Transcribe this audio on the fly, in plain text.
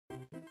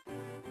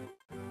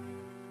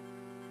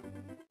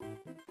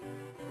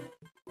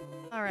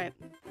Alright.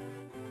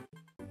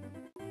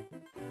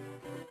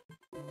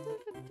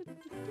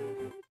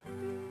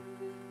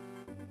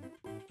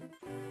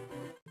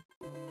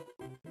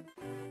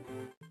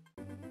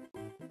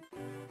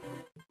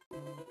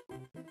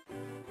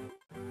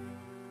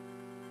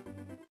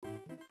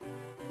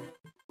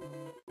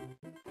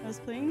 I was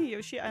playing the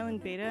Yoshi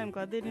Island beta. I'm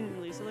glad they didn't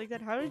release it like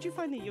that. How did you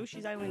find the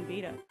Yoshi's Island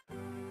beta?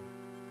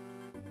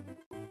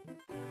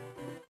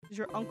 Does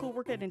your uncle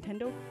work at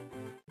Nintendo?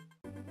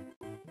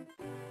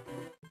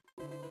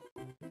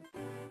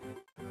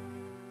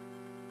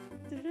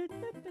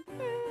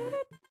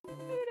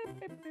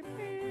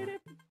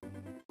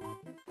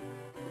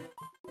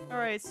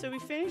 Alright, so we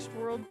finished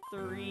World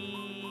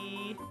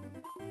 3.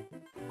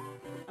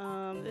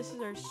 This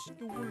is our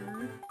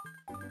store.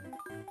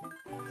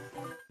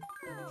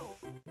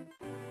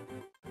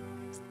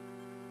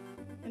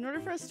 In order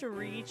for us to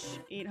reach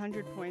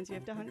 800 points, we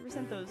have to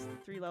 100% those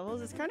 3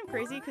 levels. It's kind of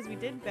crazy because we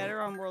did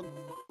better on World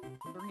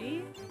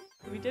 3.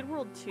 We did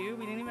World 2,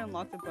 we didn't even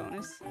unlock the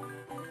bonus.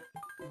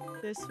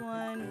 This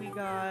one, we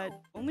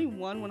got only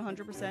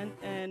 100%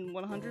 and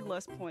 100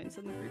 less points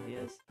than the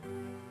previous.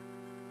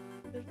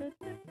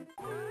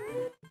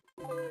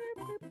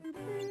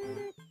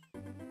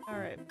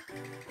 Alright.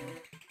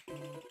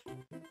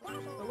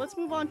 So let's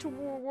move on to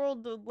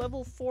world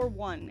level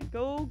 4-1.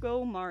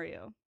 Go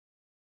Mario.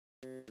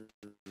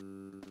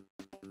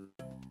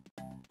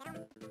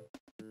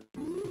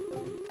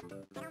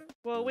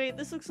 Well, wait,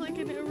 this looks like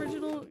an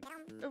original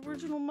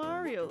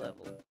Mario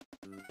level.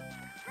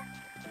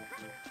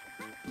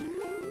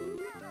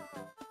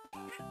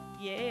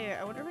 Yeah,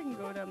 I wonder if I can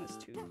go down this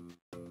tube.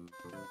 I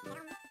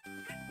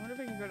wonder if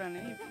I can go down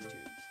any of these tubes.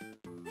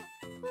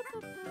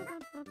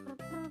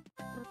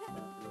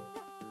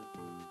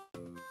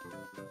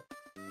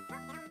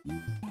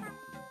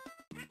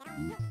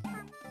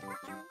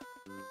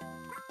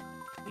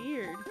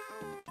 Weird.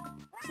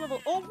 This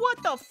level— oh,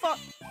 what the fuck?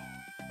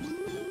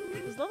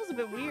 This level's a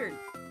bit weird.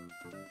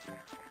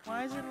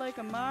 Why is it like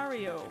a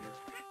Mario?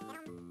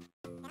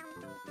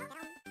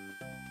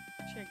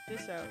 Check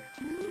this out.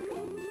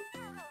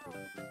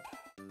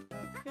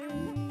 Okay.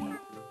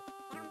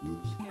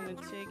 Just gonna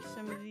take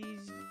some of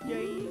these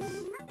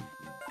guys.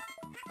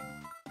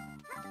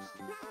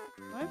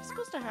 Am I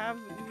supposed to have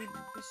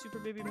the Super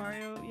Baby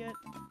Mario yet?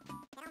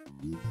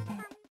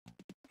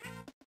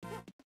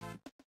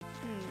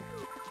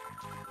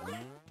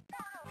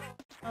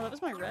 Oh, that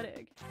was my red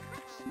egg.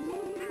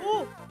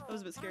 Oh! That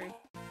was a bit scary.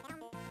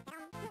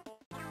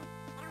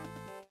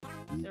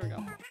 There we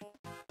go.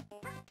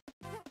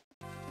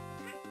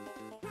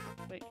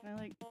 Wait, can I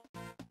like—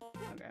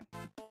 okay.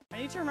 I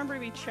need to remember to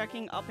be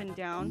checking up and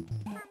down.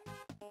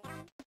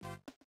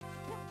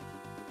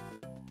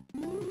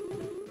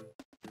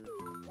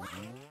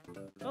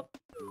 Oh.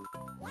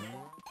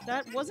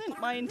 That wasn't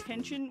my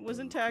intention,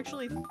 wasn't to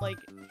actually, like,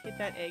 hit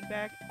that egg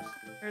back.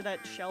 Or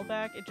that shell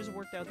back. It just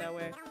worked out that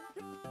way.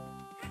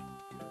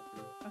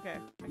 Okay,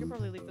 I could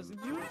probably leave this.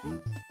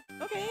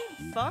 Okay,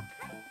 fuck.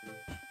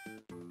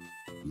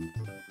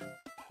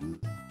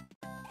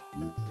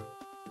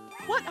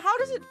 What? How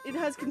does it— it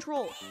has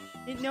control.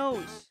 It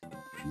knows.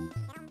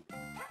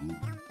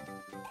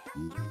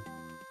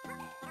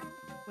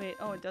 Wait,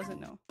 oh, it doesn't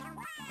know.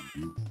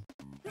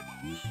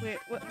 Wait,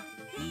 what?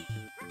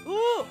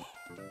 Ooh!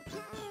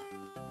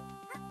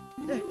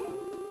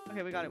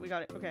 Okay, we got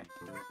it, okay.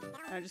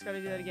 I just gotta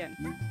do that again.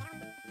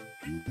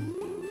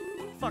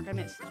 Fuck, I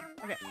missed.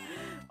 Okay.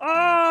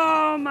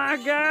 Oh my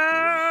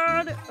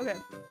god! Okay.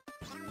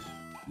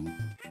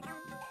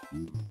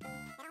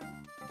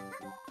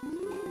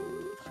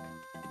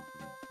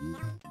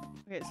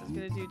 Okay, so it's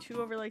gonna do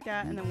 2 over like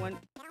that, and then 1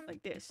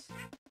 like this.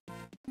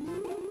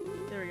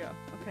 There we go.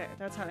 Okay,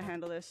 that's how to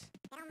handle this.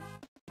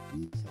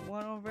 So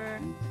 1 over,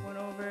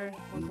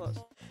 1 close.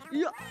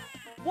 Yeah!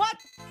 What?!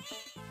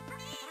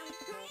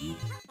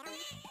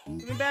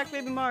 Give me back,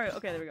 Baby Mario.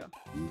 Okay, there we go.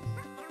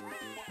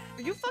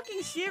 Are you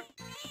fucking serious?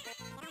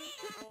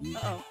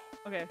 Uh-oh.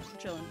 Okay, we're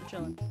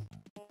chilling.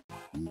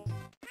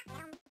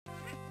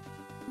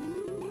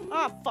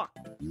 Ah, fuck!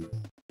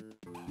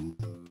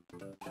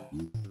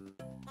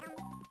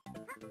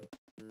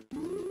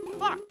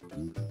 Fuck!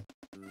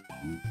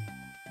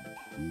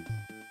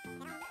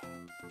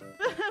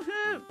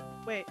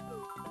 Wait.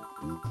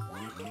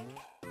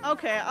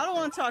 Okay, I don't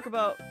want to talk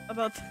about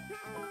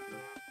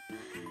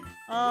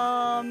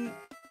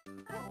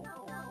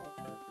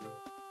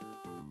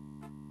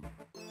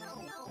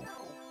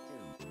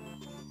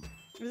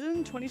It was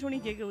in 2020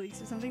 Giga Leaks,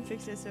 so something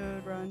fixed it so it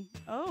would run.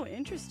 Oh,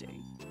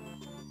 interesting.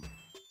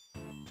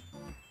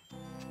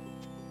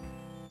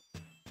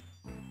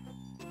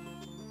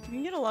 You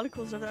can get a lot of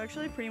cool stuff.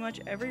 Actually, pretty much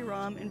every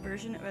ROM and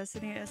version of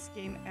SNES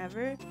game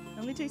ever. It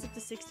only takes up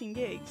to 16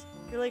 gigs.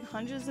 There are like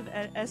hundreds of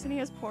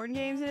SNES porn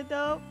games in it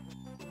though.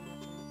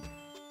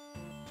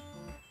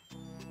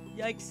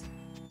 Yikes.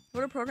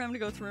 What a program to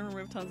go through and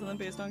remove tons of them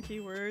based on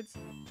keywords.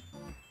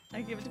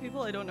 I give it to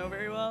people I don't know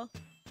very well.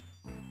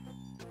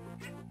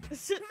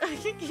 I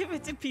can give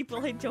it to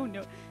people I don't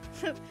know.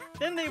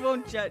 Then they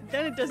won't judge.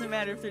 Then it doesn't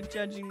matter if they're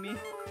judging me.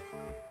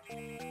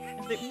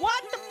 If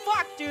What the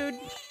fuck, dude?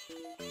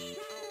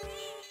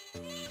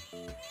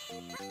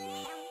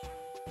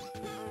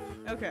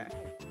 Okay.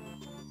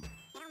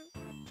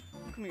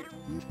 Come here.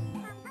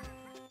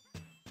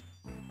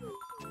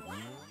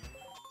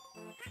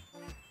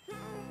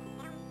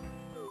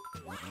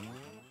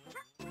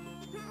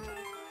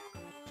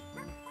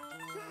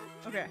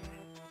 Okay.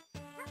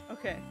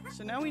 Okay,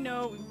 so now we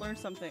know we've learned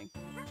something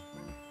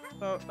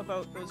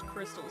about those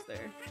crystals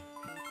there.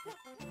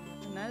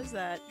 And that is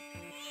that.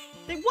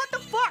 What the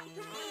fuck?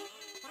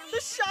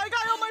 The Shy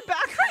Guy on my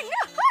back right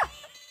now!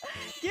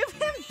 Give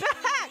him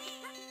back!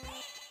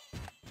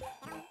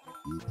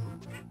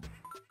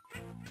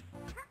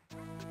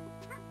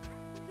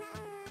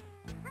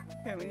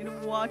 Okay, we need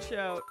to watch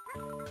out.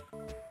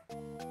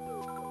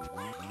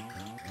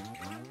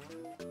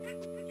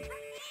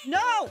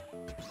 No!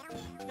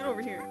 Get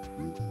over here.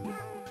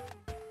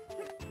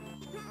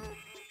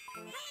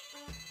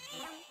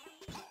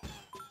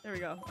 There we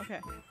go. Okay.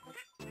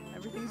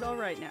 Everything's all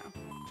right now.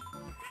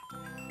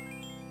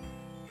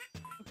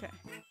 Okay.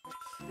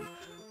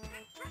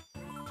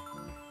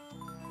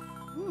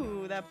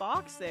 Ooh, that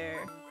box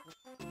there.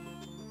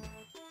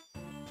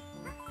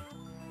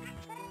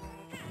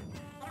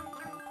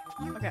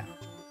 Okay.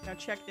 Now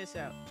check this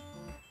out.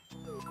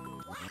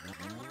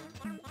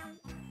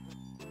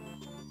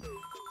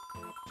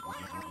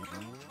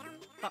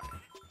 Fuck.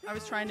 I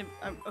was trying to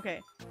okay.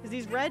 Because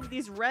these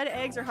red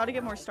eggs are how to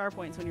get more star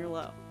points when you're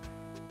low.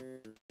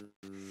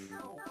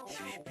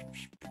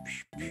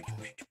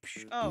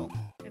 Oh,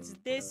 it's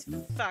this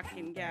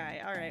fucking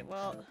guy. Alright,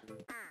 well.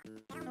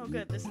 Oh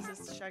good, this is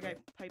this Shy Guy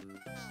pipe.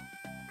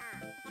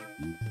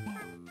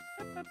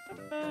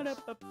 The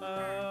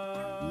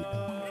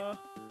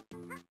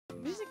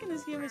music in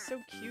this game is so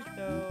cute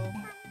though.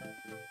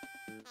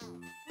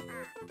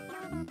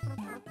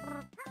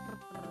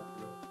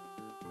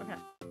 Okay.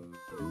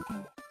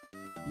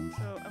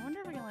 So I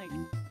wonder if I can like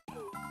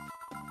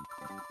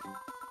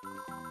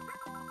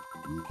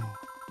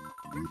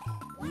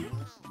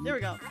there we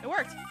go. It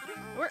worked.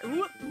 It worked.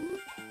 Whoop.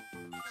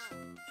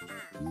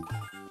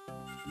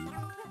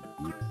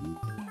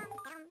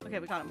 Okay,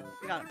 we got him.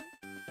 We got him.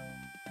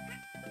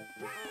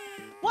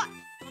 What?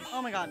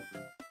 Oh my god.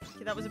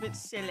 Okay, that was a bit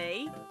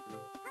silly.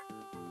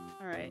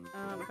 Alright,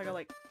 if I go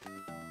like...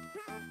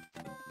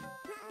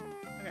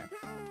 Okay.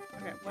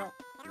 Okay, well...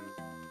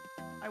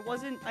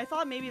 I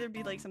thought maybe there'd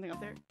be like something up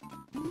there.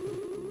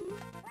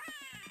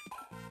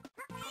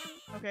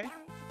 Okay.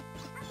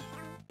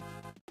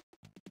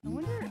 I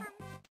wonder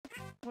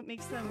what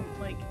makes them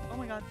like... Oh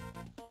my god.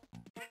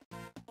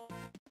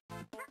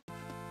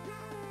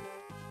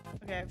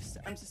 Okay,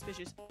 I'm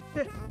suspicious.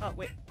 Oh,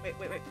 wait.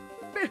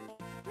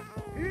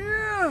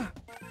 Yeah!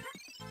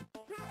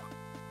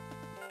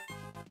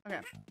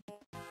 Okay.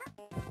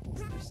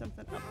 So there's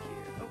something up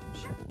here. Oh,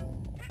 shit.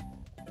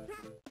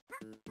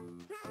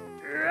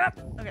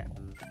 Okay.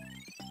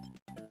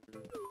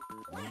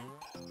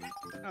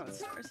 Oh, it's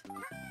stars.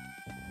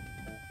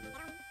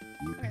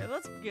 Okay,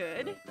 that's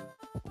good.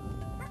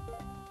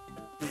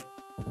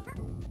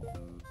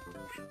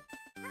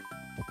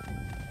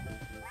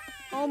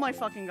 Oh my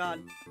fucking god.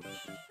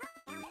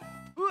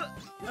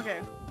 Okay.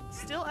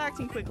 Still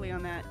acting quickly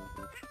on that.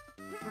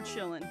 We're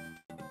chilling.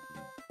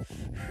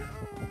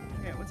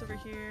 Okay, what's over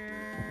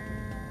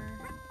here?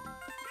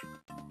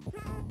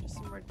 Just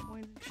some red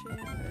coins and shit.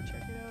 Gotta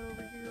check it out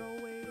over here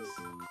always.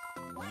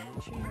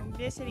 Make sure you don't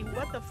miss any.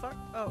 What the fuck?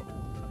 Oh,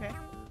 okay.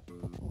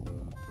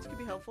 This could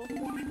be helpful.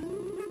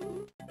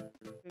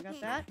 We got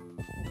that.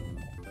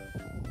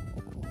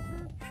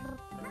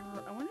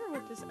 I wonder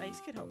what this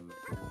ice could help with.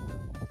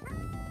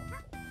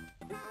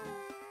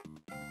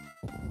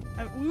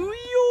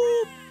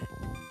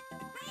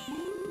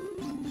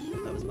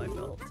 That was my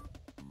fault.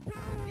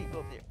 Go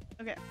up there.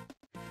 Okay.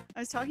 I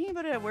was talking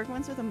about it at work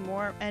once with a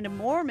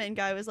Mormon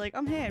guy was like,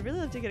 hey, I'd really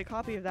love to get a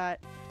copy of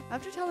that.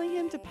 After telling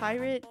him to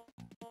pirate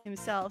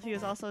himself, he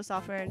was also a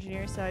software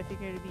engineer, so I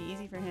figured it'd be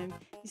easy for him.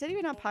 He said he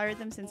would not pirate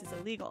them since it's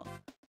illegal.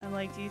 I'm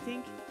like, do you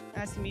think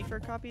asking me for a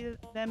copy of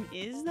them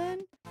is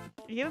then?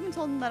 I gave him and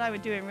told him that I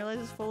would do it and realized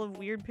it was full of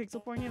weird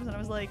pixel porn games, and I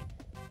was like,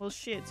 well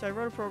shit, so I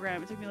wrote a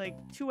program. It took me like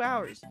 2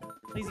 hours.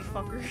 Lazy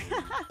fucker.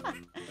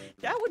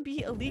 That would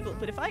be illegal,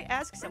 but if I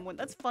ask someone,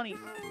 that's funny.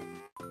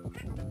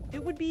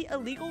 It would be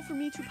illegal for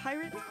me to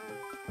pirate?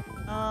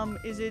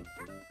 Is it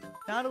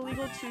not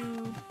illegal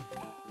to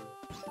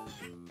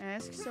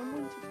ask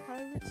someone to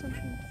pirate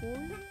something for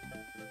you?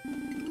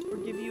 Or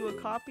give you a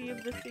copy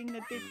of the thing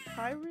that they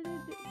pirated?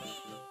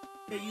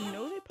 That you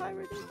know they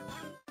pirated?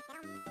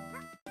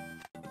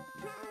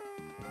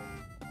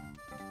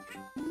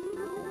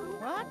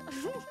 What?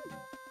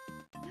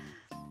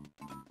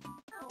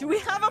 Do we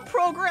have a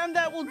program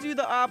that will do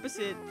the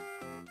opposite?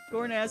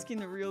 Gordon asking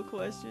the real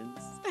questions.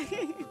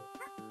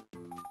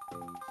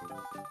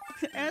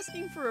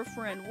 Asking for a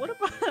friend. What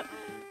about...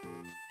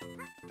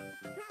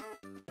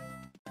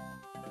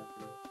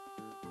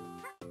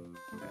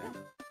 Okay.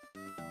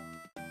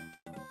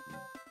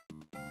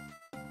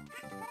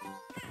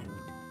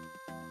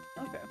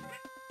 Okay.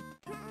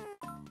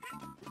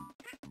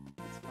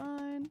 That's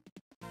fine.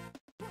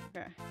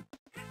 Okay.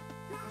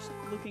 Just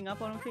looking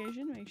up on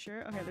occasion to make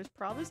sure. Okay, there's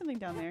probably something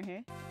down there,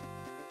 hey?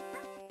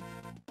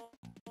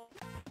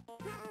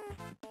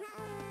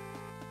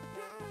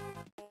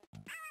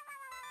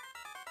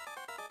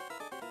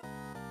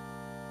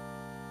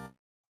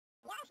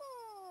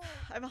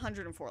 I have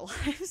 104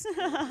 lives.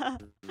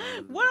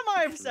 What am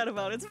I upset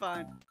about? It's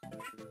fine.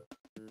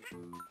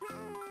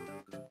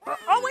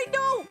 Oh wait,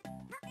 no!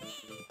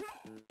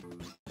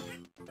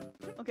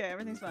 Okay,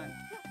 everything's fine.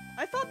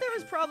 I thought there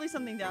was probably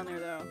something down there,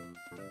 though.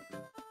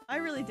 I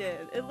really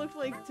did. It looked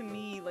like, to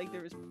me, like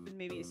there was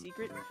maybe a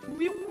secret.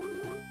 Okay,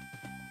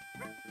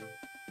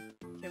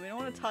 we don't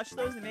want to touch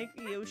those. They make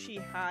Yoshi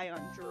high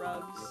on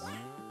drugs.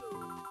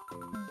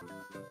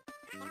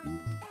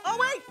 Oh,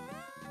 wait!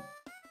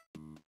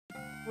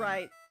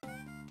 Right.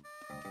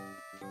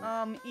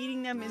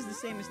 Eating them is the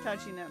same as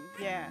touching them.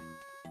 Yeah.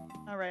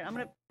 Alright, I'm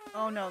gonna...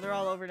 Oh no, they're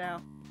all over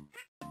now.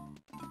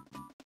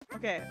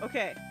 Okay,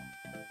 okay.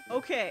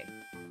 Okay.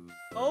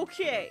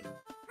 Okay.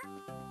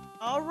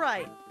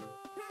 Alright.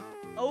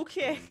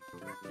 Okay.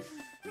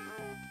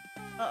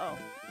 Uh-oh.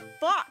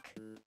 Fuck!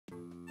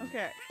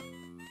 Okay.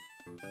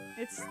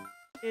 It's...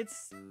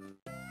 It's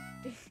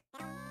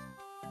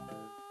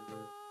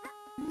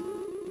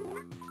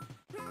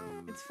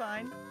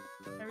fine.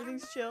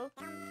 Everything's chill.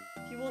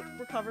 He will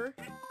recover.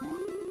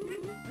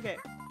 Okay.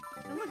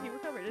 And look, he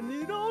recovered. And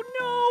then, oh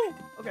no!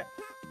 Okay.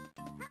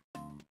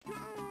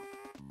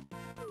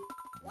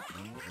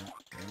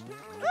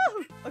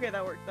 Woo! Okay,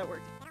 that worked. That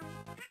worked.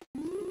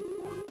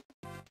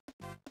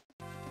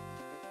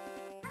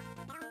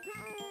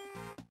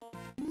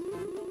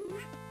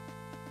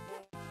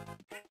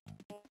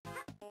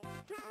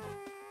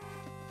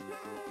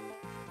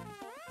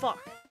 Fuck.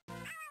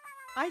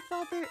 I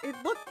thought there- it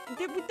looked-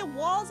 with the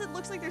walls, it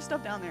looks like there's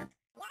stuff down there.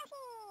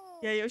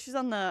 Yeah, Yoshi's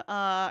on the,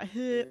 on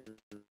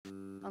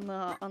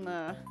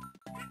the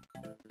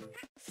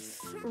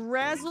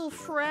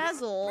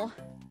razzle-frazzle.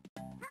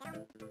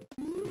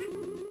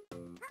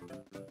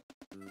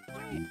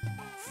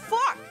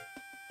 Fuck!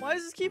 Why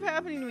does this keep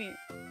happening to me?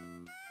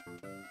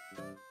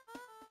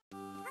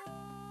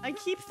 I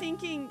keep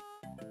thinking,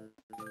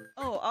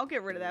 oh, I'll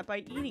get rid of that by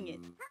eating it,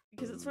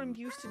 because that's what I'm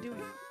used to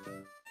doing.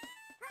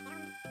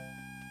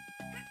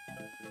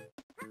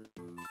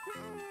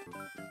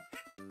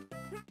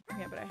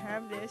 Okay, but I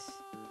have this,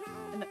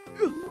 and the-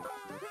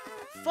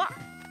 fuck!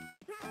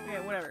 Okay,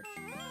 whatever.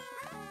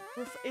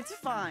 It's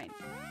fine.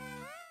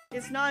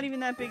 It's not even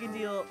that big a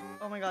deal.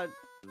 Oh my god.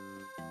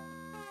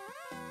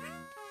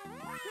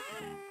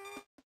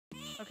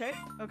 Okay,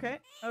 okay,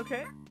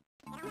 okay.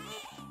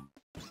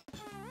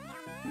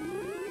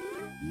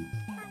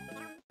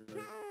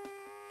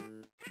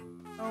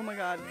 Oh my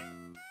god.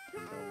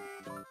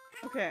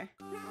 Okay.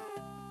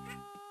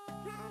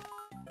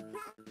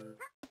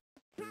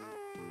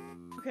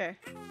 Okay.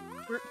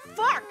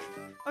 Fuck!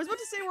 I was about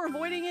to say we're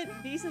avoiding it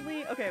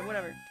decently. Okay,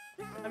 whatever.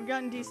 I've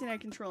gotten decent at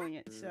controlling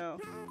it, so...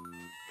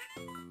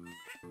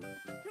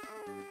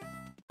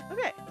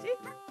 Okay, see?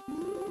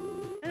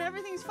 And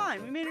everything's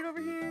fine. We made it over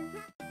here.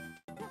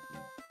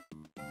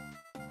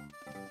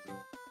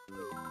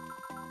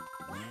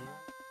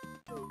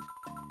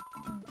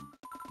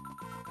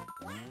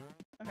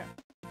 Okay.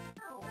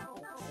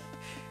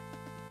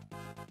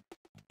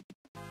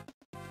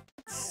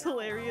 It's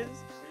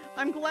hilarious.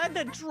 I'm glad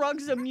that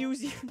drugs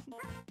amuse you.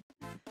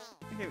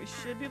 Okay, we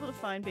should be able to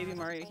find Baby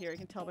Mario here. I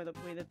can tell by the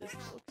way that this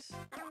looks.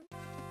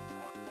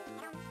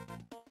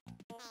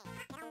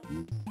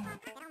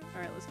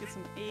 Alright, let's get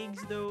some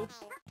eggs, though.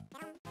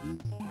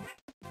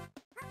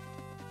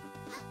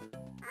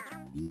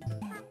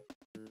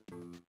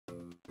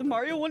 The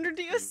Mario Wonder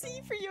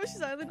DLC for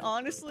Yoshi's Island,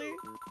 honestly.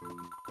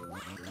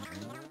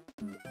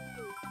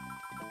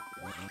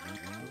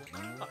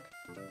 Fuck.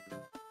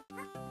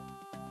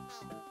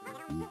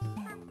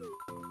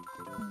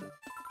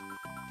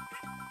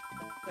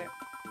 There.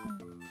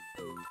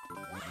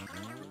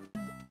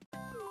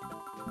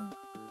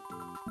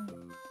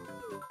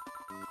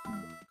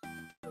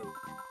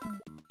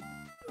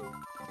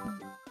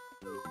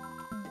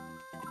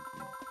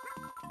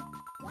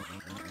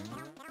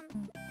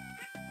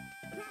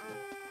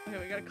 Okay,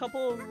 we got a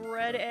couple of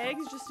red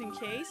eggs just in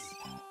case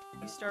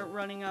you start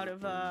running out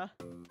of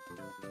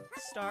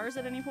stars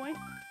at any point.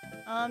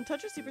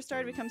 Touch a superstar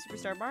to become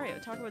Superstar Mario.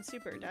 Talk about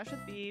super. Dash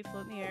with B,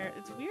 float in the air.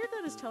 It's weird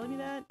that it's telling me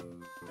that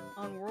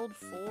on World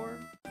 4.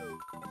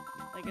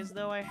 Like, as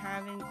though I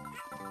haven't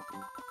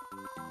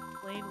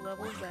played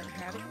levels that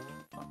have it.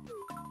 Fuck.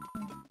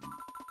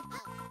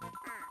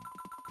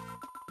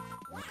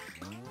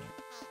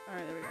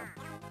 Alright, there we go.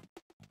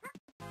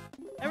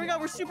 There we go,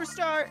 we're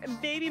Superstar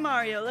Baby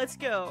Mario. Let's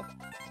go.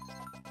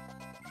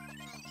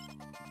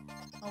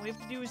 All we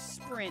have to do is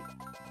sprint.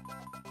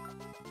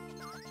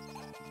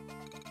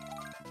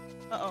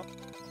 Uh-oh.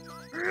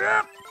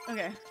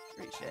 Okay,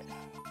 reached it.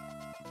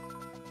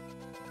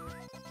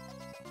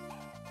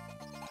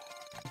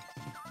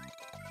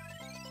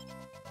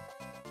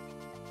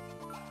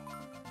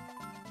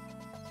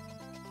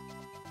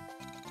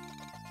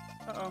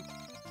 Uh-oh.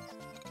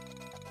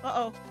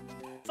 Uh-oh.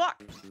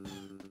 Fuck!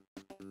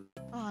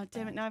 Oh,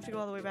 damn it. Now I have to go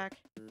all the way back.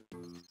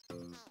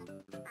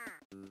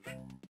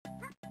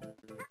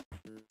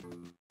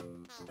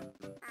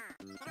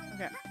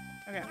 Okay.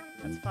 Okay.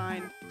 That's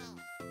fine.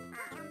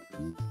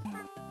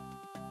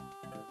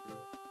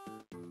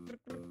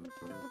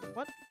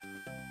 What?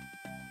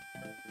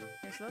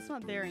 Okay, so that's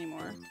not there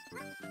anymore.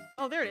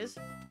 Oh, there it is.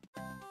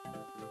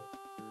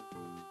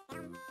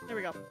 There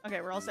we go.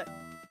 Okay, we're all set.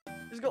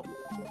 Let's go.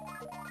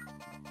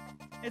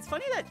 It's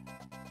funny that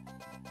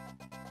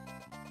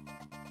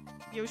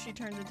Yoshi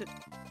turns into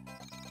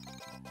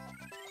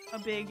a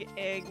big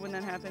egg when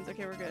that happens.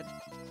 Okay, we're good.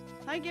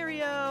 Hi,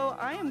 Gary-O.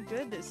 I am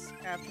good this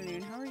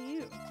afternoon. How are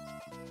you?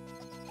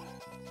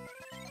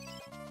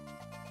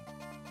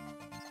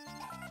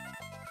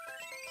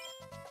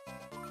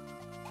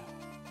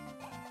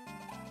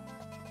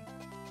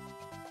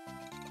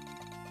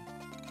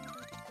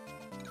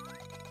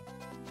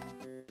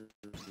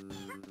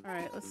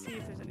 Alright, let's see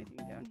if there's anything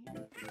down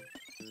here.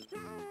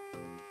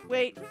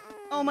 Wait.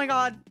 Oh my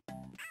god.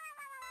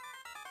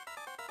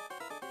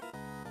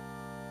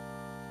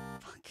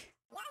 Fuck.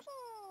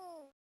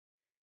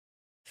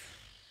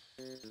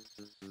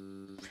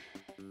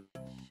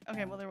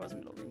 Okay, well there was a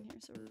middle ring here,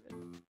 so we're good.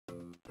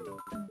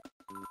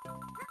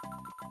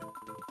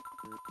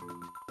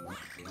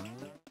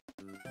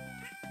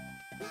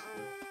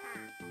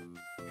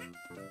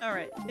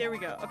 Alright, there we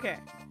go. Okay.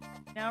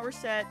 Now we're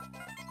set.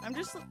 I'm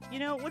just, you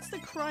know, what's the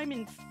crime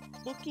in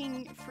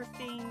looking for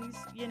things?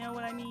 You know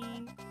what I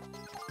mean?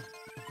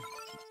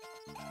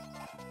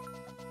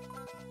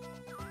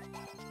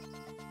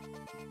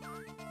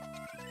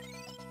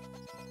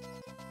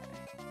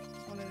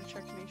 Just wanted to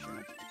check to make sure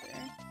nothing's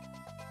there.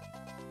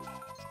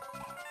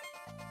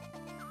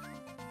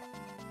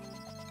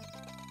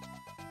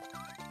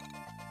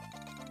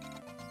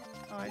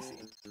 Oh, I see.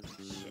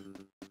 Shit.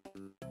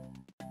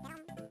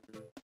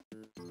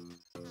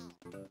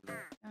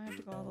 I have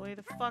to go all the way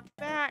the fuck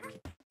back.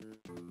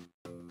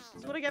 This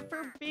is what I get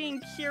for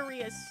being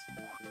curious.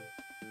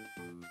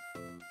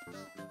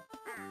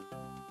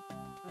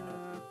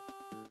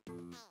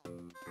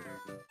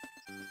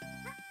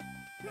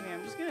 Okay,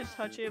 I'm just gonna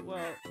touch it while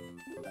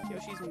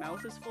Yoshi's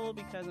mouth is full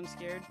because I'm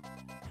scared.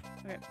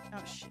 Okay.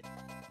 Oh shit.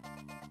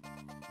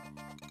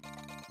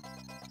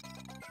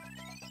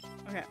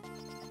 Okay.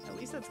 At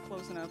least that's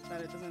close enough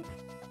that it doesn't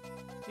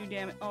do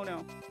damage. Oh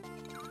no.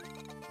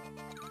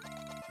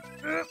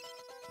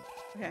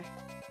 Okay.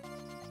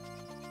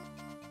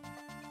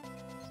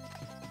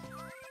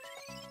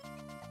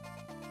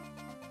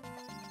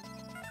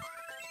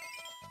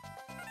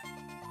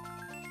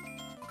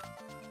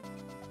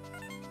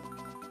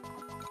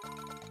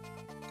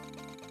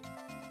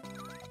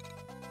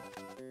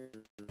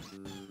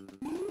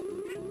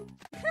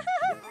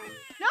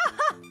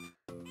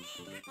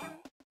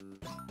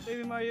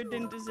 Baby Mario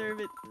didn't deserve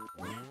it.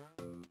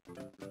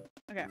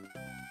 Okay.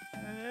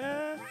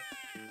 Hey,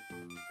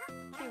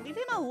 leave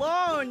him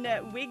alone,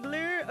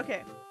 Wiggler!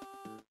 Okay.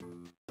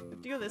 We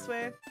have to go this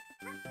way.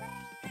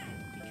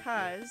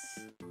 Because...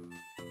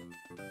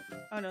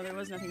 Oh no, there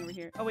was nothing over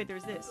here. Oh wait, there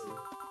was this.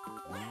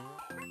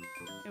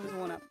 It was a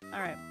 1-up.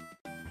 Alright.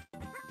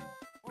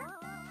 I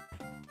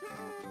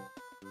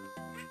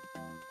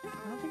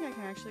don't think I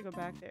can actually go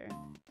back there.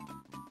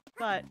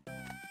 But...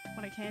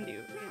 what I can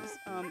do is,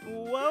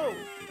 whoa!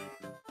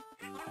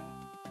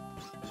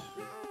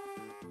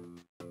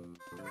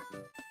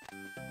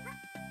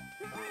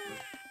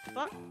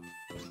 Fuck.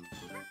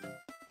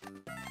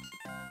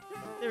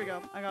 There we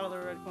go. I got all the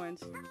red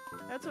coins.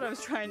 That's what I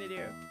was trying to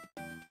do.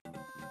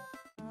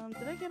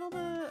 Did I get all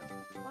the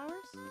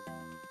flowers?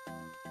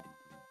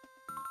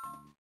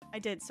 I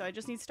did, so I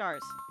just need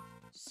stars.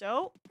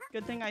 So,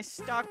 good thing I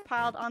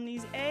stockpiled on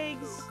these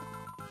eggs.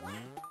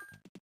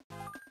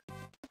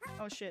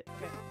 Oh shit,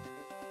 okay.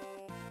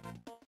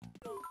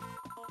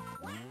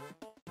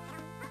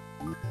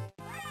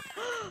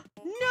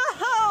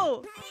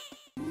 No!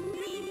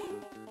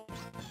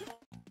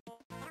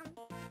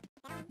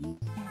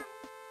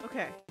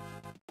 Okay.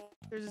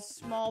 There's a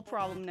small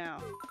problem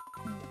now.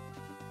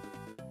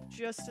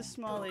 Just a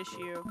small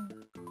issue.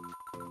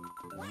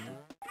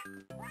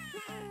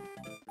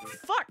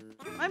 Fuck!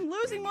 I'm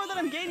losing more than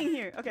I'm gaining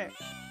here. Okay.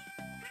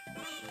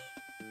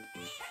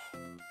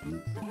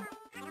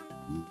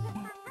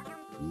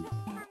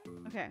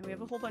 Okay, we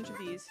have a whole bunch of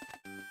these.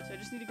 So I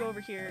just need to go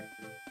over here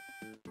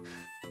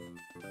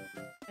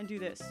and do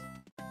this.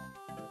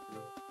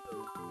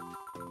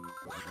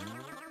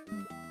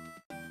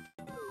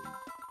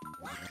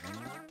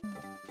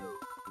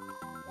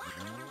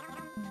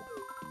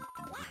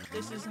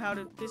 This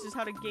is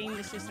how to game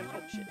the system.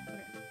 Oh shit.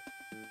 Okay.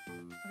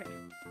 Okay.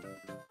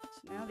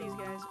 So now these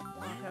guys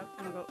walk up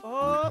and I'll go,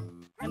 oh,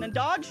 and then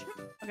dodge.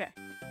 Okay.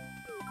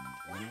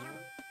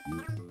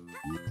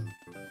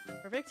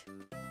 Perfect.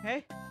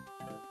 Okay.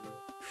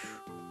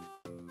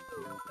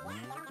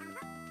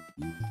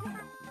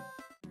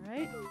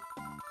 Alright.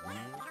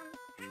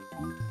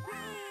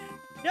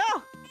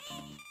 No!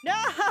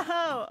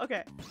 No!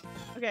 Okay.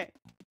 Okay.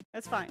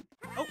 That's fine.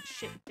 Oh,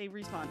 shit. They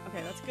respawn.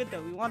 Okay, that's good,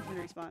 though. We want them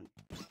to respawn.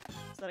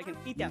 So that I can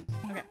eat them.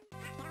 Okay.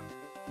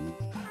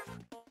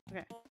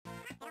 Okay.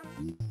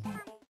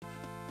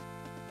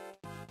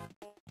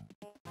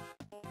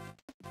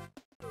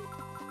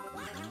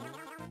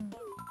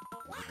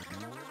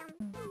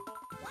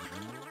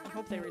 I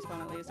hope they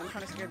respawn at least. I'm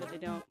kind of scared that they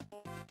don't.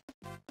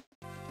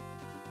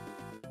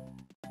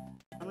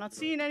 I'm not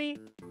seeing any.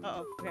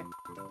 Uh-oh. Okay.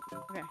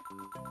 Okay.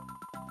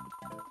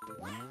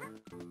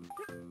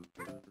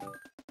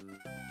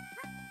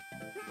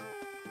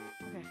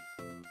 Okay.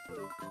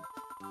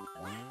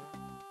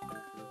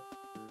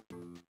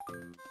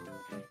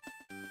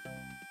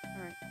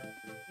 Alright.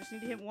 Just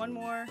need to hit one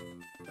more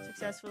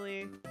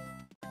successfully.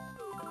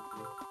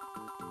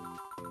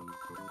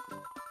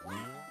 Oh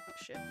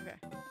shit, okay.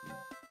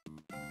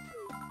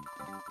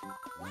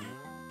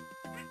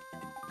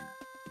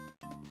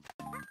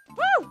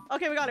 Woo!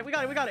 Okay, we got it, we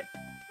got it, we got it!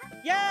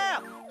 Yeah!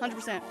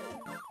 100%.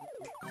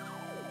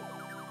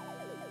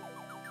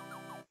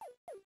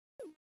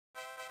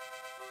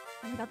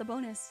 And we got the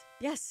bonus.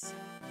 Yes!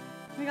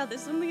 Oh my god,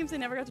 this is one of the games I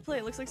never got to play.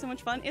 It looks like so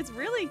much fun. It's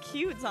really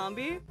cute,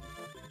 Zombie.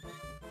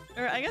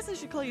 Or I guess I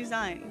should call you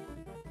Zine.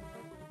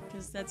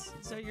 Because that's...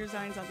 So you're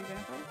Zine Zombie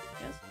Vampire?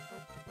 Yes?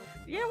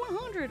 Yeah,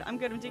 100! I'm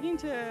good. I'm digging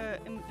into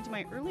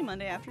my early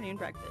Monday afternoon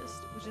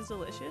breakfast, which is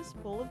delicious.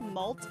 Bowl of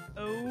malt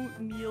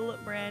oatmeal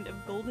brand of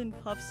Golden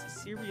Puffs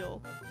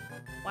cereal.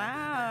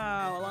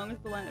 Wow! Along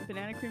with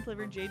banana cream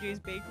flavored JJ's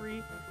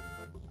Bakery.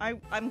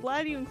 I'm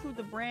glad you include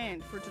the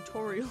brand for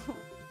tutorial.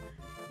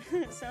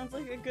 Sounds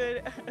like a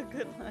good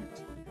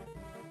lunch.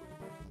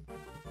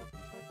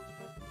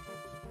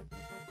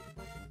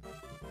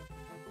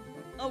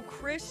 Oh,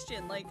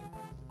 Christian, like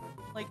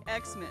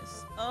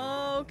Xmas.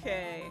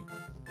 Okay.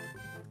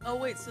 Oh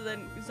wait, so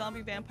then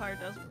zombie vampire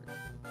does work.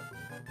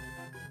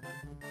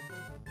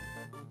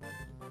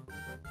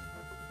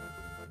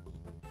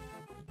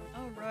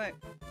 All right.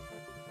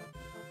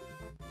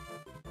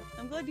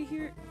 I'm glad to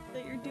hear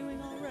that you're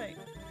doing all right.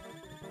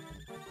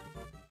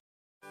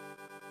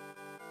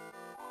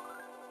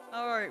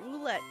 Alright,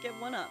 roulette, get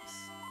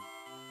 1-ups.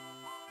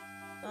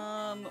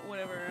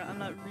 Whatever, I'm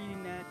not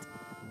reading that.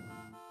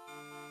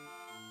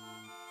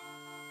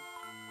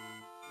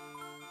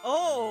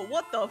 Oh,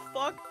 what the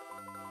fuck?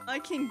 I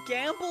can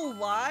gamble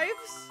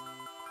lives?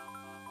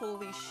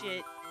 Holy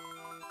shit.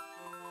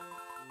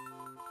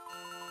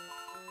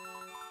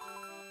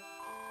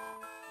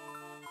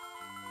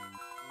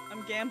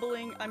 I'm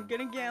gambling, I'm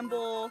gonna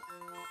gamble.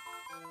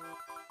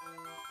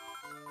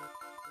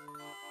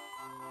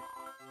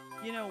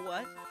 You know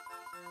what?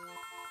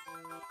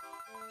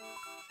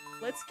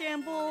 Let's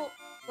gamble.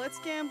 Let's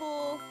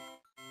gamble.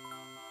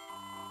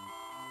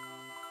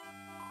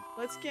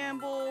 Let's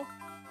gamble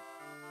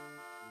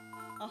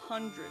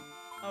 100.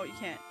 Oh, you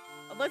can't.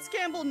 Let's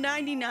gamble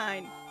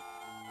 99.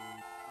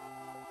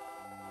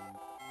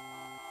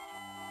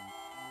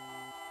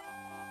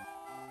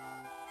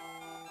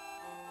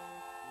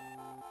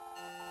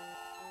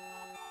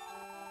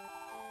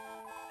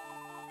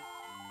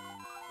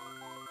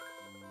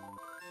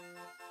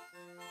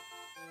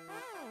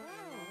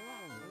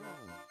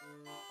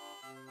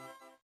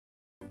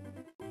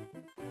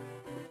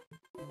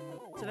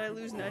 Did I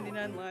lose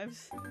 99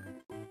 lives?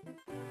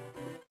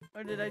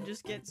 Or did I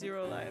just get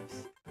 0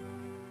 lives?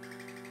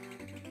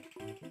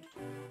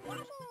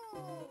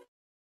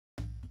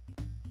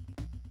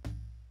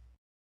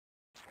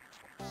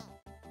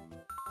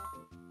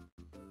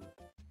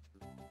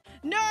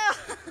 No!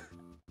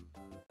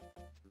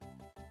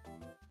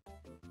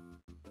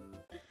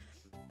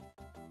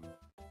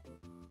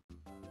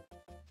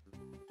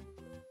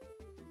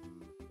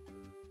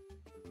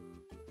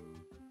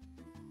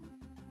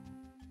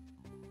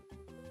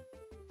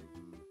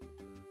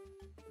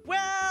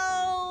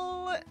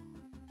 Well,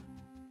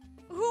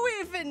 who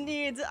even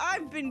needs?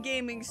 I've been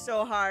gaming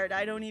so hard.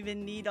 I don't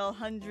even need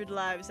 100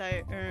 lives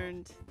I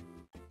earned.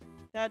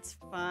 That's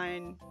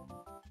fine.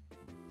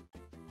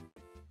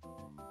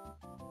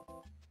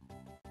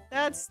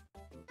 That's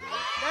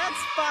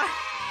fine.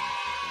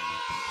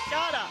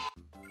 Shut up.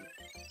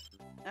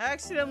 I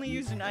accidentally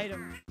used an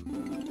item.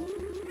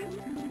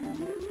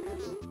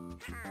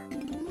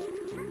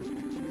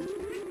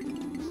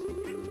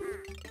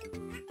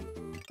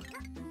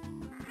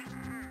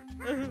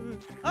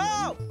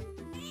 Oh!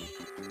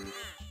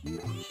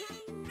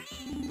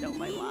 No,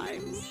 my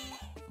lives.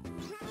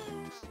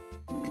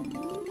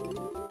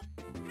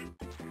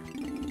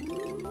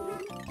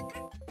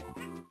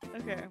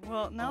 Okay,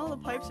 well, now all the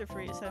pipes are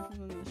free aside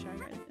from the Shy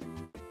Guy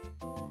thing.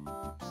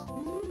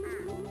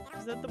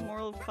 Is that the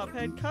moral of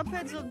Cuphead?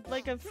 Cuphead's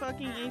like a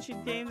fucking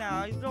ancient game now.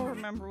 I don't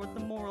remember what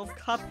the moral of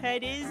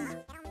Cuphead is.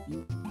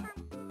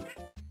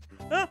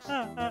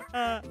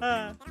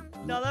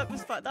 No, that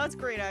was fun. That's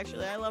great,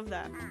 actually. I love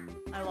that.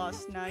 I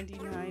lost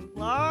 99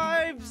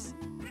 lives!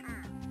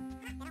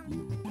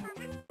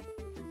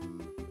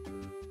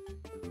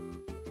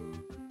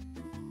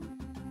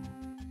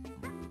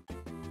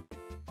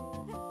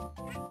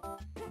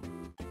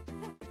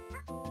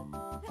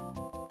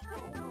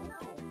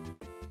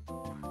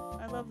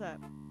 I love that.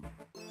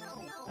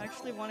 I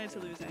actually wanted to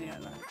lose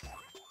 99 lives.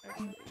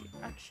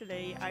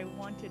 Actually, I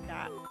wanted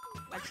that.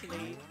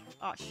 Actually,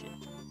 oh shit.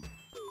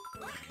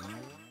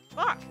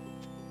 Fuck!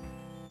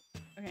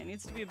 Okay, it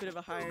needs to be a bit of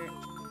a higher...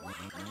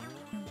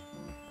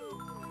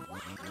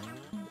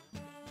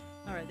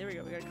 Alright, there we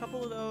go. We got a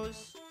couple of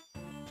those.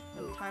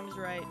 The time is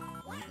right.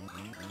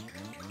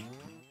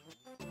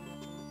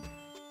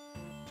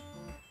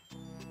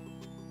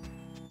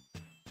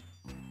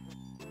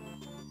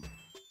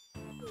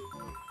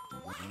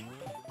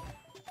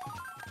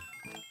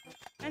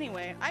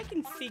 Anyway, I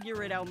can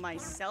figure it out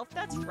myself.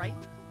 That's right.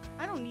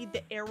 I don't need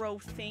the arrow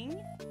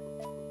thing.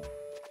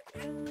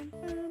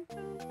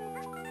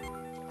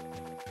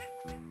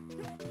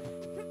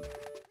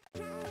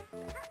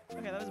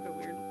 Okay, that was a bit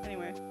weird.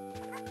 Anyway.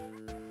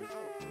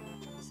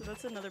 So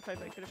that's another pipe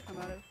I could have come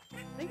out of.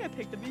 I think I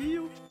picked the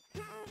view.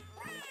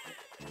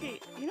 Okay,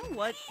 you know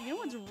what? You know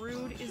what's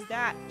rude is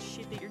that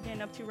shit that you're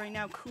getting up to right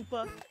now,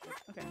 Koopa.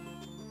 Okay.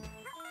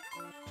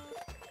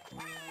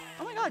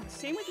 Oh my god,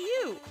 same with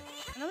you!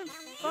 Another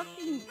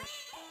fucking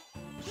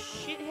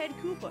shithead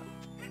Koopa.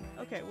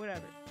 Okay,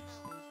 whatever.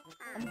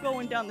 I'm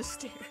going down the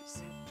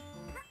stairs.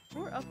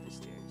 Or up the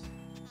stairs.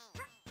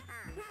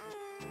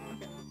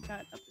 Okay,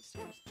 not up the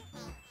stairs.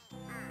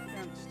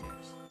 Down the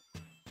stairs.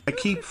 I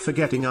keep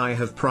forgetting I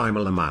have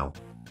Primal Amau.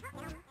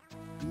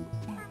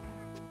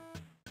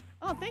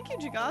 Oh, thank you,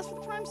 Jagos, for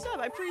the Prime sub.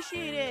 I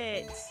appreciate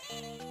it.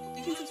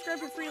 You can subscribe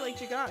for free like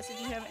Jagos if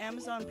you have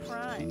Amazon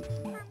Prime.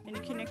 And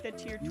you connect that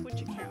to your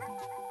Twitch account.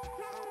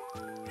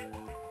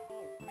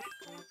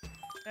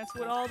 That's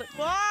what all the-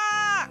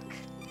 Fuck!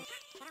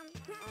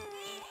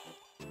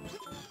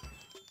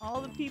 All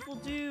the people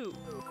do.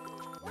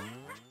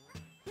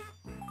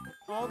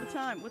 All the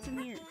time. What's in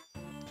here?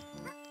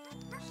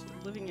 Just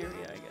a living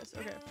area, I guess.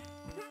 Okay.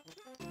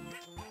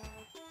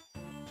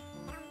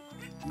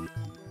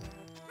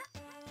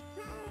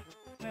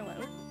 Wait, what?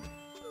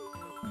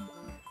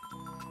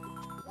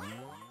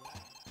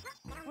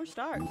 More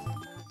stars.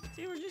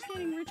 See, we're just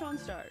getting rich on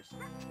stars.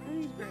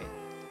 Everything's great.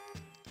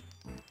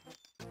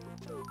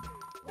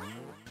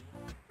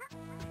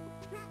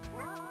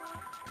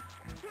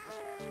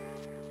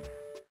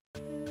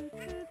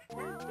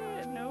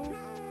 No.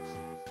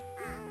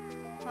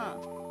 Huh.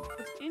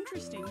 What's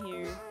interesting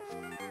here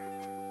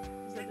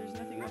is that there's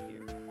nothing up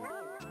here.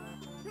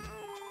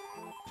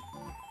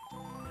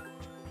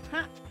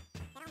 Ha!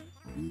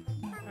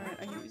 Alright,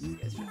 I can use these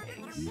guys for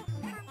eggs.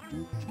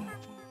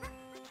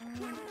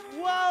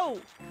 Whoa!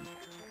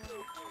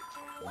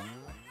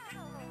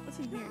 What's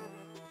in here?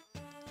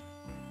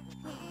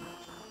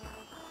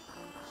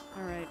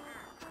 Alright.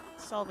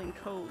 Solving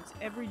codes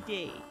every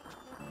day.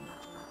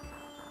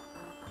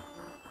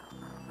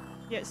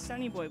 Yeah,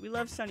 Sunny Boy. We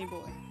love Sunny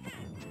Boy.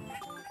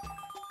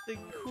 The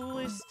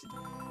coolest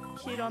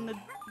kid on the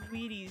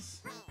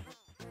Wheaties.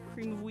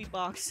 Cream of wheat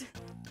box.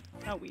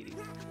 Not Wheaties.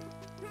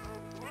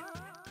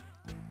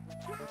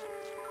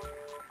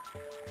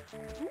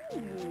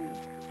 Ooh.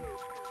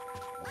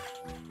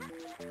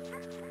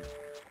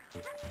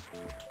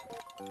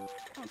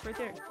 Oh, it's right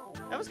there.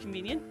 That was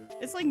convenient.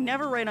 It's like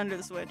never right under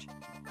the switch.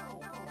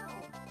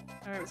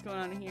 Alright, what's going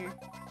on in here?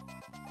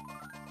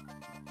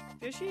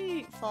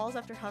 Yoshi falls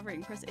after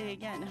hovering. Press A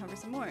again to hover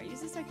some more.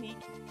 Use this technique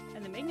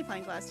and the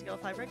magnifying glass to get all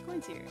 5 red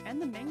coins here.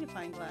 And the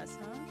magnifying glass,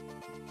 huh?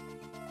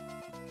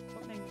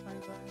 What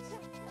magnifying glass?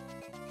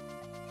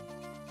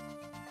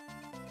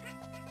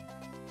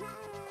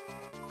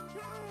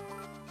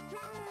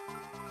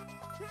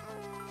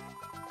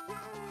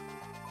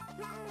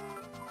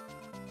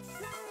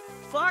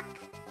 Fuck!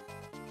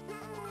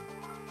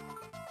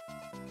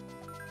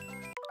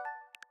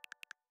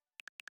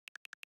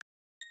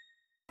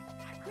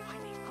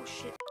 Oh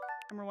shit.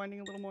 I'm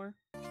rewinding a little more.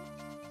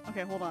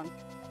 Okay, hold on.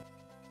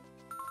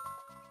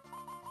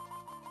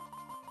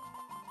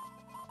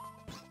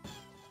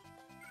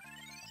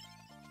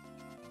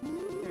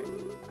 Okay.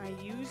 I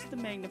used the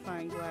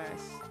magnifying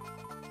glass.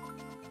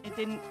 It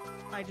didn't...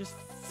 I just...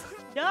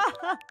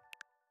 Ah!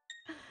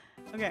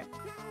 Okay.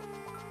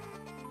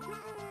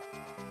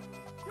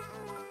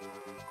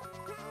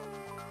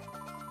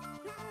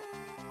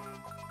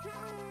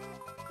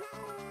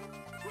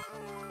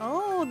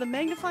 Oh, the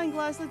magnifying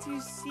glass lets you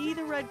see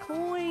the red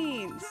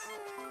coins.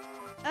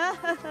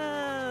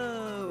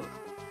 Oh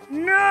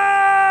no!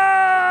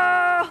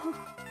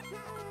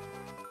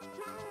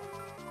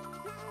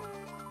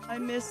 I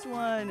missed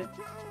one.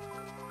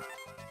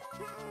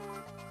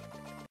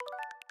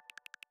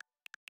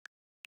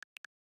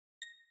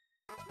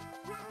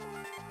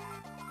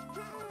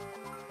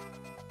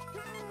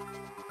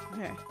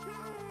 Okay.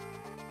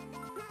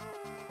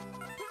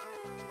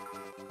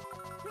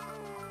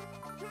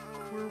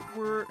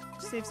 We're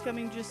save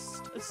scumming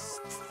just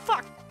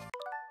fuck.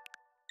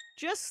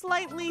 Just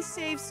slightly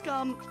save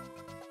scum.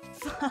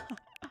 Fuck.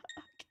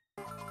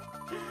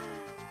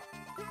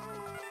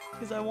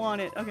 Because I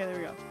want it. Okay, there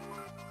we go.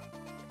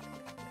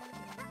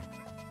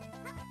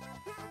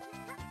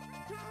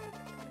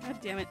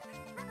 God damn it.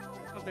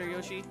 Oh, there,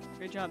 Yoshi.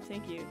 Great job.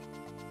 Thank you.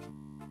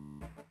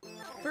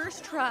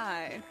 First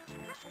try.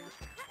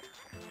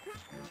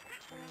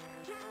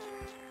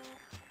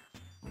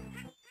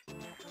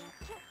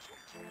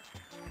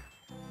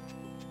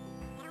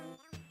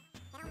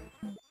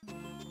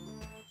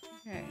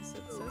 Okay, so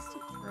it says to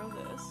throw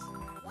this.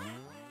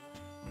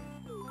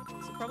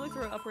 So probably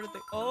throw it upward at the-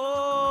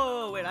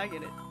 Oh! Wait, I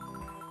get it.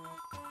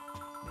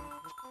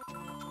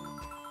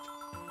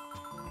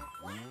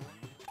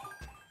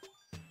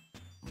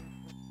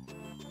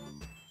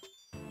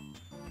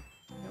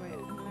 Okay, wait,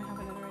 and then I have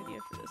another idea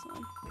for this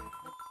one.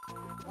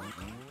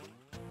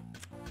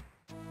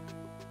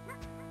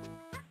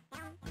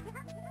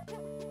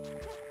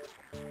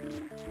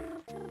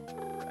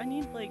 I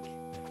need, like,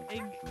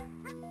 egg.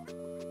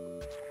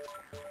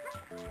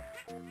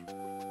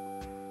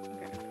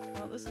 Okay,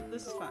 well, this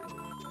is fine.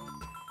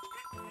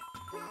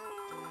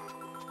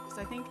 Because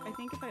I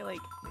think if I,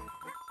 like,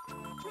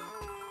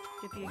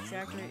 get the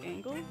exact right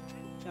angle?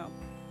 No.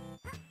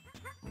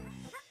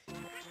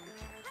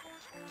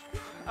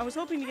 I was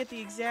hoping to get the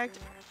exact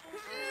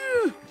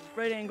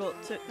right angle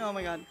to- oh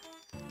my god.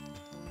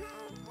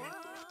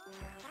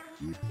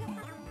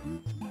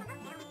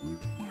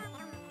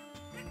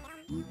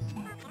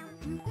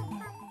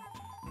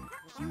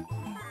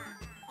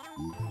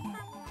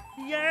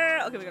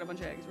 Yeah! Okay, we got a bunch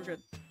of eggs. We're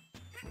good.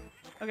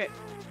 Okay.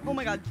 Oh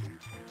my god.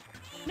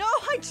 No,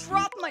 I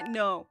dropped my-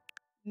 No.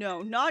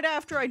 No, not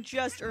after I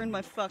just earned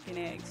my fucking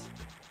eggs.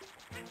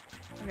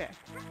 Okay.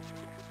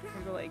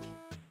 I'm gonna go like...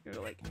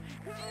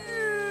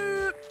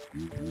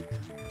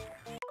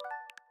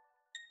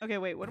 Okay,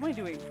 wait, what am I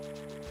doing?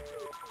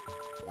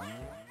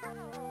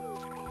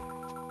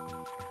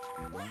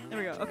 There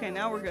we go. Okay,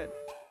 now we're good.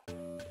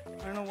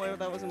 I don't know why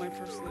that wasn't my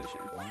first solution.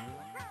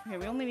 Okay,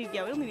 we only need-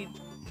 yeah, we only need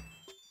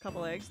a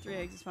couple eggs. 3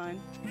 eggs is fine.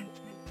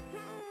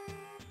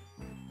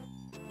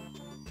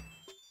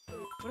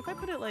 What if I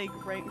put it, like,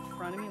 right in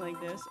front of me like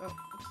this? Oh,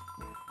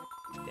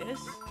 oops. This?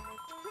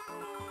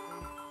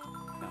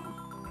 No.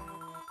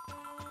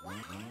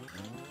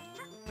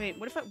 Wait,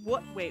 what if I-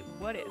 what? Wait,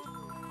 what if?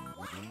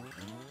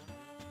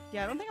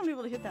 Yeah, I don't think I'm gonna be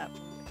able to hit that.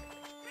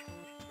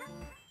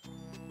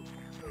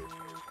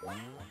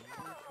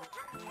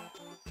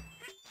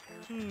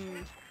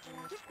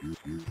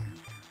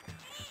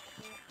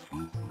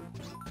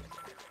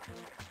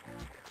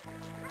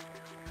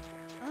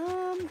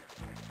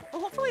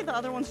 Well, hopefully the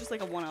other one's just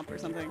like a 1-up or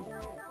something.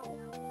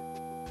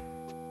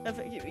 If,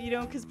 you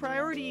know, because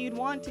priority, you'd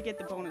want to get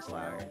the bonus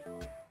ladder.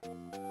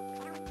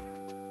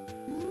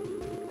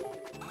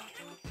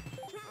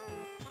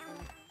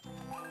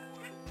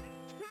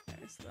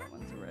 Okay, so that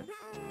one's a red.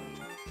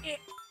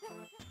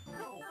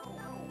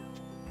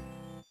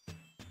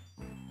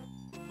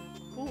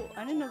 Cool,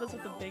 I didn't know that's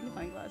what the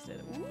magnifying glass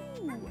did. Ooh,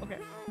 okay.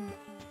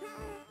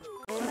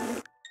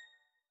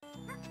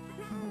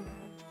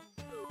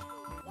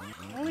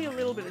 Only a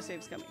little bit of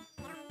saves coming.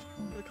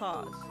 For the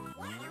cause.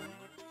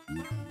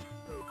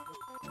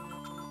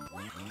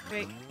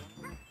 Wait.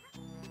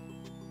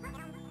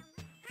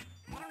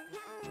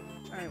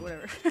 Alright,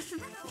 whatever.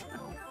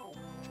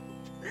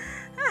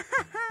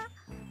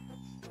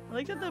 I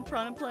like that the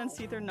piranha plant's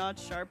teeth are not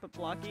sharp but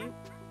blocky.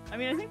 I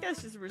mean, I think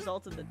that's just a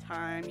result of the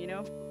time, you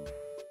know?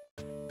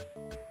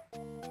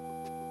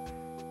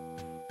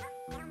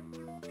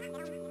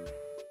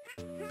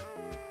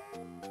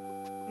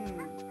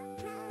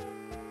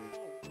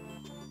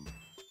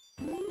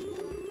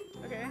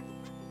 Okay.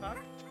 Fuck.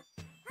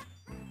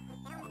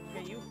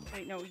 Okay, you.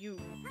 Wait, no, you.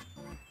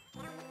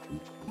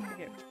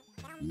 Okay.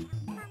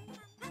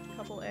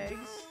 Couple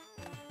eggs.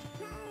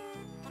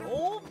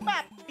 Oh,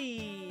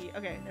 papi!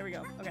 Okay, there we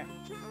go. Okay.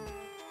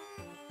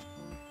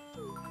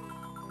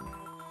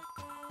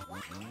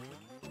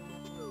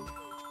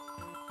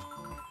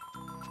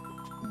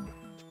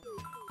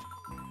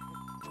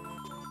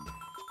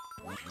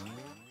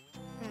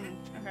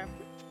 Okay.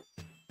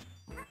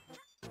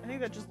 I think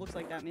that just looks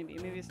like that, maybe.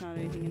 Maybe it's not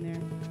anything in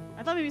there.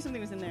 I thought maybe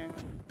something was in there.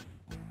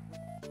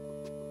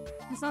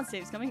 It's not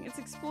saves coming, it's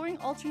exploring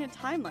alternate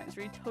timelines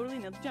where you totally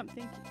nailed the jump.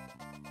 Thank you.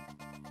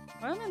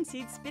 Watermelon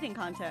seed spitting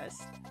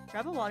contest.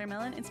 Grab a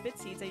watermelon and spit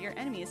seeds at your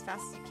enemy as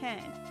fast as you can.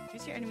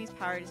 Use your enemy's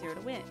power to 0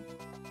 to win.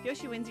 If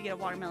Yoshi wins, you get a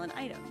watermelon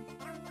item.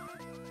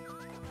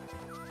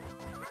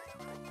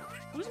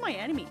 Who's my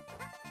enemy?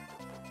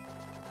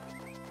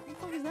 What the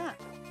fuck is that?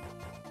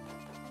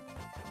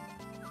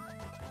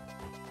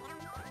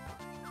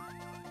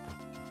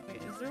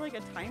 Wait, is there like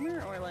a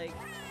timer or like...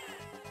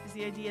 Is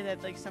the idea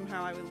that like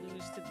somehow I would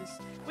lose to this...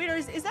 Wait, or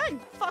is that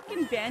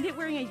fucking Bandit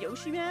wearing a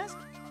Yoshi mask?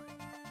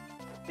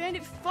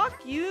 Bandit,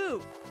 fuck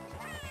you!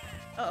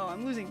 Uh-oh,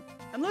 I'm losing.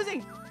 I'm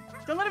losing!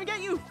 Don't let him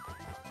get you!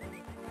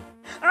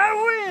 I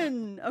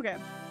win! Okay.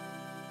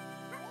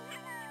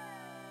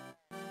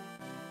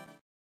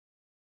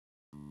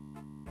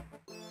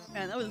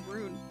 Man, that was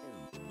rude.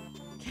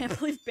 Can't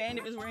believe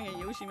Bandit was wearing a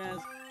Yoshi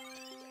mask.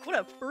 What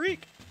a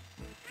freak!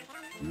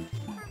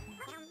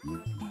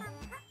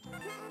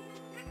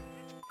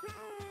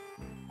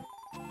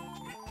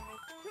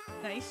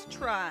 Nice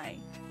try.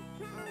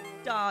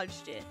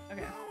 Dodged it.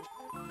 Okay.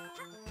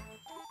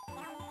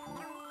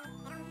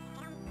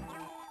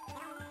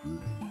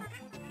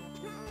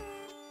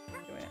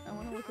 Wait, I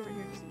want to look over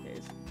here just in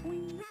case.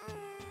 Boing.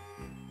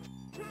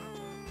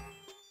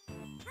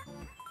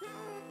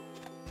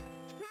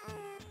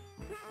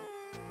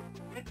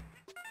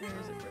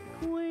 There's a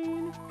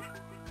coin.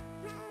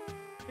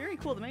 Very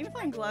cool. The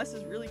magnifying glass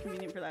is really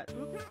convenient for that.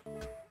 Oop.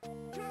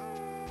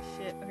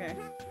 Shit. Okay.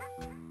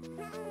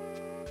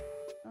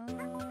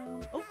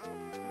 Oh,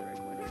 the right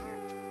coin right here.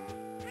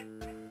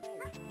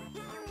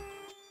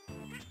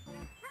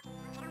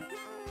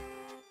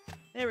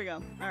 There we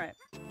go. All right.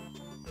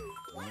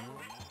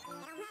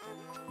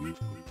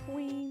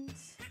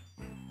 Coins.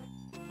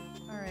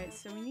 All right.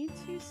 So we need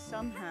to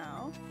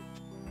somehow.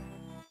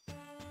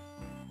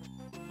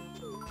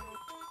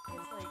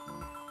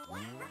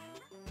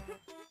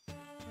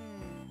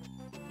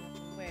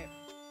 Wait.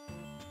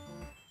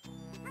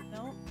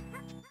 No.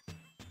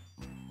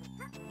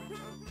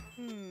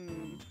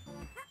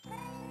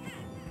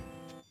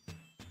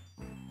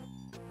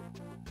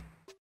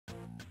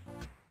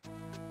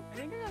 I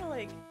think I gotta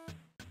like.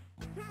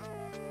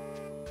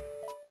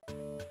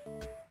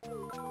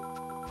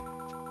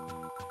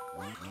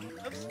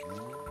 Oops.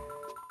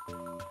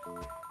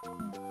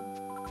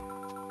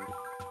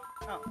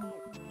 Oh.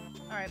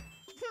 All right.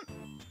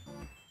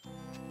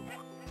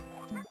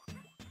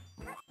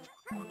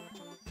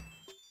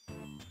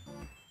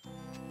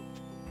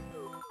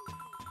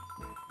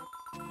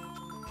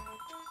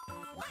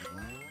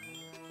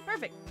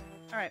 Perfect.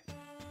 All right.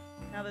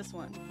 Now this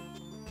one.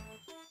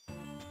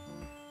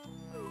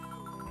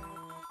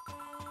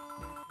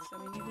 So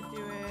we need to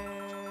do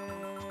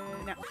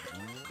it now.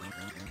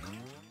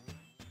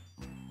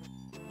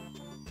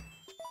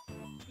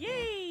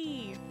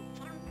 Yay!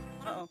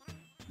 Uh-oh.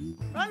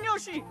 Run,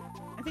 Yoshi!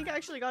 I think I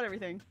actually got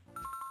everything.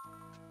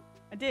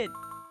 I did.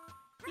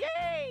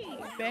 Yay!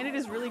 Bandit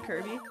is really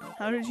Kirby.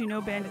 How did you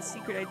know Bandit's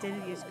secret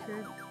identity is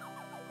Kirby?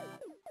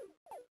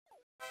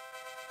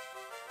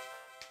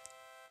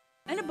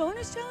 And a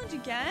bonus challenge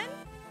again?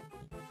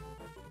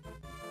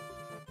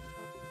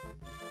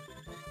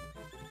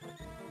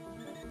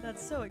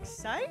 That's so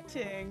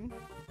exciting.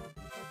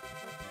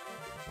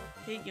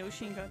 Hey,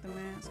 Yoshi got the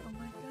mask. Oh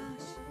my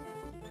gosh.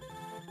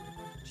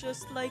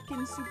 Just like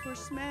in Super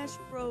Smash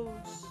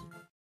Bros.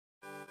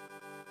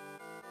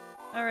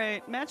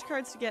 Alright, match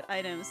cards to get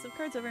items. Flip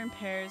cards over in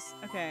pairs.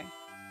 Okay.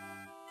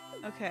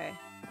 Okay.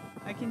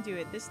 I can do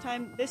it. This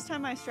time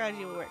my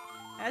strategy will work.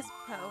 S,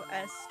 PO,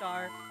 S,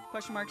 star,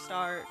 question mark,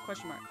 star,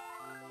 question mark.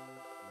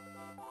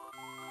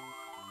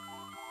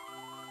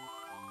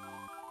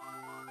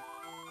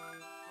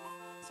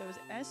 So it was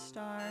S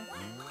star.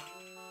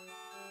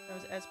 That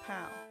was S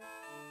POW.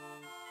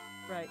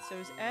 Right, so it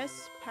was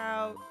S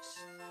POW.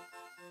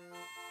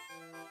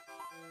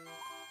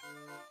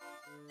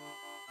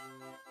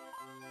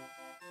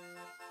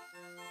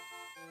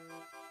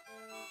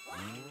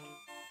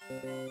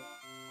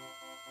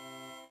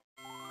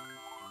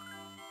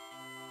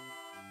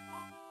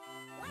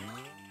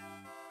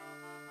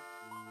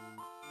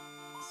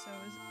 So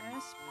is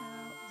S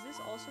POW. Is this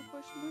also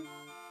question mark?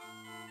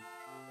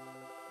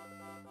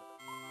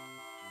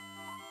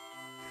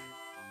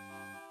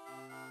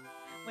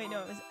 Wait,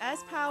 no, it was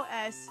S POW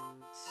S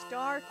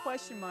star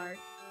question mark.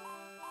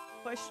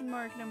 Question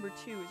mark number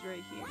 2 is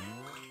right here.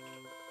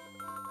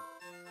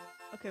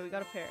 Okay, we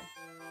got a pair.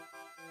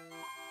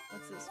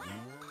 What's this one?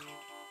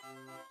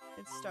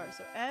 It's star.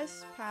 So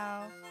S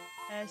POW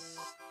S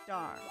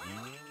star.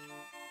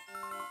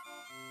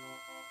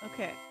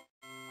 Okay.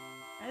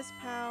 S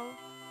POW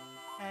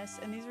S,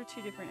 and these were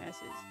 2 different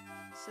S's.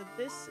 So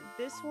this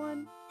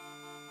one.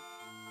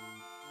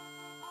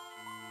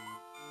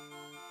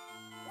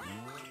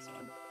 This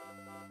one.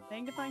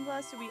 Magnifying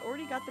glass. So we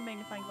already got the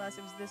magnifying glass.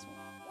 It was this one.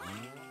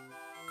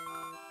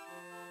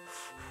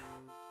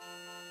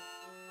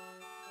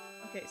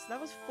 Okay, so that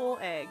was full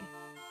egg.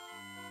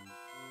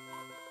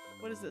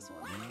 What is this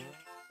one?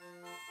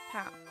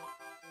 POW.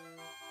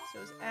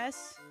 So it's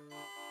S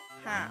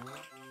POW.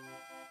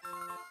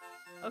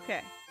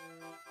 Okay.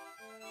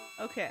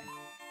 Okay.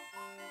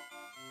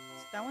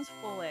 So that one's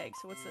full egg.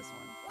 So what's this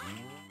one?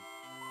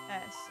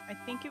 S. I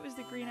think it was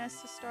the green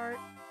S to start.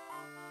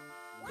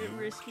 A bit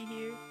risky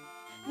here.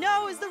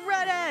 No, it's the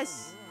red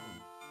S!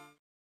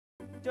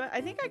 I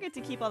think I get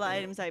to keep all the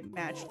items I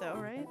matched though,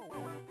 right?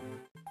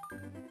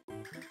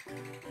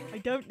 I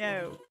don't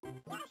know.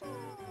 I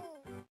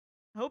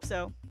hope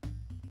so.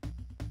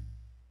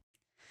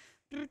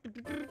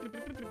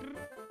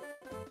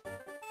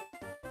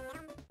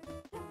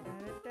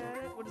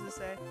 What does this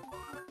say?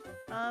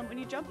 When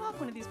you jump off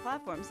one of these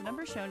platforms, the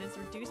number shown is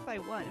reduced by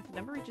 1. If the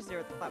number reaches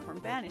 0, the platform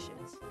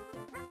vanishes.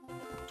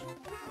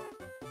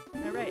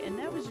 Alright, and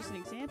that was just an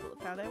example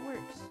of how that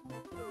works.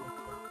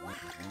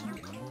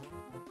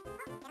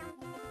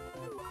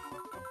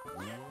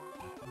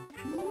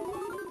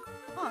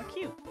 Aw,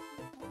 cute.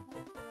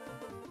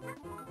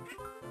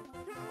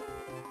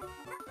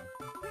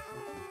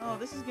 Oh,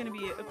 this is gonna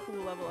be a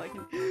cool level. I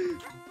can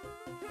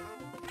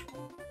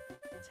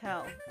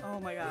tell. Oh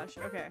my gosh.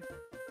 Okay.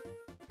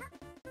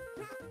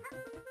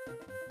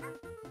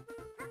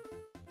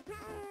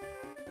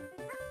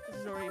 This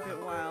is already a bit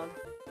wild.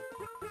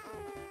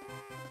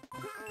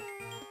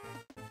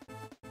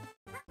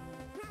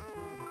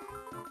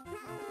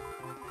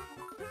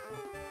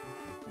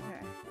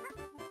 Okay.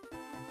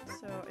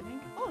 So I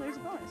think. Oh, there's a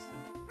bonus.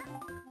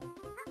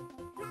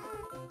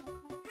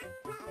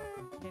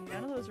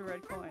 those were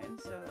red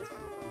coins, so that's fine.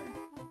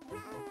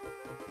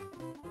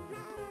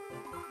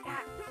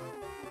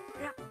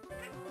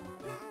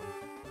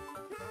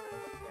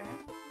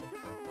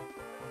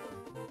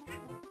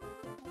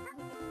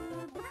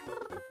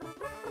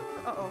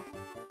 Uh-oh.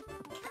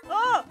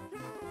 Oh!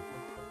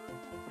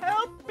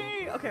 Help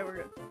me! Okay, we're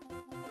good.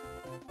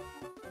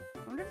 I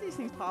wonder if these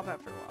things pop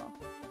after a while.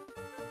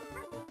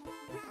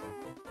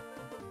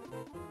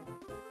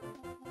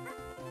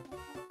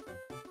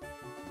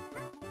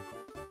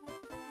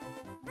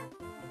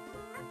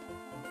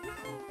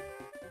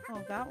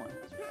 Oh, that one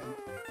was red.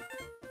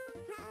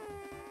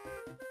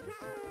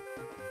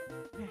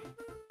 Okay.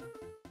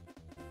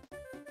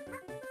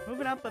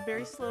 Moving up, but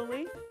very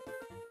slowly.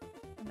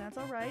 And that's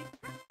alright.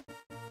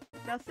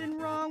 Nothing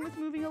wrong with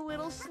moving a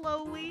little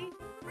slowly.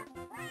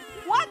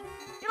 What?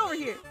 Get over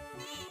here.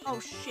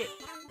 Oh, shit.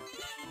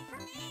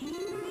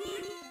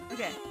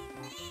 Okay.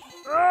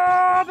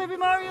 Oh, baby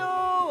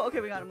Mario!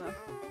 Okay, we got him though.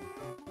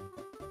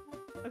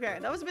 Okay,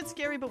 that was a bit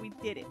scary, but we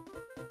did it.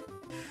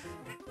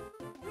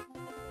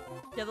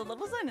 Yeah, the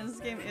level design in this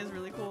game is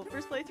really cool.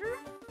 First playthrough?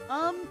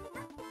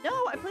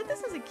 No, I played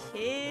this as a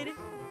kid.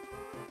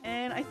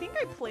 And I think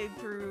I played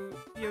through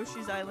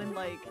Yoshi's Island,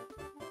 like,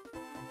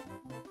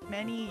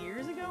 many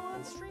years ago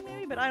on stream,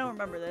 maybe? But I don't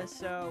remember this,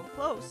 so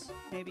close,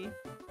 maybe.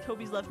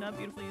 Toby's SlothNacht,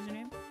 beautiful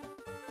username.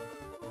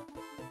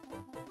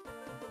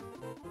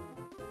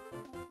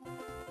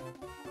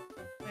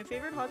 My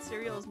favorite hot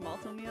cereal is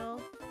malto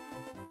meal.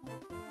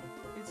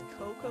 It's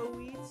cocoa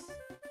wheats,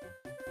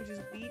 which is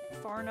wheat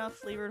far enough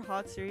flavored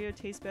hot cereal.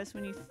 Tastes best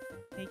when you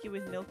make it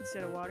with milk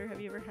instead of water.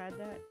 Have you ever had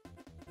that?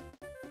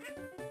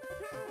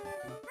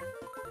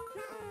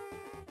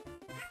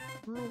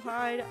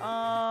 Rawhide,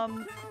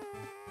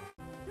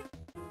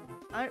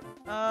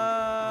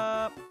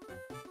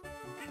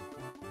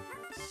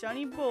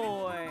 Sunny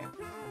boy.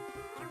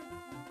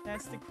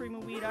 That's the cream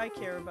of wheat I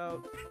care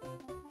about.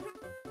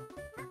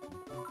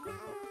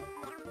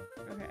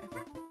 Okay.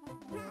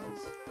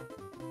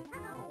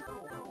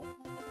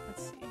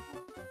 Let's see.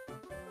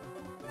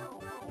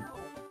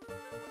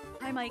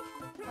 Hi, Mike.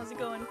 How's it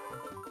going?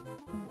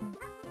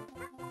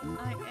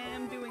 I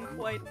am doing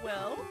quite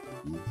well.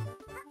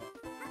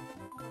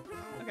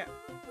 Okay.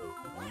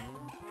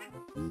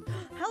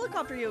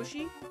 Helicopter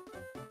Yoshi!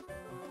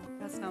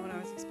 That's not what I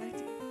was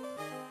expecting.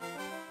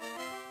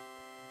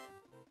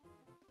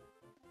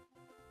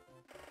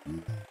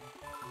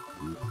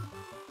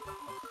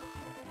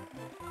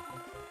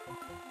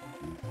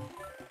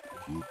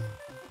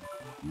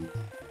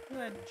 Look at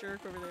that jerk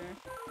over there.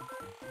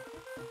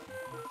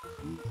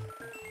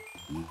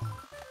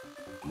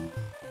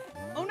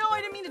 Oh no,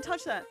 I didn't mean to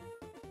touch that!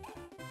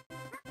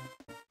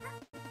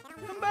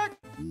 Come back!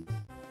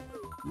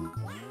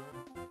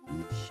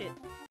 Shit.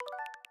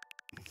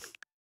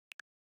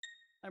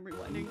 I'm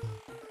rewinding.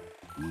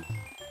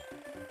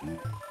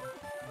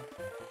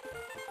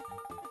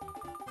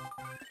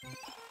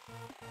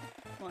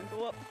 Come on,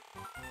 go up.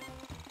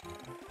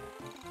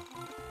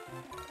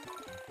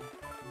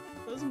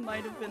 Those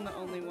might have been the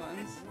only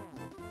ones.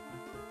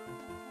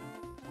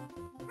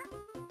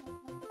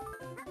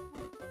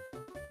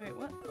 Wait,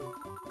 what?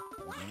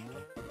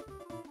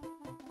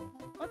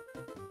 What?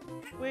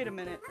 Wait a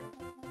minute.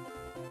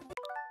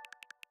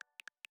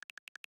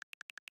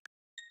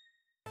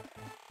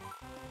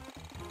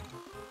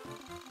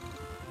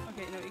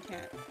 Okay, no, you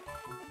can't.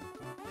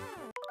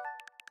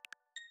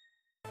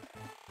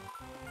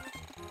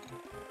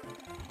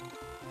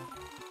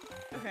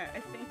 Okay, I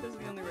think those are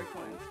the only red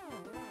coins.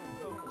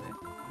 Hopefully.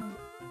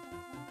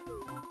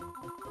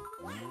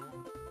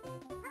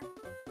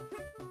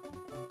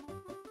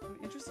 I'm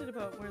interested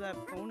about where that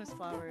bonus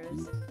flower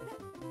is.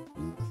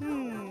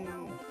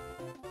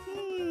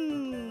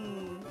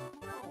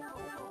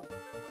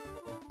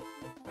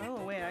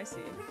 Oh, wait, I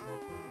see.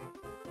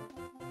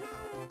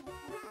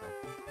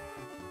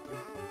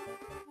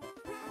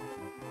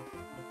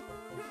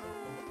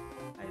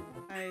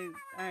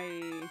 I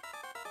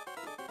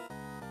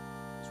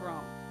was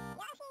wrong.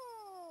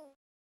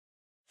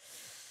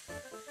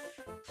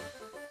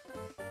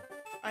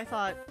 I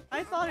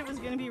thought it was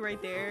gonna be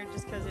right there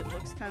just because it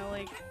looks kind of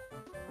like,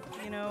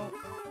 you know.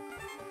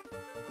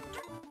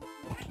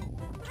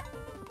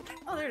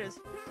 Oh, there it is.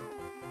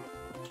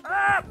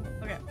 Ah!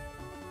 Okay.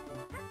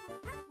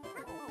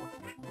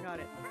 I got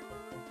it.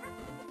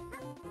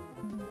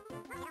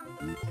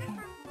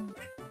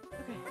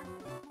 Okay.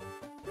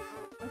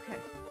 Okay.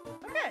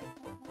 Okay.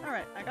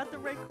 Alright, I got the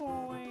red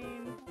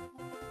coin.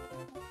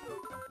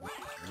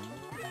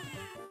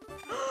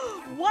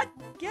 What?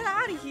 Get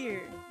out of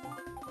here!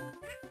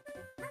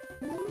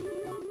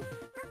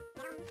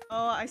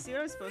 Oh, I see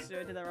what I was supposed to do.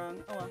 I did that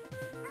wrong. Oh well.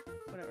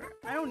 Whatever.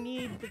 I don't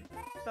need the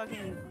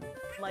fucking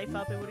life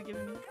up it would have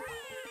given me.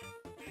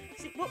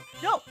 See, whoa,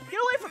 no! Get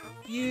away from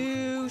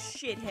you,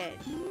 shithead!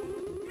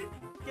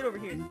 Get over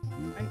here.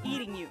 I'm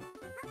eating you.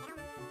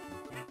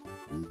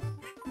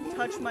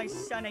 Touch my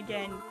son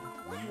again.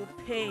 You will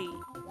pay.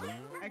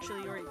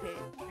 Actually, you already paid.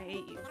 I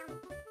hate you.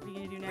 What are you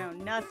gonna do now?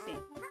 Nothing.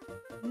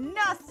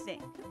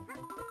 Nothing!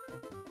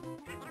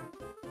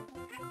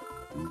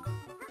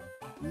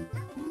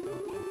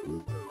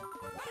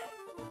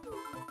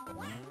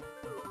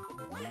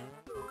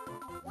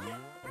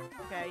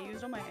 I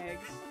used all my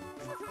eggs.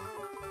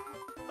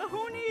 But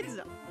who needs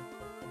them?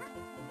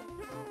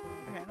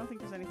 Okay, I don't think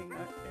there's anything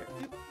there.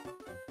 Oop.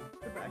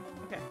 Goodbye.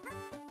 Okay.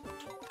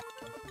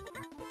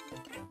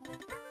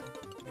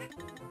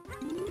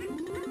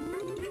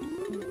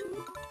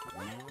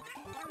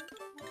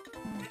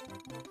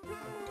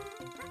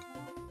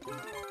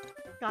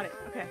 Got it.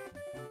 Okay.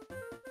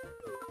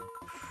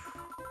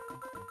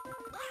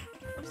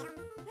 Oops.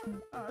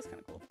 Oh, that's kind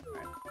of cool.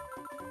 Alright.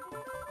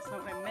 That's not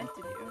what I meant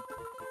to do.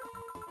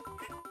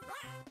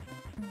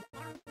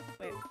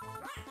 Wait.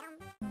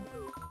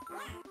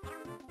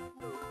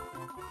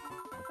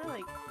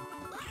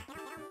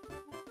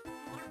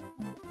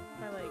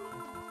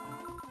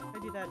 If I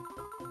do that,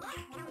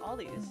 all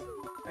these,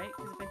 right?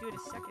 Because if I do it a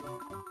second.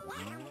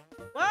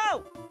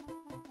 Whoa!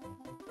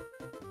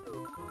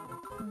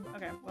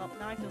 Okay, well,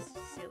 now I feel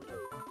silly.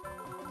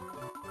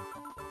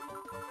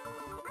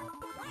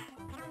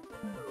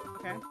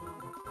 Okay.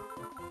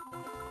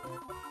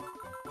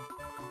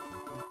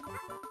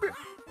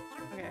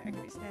 Okay, I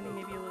could be standing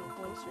maybe a little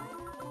closer.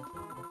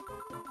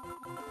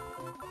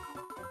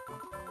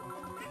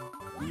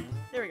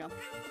 There we go.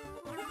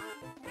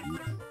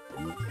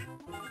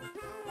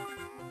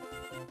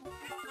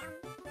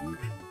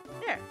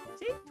 There.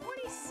 See?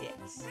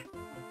 26.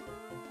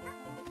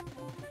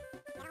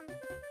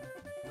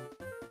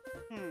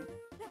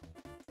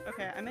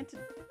 Okay, I meant to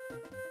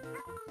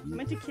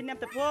kidnap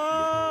the—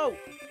 Whoa!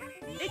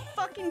 It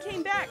fucking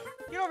came back!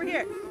 Get over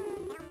here!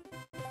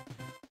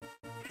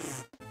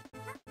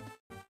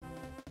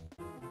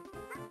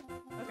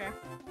 Okay.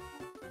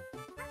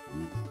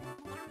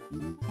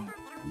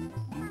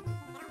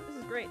 This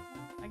is great.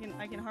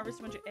 I can harvest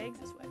a bunch of eggs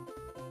this way.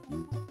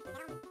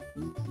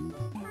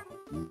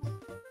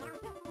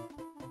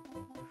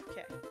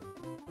 Okay.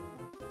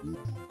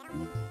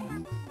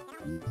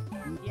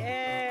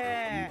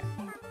 Yeah!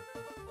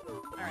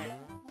 Alright.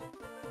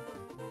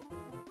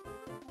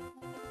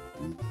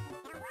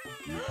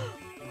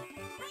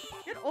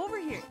 Get over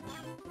here!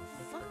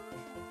 Fuck.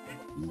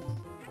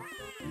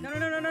 No, no,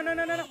 no, no, no, no,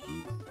 no, no, no!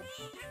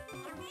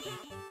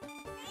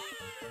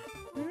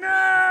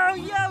 No!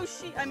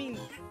 Yoshi! I mean,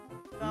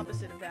 the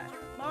opposite of that.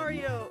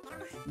 Mario!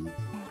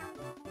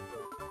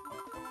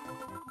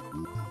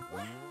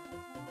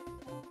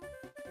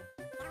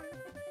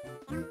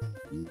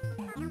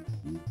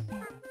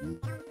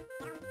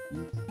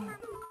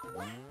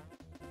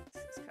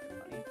 This is kind of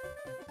funny.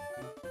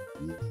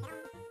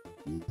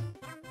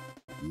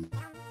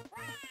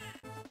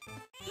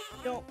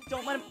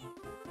 Don't let him—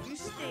 You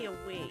stay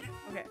away.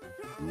 Okay.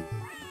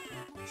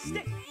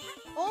 Stay—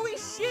 Holy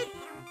shit!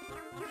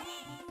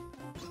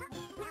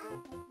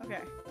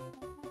 Okay.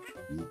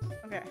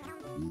 Okay.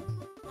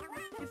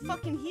 It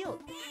fucking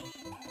healed.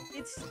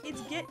 Its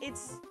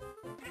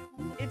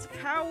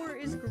power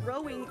is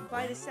growing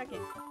by the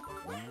second.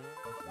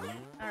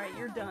 Alright,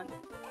 you're done.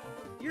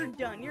 You're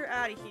done. You're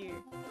out of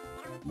here.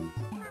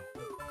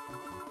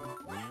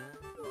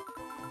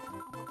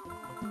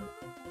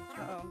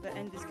 Uh-oh, the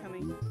end is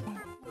coming.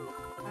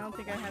 I don't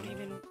think I have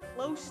even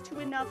close to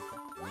enough.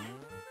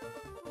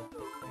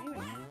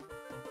 Anyway.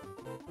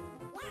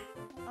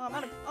 Oh, I'm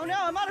out of— Oh no,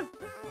 I'm out of—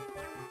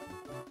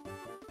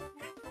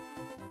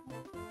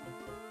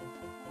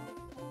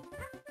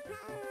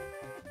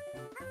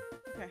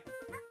 Okay.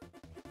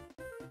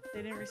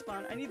 They didn't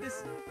respawn. I need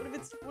this— What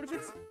if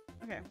it's—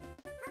 Okay.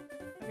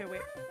 Okay,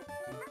 wait.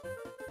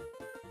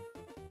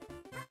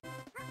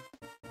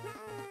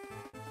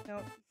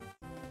 Nope.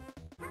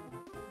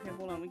 Okay,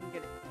 hold on, we can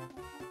get it.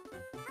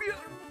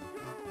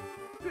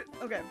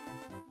 Okay.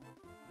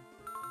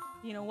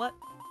 You know what?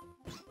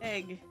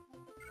 Egg.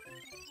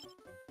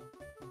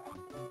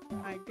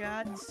 I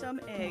got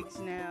some eggs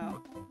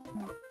now.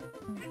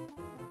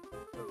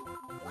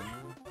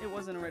 It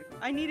wasn't a red—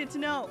 I needed to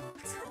know!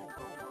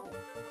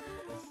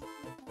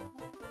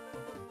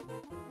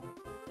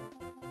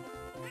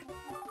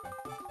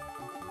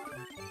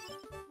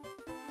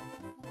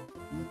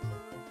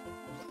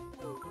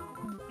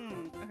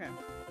 Okay.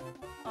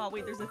 Oh,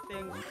 wait, there's a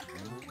thing.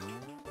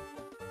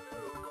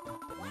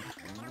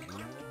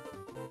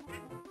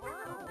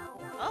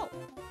 Oh!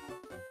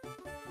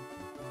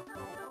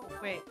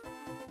 Wait.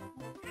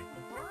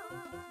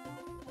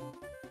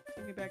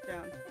 Take me back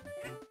down.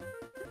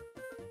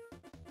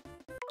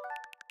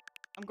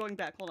 I'm going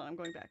back. Hold on, I'm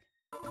going back.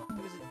 It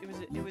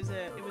was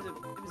a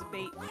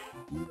bait.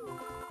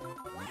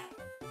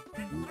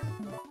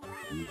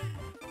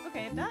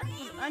 Okay, that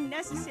was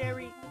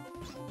unnecessary.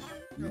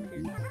 Over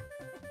here.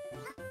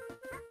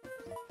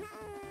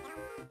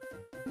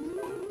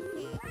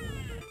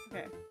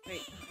 Okay,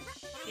 wait.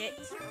 Shit.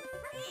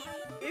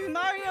 Baby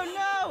Mario,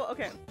 no!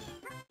 Okay.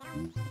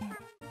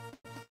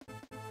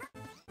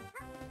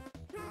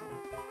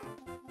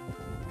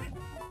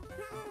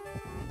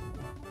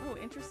 Oh,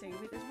 interesting.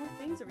 Wait, there's more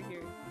things over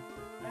here.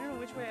 I don't know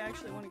which way I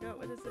actually want to go.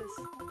 What is this?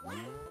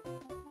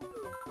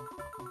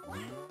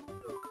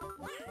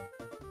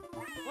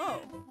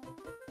 Whoa!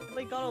 It,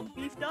 like, got all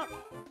beefed up.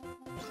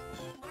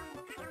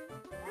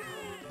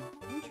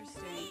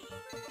 Interesting.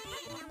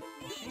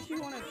 Makes me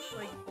want to,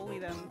 like, bully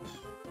them.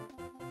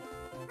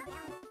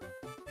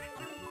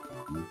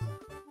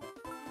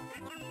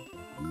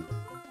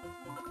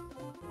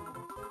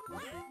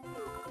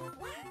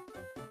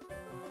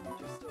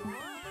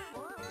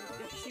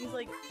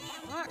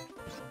 Fuck.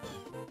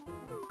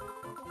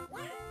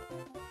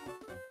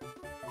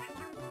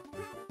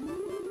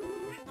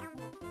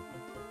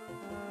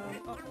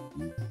 Oh.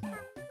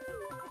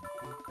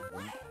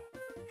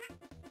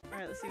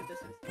 Alright, let's see what this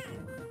is.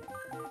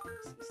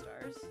 Some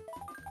stars.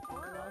 I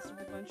lost a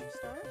whole bunch of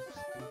stars.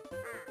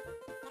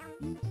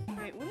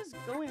 Wait, what is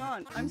going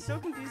on? I'm so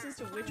confused as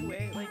to which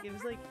way. Like, it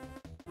was like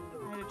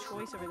I had a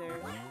choice over there.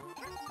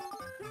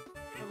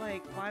 But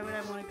like, why would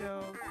I want to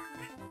go?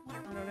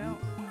 I don't know.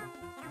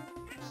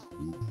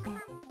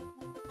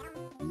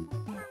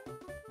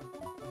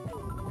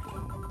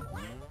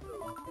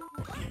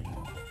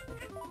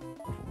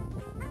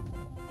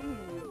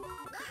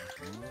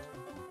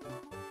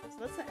 So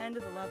that's the end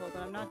of the level,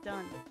 but I'm not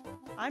done.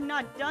 I'm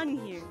not done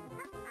here.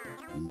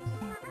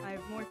 I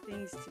have more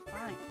things to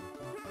find.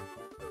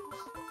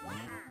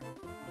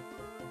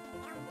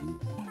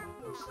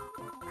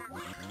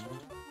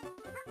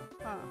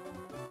 Huh.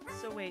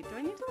 So wait, do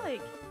I need to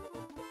like...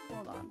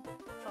 Hold on.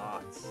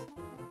 Thoughts.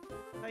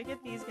 If I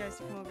get these guys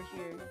to come over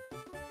here...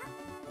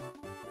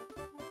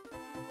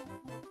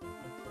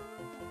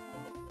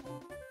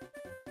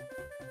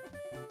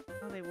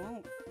 Oh, they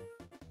won't.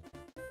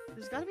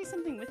 There's gotta be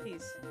something with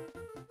these.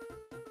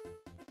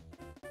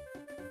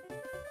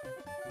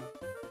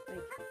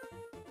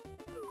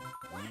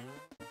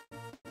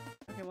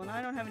 Okay, well now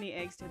I don't have any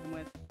eggs to hit them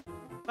with.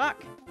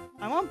 Fuck!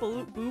 I want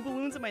boo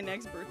balloons at my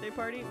next birthday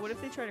party. What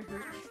if they try to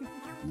hurt me?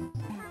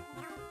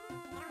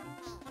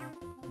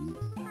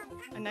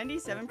 I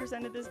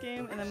 97% of this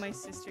game, and then my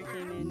sister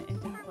came in and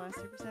did the last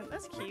 2%.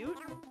 That's cute.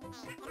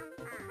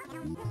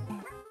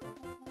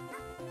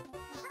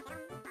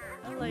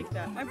 I like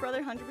that. My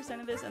brother 100%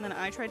 of this, and then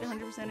I tried to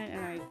 100% it, and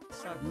I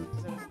sucked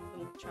because I was a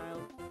little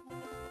child.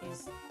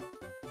 He's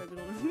quite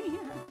little with me.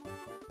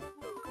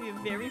 It'll be a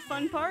very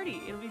fun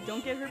party. It'll be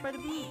don't get hurt by the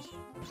boos.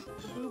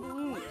 The boo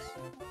balloons.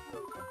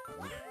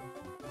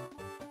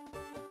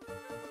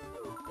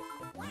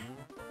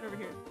 Get over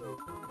here.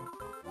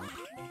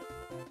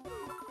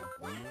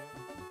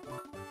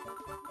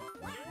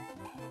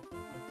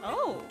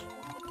 Oh!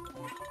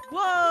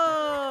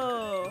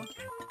 Whoa!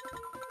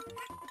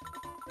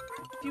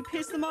 If you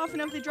piss them off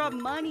enough, they drop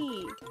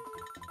money.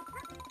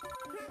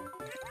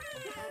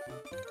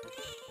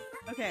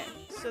 Okay,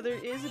 so there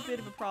is a bit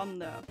of a problem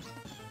though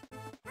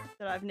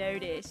that I've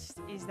noticed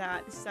is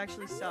that this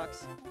actually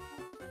sucks.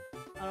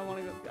 I don't want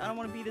to go. I don't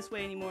want to be this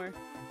way anymore.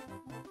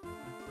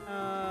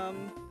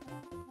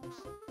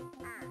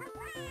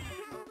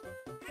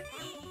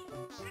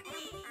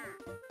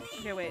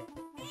 Okay, wait.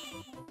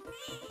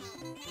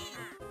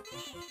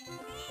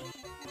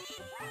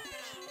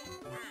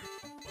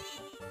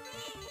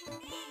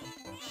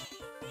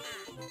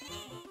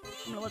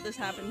 I'm gonna let this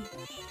happen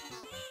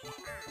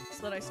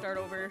so that I start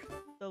over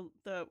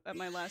at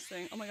my last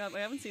thing. Oh my god, I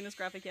haven't seen this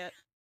graphic yet.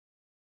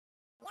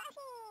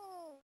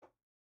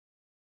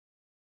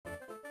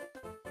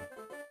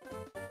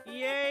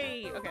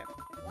 Yay! Okay.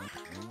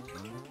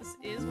 This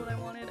is what I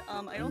wanted.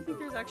 I don't think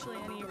there's actually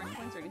any red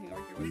coins or anything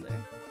over here, was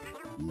there?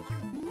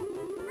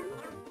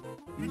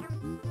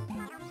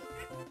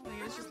 I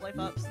think it's just life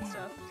ups and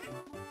stuff.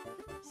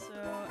 So,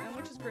 and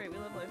which is great, we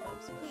love life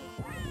ups. But...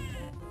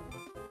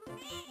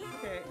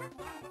 Okay.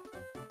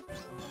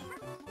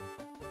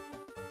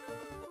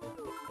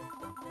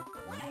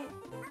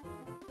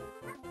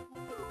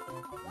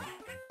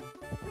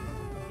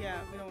 Yeah,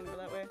 we don't want to go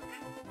that way.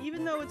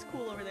 Even though it's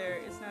cool over there,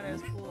 it's not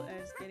as cool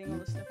as getting all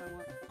the stuff I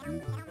want.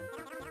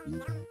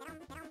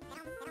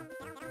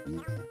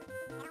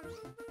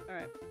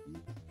 Alright.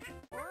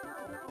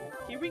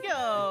 Here we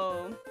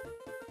go!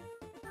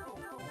 I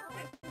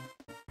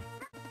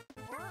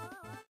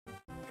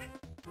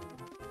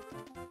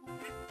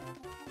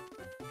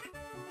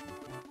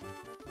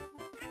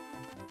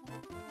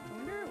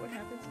wonder what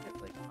happens if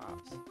it, like,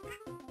 pops.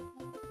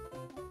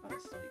 Oh,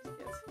 this is big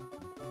skits.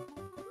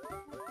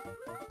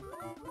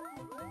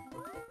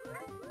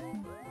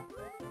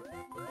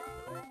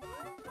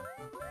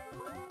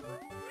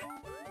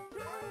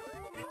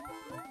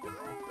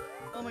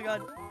 Oh my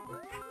god.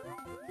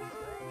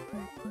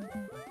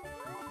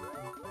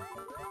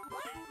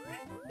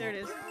 There it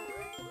is.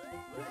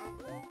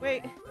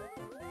 Wait.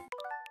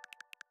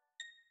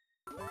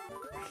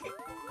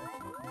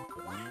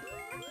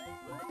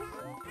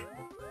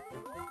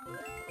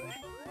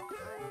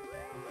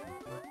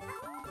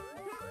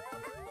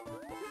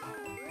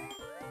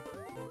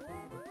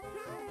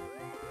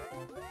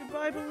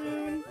 Goodbye,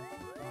 balloon.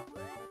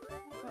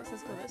 Oh, it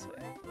says go this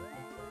way.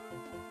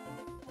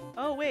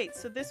 Oh, wait,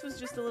 so this was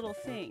just a little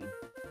thing.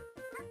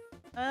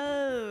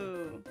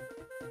 Oh.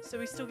 So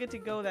we still get to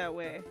go that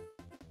way.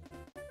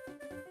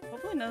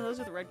 Hopefully none of those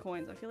are the red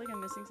coins. I feel like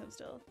I'm missing some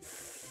still.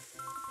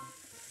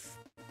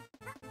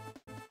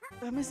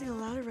 I'm missing a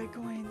lot of red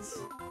coins.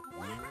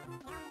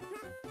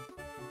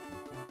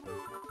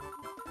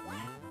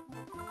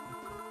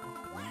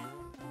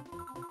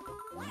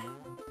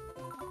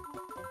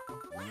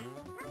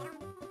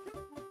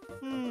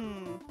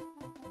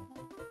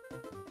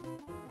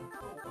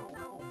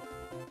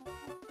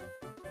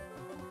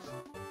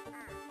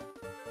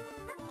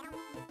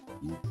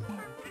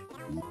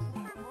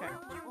 Okay.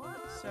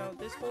 So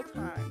this whole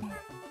time,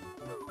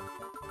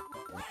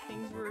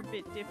 things were a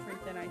bit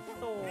different than I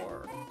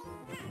thought.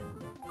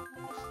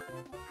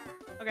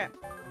 Okay.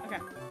 Okay.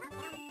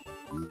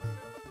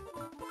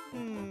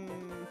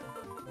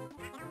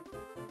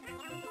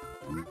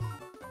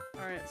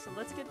 Alright, so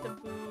let's get the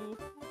boo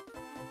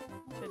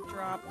to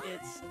drop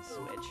its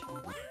switch.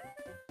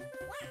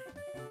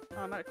 Oh,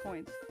 I'm out of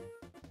coins.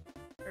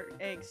 Or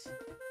eggs.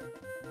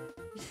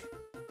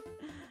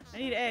 I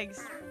need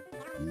eggs.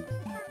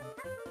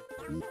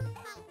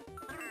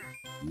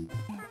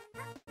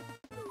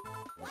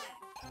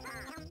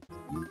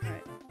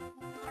 Alright.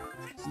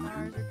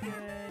 Stars are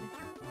good.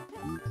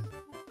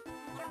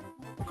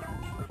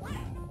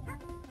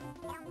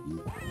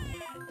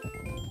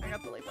 I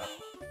got the light up.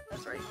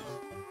 That's right.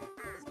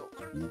 Let's go.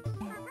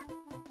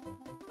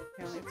 Okay,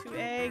 I only have 2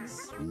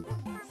 eggs.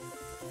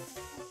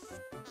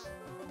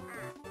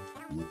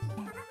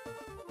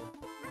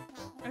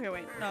 Okay,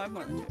 wait. No, I have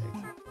more than 2 eggs.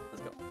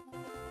 Let's go.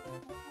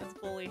 Let's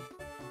bully.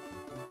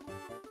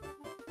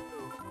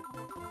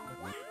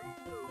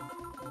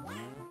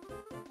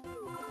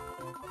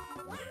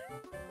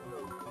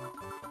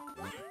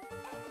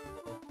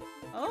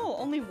 Oh,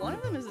 only one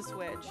of them is a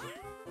switch.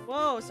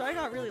 Whoa, so I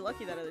got really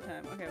lucky that other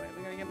time. Okay, wait,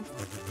 we gotta get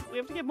we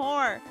have to get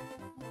more.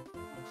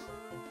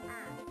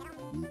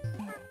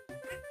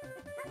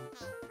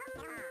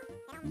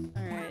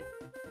 Alright.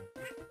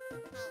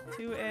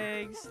 2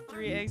 eggs,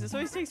 3 eggs. This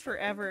always takes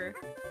forever.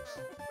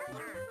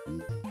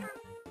 Alright,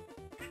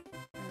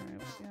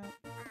 we got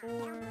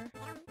 4.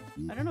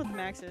 I don't know what the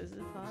max is. Is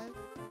it 5?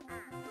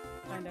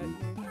 Find out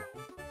here.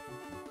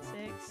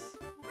 6.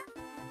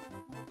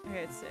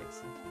 Okay, it's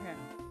 6. Okay.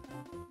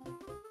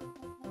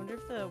 I wonder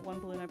if the one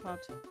balloon I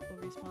popped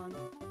will respawn.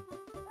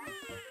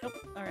 Nope.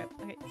 Alright.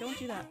 Okay, don't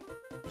do that.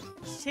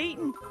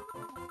 Satan!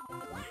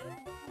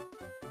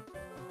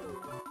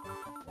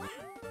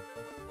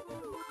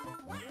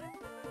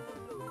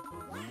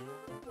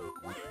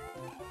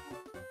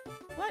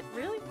 What?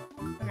 Really?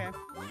 Okay.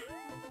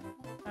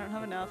 I don't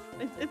have enough.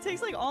 It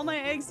takes like all my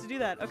eggs to do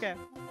that. Okay.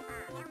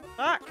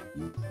 Fuck!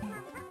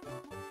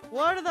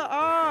 What are the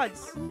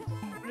odds? I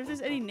wonder if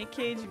there's any Nick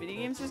Cage video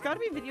games. There's gotta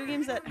be video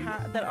games that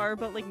are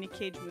about like Nick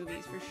Cage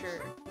movies for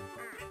sure.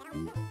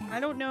 I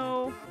don't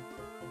know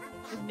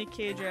if Nick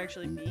Cage would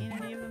actually be in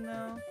any of them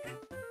though.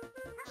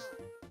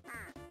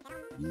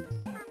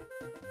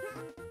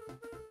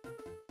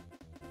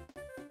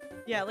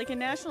 Yeah, like a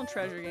National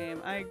Treasure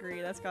game. I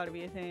agree. That's gotta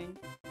be a thing.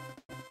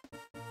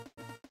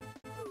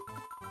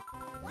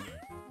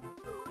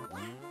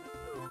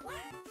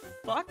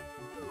 Fuck.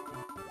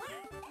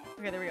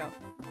 Okay, there we go.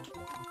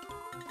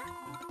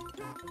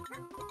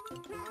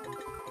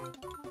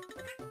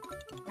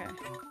 Okay.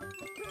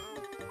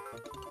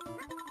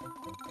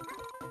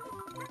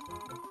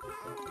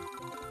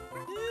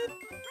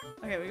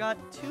 Okay, we got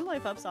 2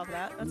 life ups off of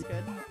that. That's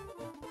good.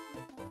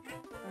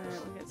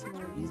 Alright, we'll get some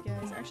more of these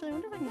guys. Actually, I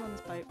wonder if I can go on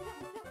this pipe.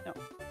 No.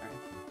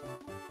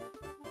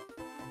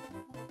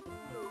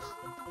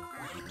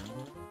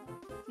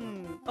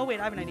 Alright. Oh wait,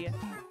 I have an idea.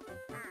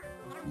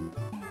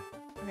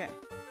 Okay.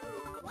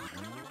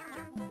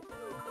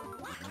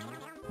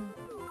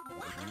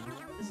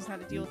 This is how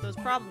to deal with those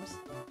problems.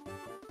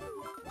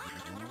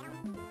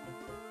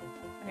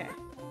 Okay.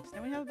 So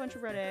now we have a bunch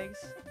of red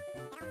eggs.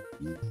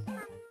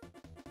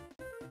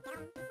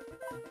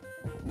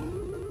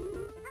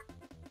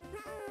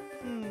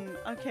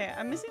 Okay,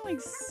 I'm missing like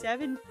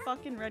 7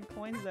 fucking red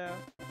coins though.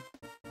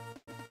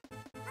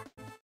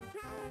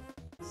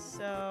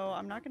 So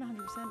I'm not gonna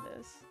 100%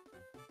 this.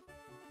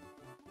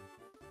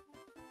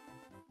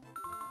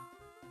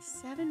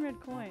 7 red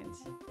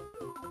coins.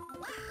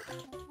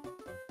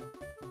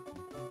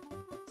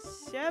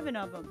 7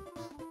 of them.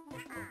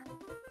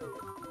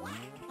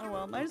 Oh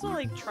well, might as well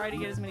like try to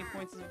get as many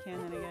points as we can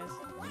then, I guess.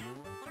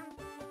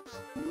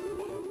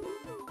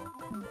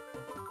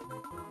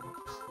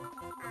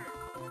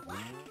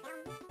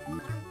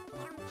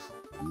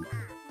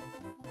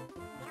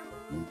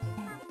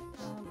 I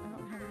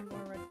don't have any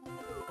more red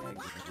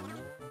eggs.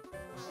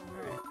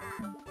 Alright.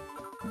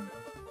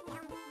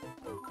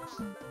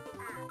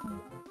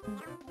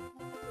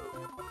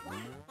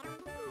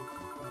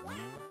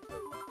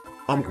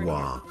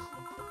 Umgwa.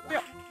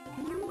 Yeah.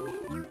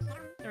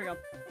 There we go.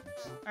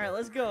 Alright,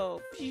 let's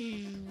go. That's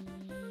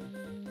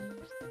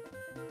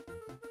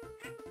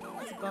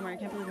a bummer. I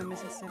can't believe I'm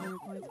missing 7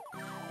 points.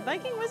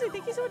 Viking Wizard,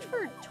 thank you so much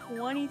for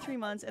 23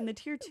 months. And the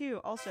tier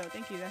 2 also,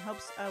 thank you. That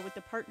helps with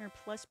the Partner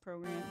Plus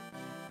program.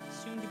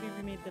 Soon to be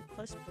remade the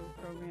Plus Pro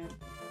program.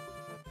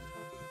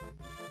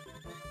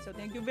 So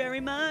thank you very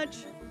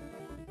much.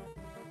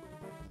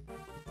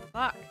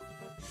 Fuck.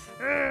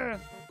 Urgh.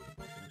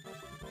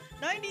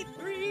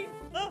 93!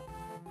 Oh!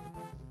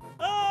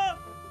 Oh!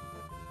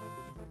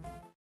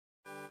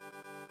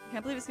 I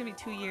can't believe it's gonna be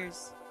 2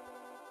 years.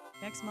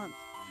 Next month.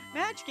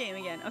 Match game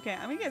again. Okay,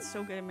 I'm gonna get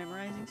so good at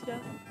memorizing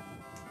stuff.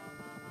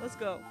 Let's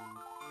go.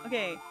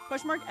 Okay,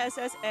 question mark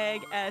SS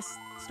egg S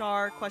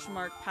star question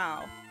mark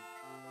pow.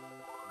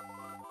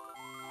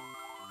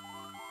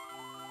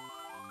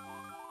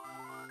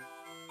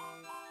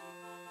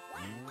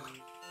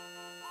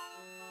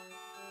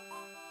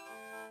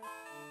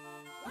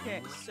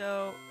 Okay,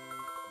 so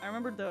I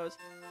remembered those.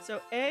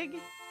 So egg,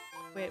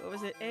 wait, what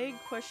was it? Egg,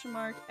 question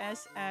mark,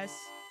 SS,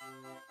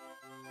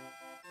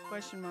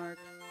 question mark,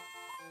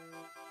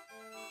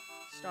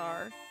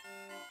 star,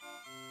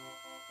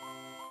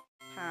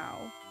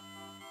 cow.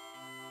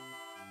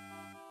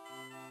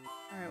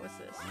 Alright, what's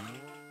this?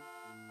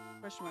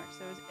 Question mark.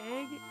 So it's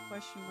egg,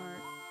 question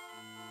mark.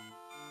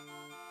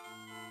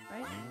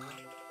 Right?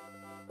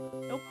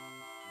 Nope.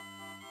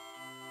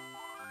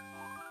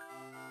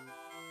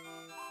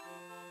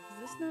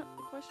 Is this not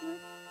the question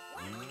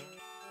mark?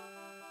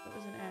 That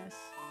was an S.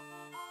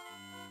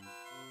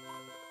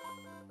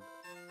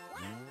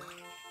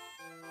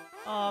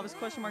 Oh, it was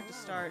question mark to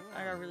start.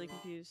 I got really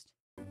confused.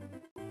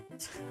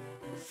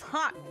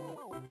 Fuck!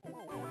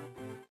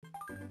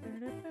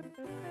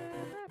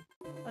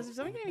 If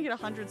someone can get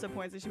 100 sub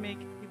points, they should make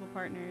people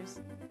partners.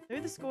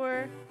 They're the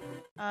score.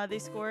 They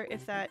score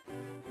if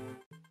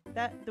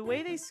the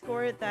way they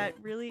score it, that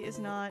really is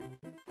not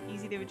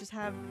easy. They would just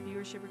have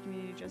viewership or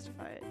community to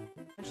justify it.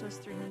 Much less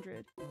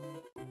 300.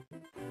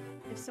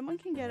 If someone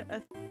can get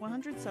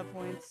 100 sub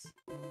points,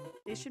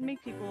 they should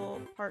make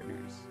people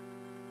partners.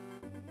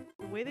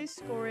 The way they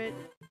score it,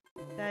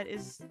 that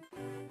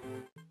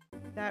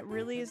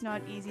really is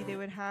not easy. They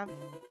would have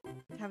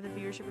to have the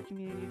viewership or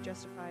community to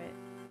justify it.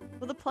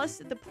 Well, the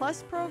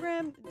plus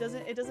program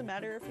doesn't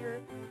matter if you're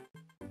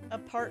a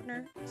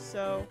partner.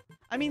 So,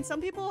 I mean,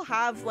 some people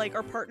have like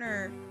our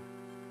partner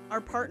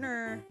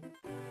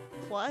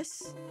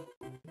plus.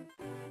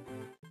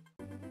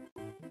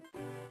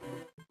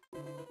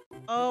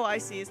 Oh, I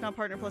see. It's not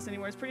partner plus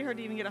anymore. It's pretty hard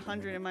to even get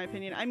 100 in my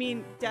opinion. I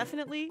mean,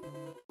 definitely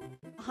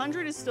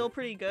 100 is still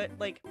pretty good,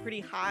 like pretty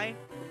high.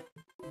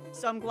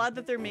 So I'm glad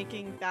that they're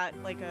making that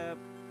like a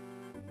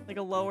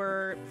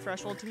lower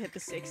threshold to hit the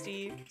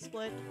 60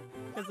 split,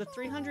 because the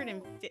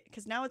 300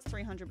 because now it's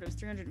 300, but it was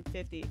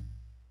 350.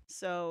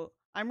 So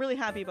I'm really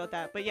happy about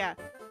that. But yeah,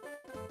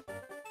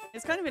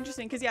 it's kind of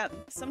interesting because yeah,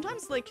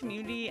 sometimes like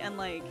community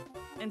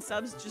and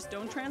subs just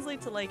don't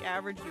translate to like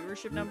average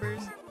viewership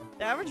numbers.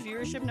 The average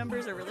viewership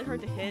numbers are really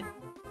hard to hit,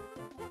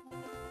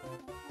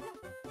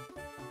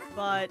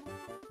 but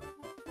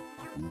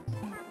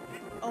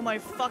oh my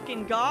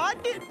fucking god!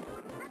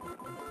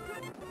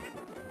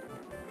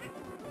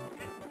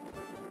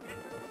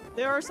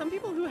 There are some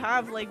people who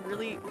have like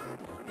really,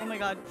 oh my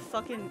god,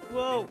 fucking,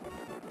 whoa,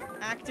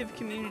 active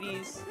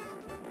communities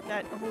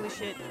that, oh, holy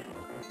shit.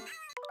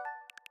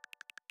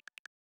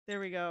 There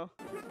we go.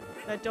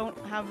 That don't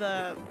have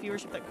the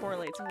viewership that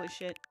correlates, holy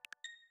shit.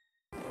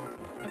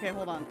 Okay,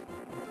 hold on.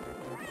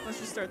 Let's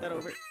just start that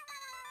over.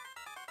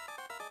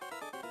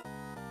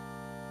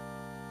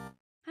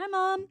 Hi,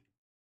 Mom!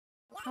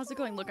 How's it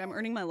going? Look, I'm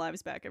earning my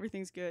lives back.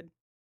 Everything's good.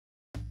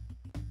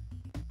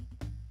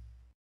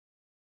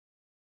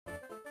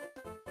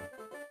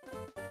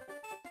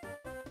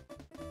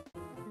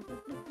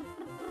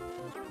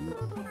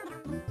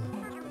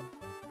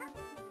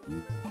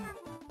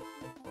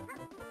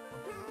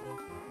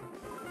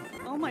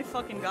 Oh my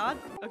fucking god.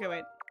 Okay,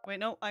 wait. Wait,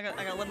 no. I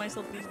gotta let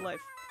myself lose life.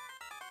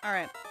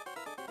 Alright.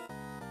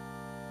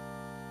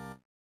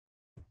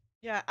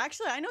 Yeah,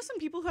 actually, I know some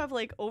people who have,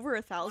 like, over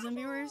 1,000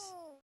 viewers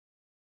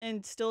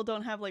and still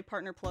don't have, like,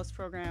 Partner Plus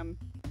program,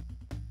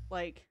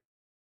 like,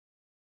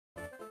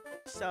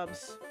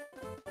 subs.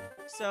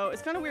 So,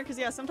 it's kind of weird, because,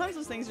 yeah, sometimes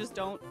those things just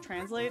don't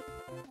translate.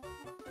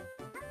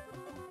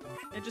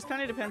 It just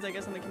kind of depends, I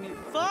guess, on the community.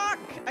 Fuck!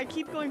 I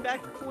keep going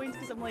back to coins,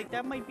 because I'm like,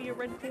 that might be a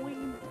red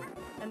coin.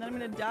 And then I'm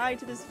gonna die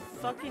to this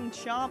fucking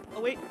chomp.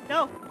 Oh, wait.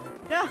 No!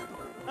 No!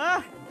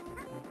 Ah!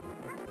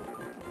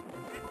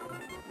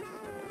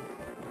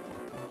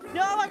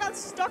 No, I got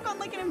stuck on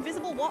like an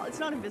invisible wall. It's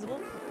not invisible.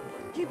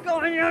 Keep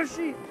going,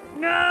 Yoshi!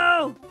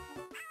 No!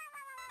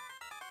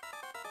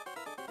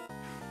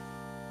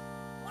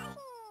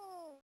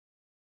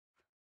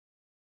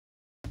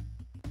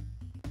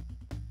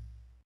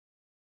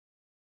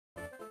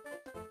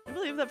 I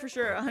believe that for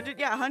sure. 100,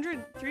 yeah,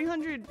 100,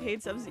 300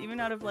 paid subs, even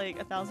out of like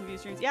 1,000 view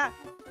streams. Yeah,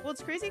 well,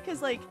 it's crazy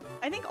because like,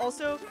 I think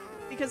also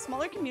because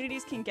smaller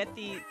communities can get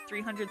the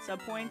 300 sub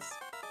points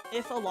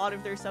if a lot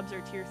of their subs are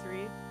tier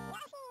 3.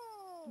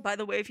 By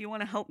the way, if you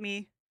want to help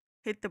me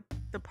hit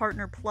the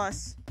Partner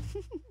Plus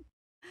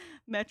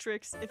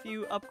metrics, if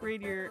you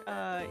upgrade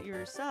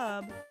your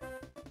sub,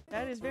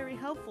 that is very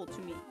helpful to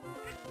me.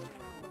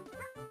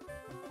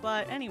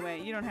 But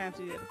anyway, you don't have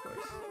to do that, of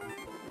course.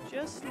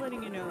 Just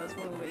letting you know that's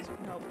one of the ways you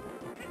can help.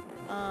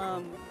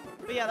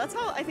 But yeah, that's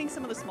how I think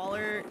some of the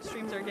smaller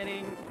streams are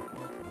getting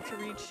to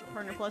reach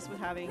Partner Plus with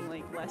having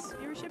like less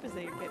viewership as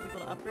they get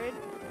people to upgrade.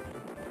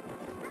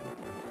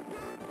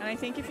 And I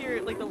think if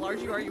you're, like, the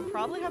larger you are, you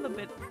probably have a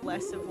bit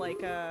less of, like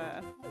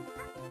the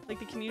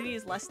community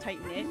is less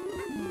tight-knit.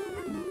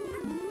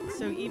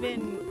 So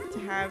even to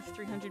have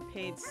 300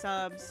 paid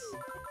subs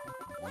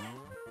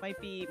might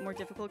be more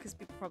difficult because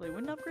people probably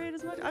wouldn't upgrade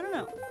as much. I don't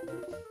know.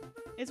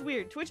 It's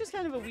weird. Twitch is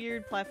kind of a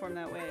weird platform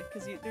that way,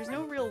 because there's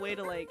no real way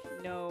to, like,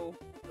 know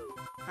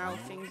how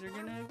things are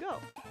gonna go.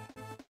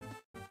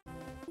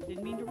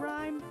 Didn't mean to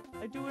rhyme.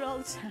 I do it all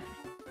the time.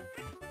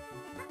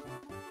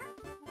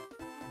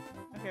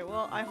 Okay,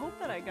 well, I hope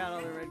that I got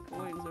all the red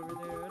coins over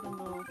there. I don't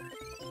know.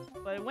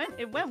 But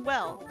it went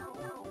well.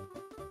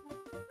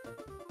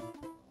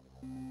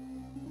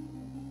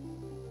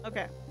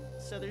 Okay,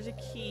 so there's a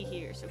key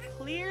here. So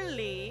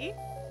clearly,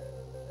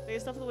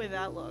 based off of the way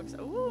that looks.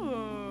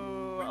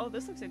 Ooh, oh,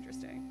 this looks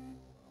interesting.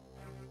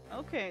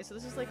 Okay, so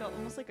this is like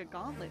almost like a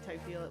gauntlet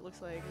type deal, it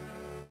looks like.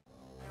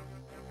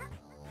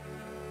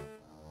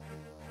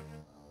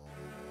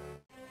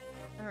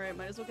 Alright,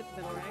 might as well get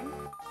the middle ring.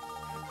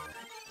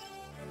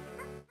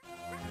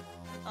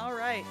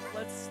 Alright,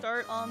 let's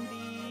start on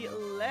the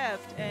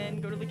left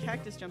and go to the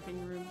cactus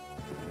jumping room.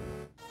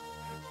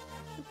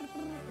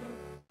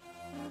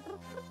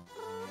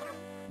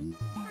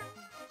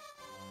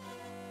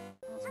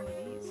 Oh, it's one of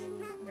these.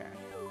 Okay.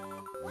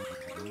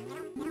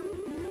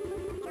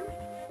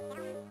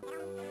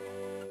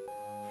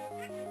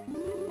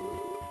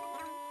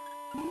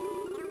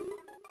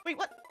 Wait,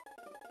 what?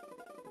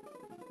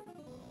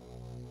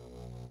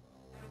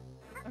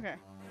 Okay.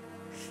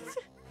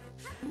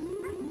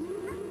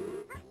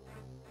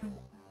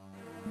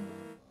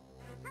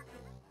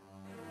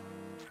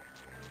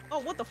 Oh,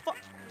 what the fuck?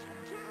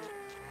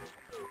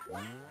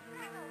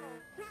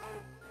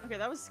 Okay,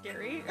 that was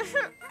scary.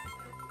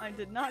 I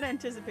did not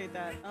anticipate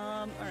that.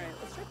 Alright,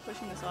 let's try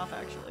pushing this off,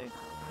 actually.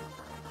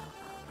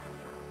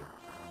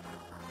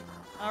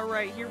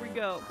 Alright, here we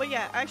go. But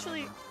yeah,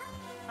 actually,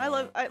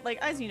 like,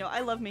 as you know,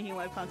 I love making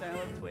live content. I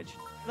love Twitch.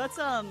 That's,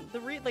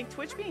 like,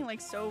 Twitch being,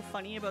 like, so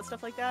funny about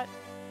stuff like that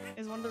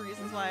is one of the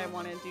reasons why I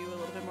want to do a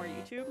little bit more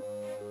YouTube.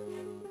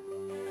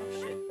 Oh,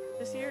 shit.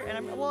 This year?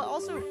 And well,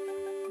 also,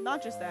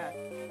 not just that,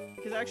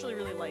 because I actually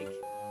really like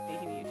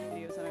making the YouTube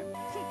videos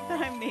that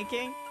I'm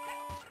making.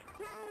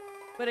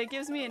 But it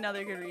gives me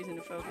another good reason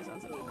to focus on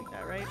something like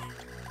that, right?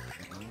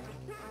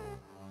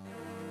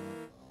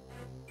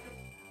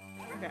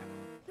 Okay.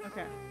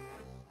 Okay.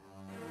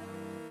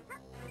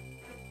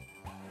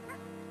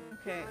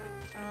 Okay.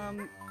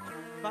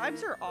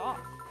 Vibes are off.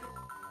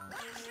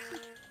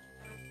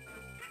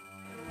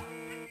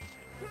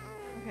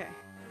 Okay.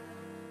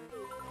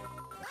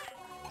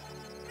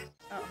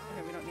 Oh,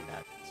 okay, we don't need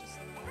that. It's just...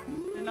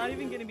 They're not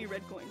even gonna be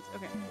red coins.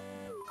 Okay.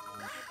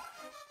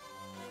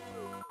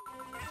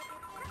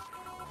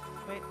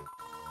 Wait.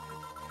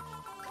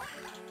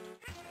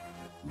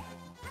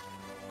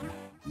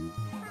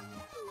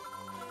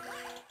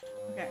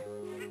 Okay.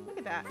 Look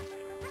at that.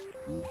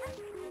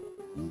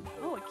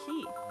 Oh, a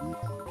key.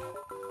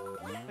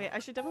 Wait, I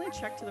should definitely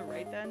check to the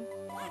right then.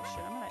 Oh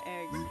shit, I'm out of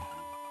eggs.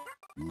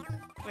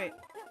 Wait,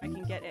 I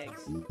can get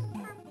eggs.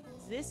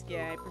 This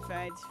guy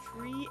provides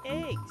free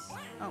eggs.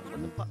 Oh,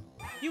 what the fuck?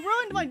 You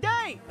ruined my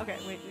day! Okay,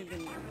 wait, we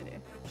didn't ruin my day.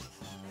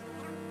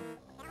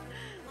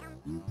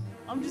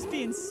 I'm just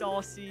being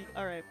saucy.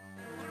 Alright.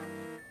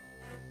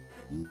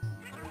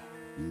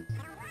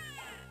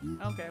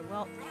 Okay,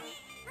 well.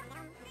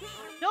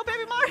 No,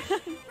 baby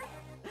Martin!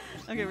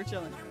 Okay, we're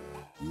chilling.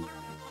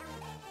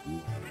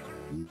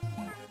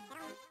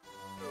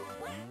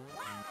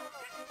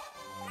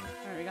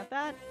 Alright, we got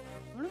that.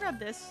 I'm gonna grab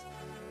this,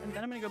 and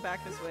then I'm gonna go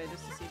back this way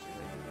just to see if there's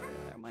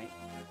anything that I might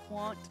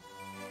want.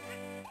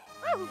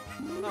 Woo!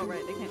 Oh,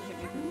 right, they can't hit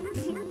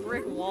me through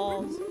brick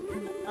walls.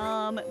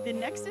 The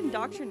next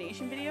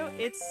indoctrination video,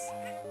 it's...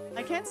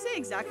 I can't say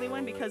exactly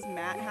when because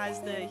Matt has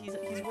the...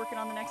 He's working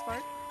on the next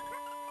part.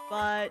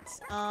 But,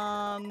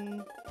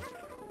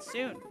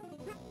 soon.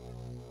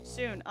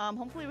 Soon.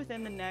 Hopefully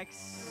within the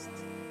next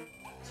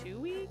 2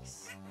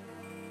 weeks?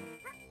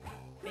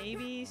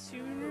 Maybe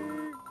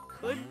sooner?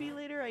 Could be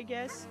later, I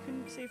guess.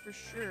 Couldn't say for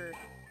sure.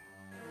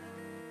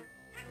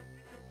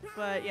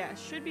 But yeah,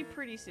 should be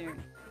pretty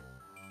soon.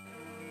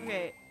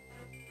 Okay.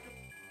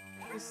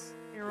 This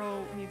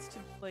arrow needs to,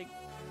 like,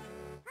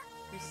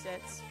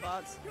 reset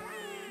spots.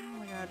 Oh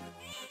my god.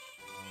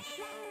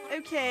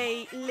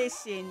 Okay,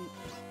 listen.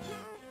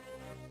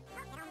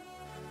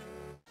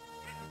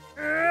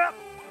 I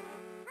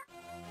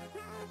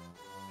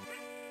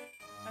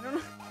don't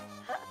know.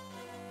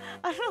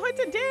 I don't know what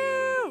to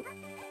do!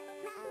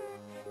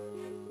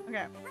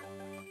 Okay.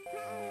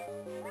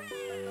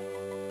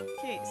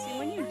 Okay, see,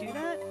 when you do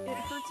that, it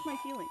hurts my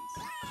feelings.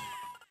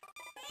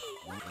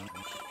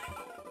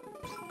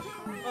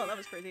 Oh, that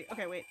was crazy.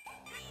 Okay, wait.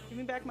 Give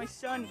me back my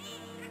son.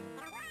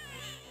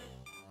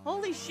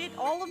 Holy shit,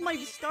 all of my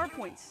star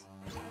points.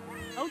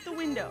 Out the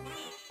window.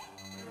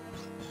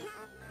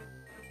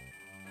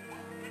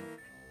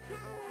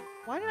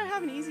 Why did I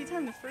have an easy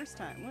time the first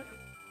time? What?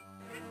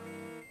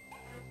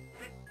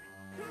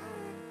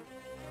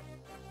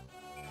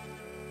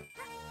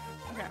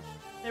 Okay,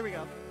 there we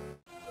go.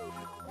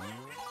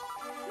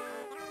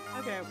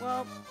 Okay,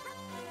 well...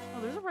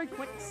 Oh, there's a red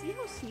coin. See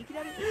how sneaky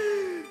that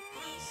is?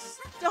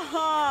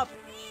 Stop!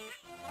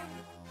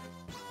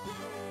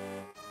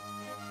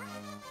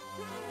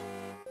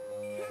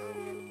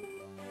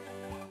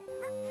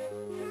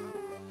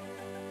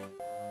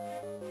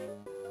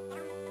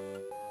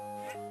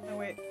 Oh,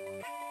 wait.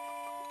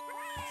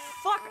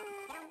 Fuck!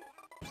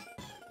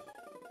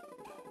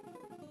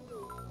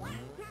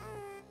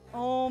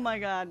 Oh my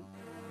god.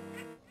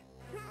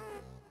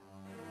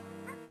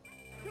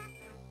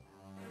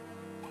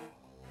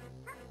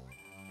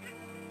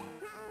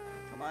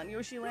 Come on,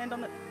 Yoshi, land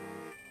on the...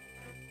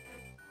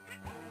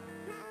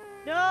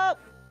 Nope!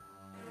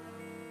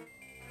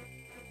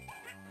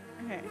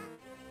 Okay.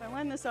 If I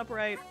line this up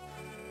right...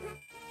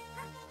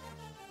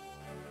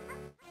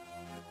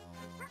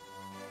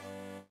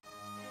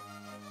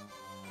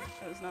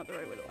 That was not the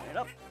right way to line it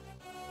up.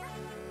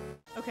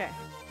 Okay.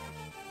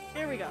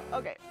 There we go.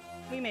 Okay.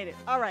 We made it.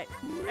 Alright.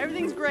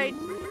 Everything's great.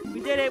 We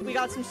did it. We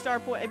got some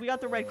star point. We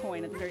got the red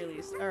coin at the very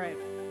least. Alright.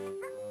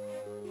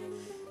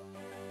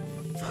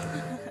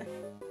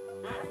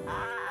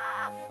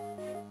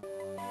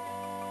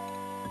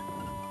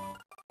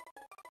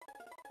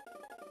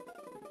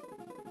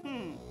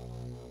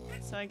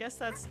 So I guess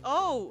that's...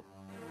 Oh!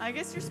 I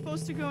guess you're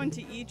supposed to go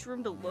into each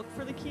room to look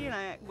for the key, and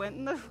I went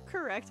in the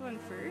correct one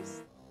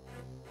first.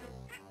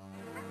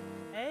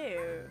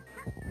 Oh.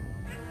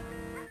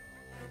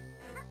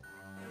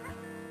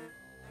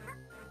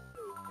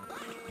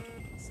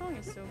 This song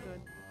is so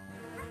good.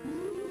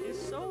 It's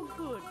so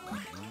good.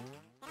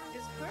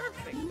 It's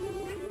perfect.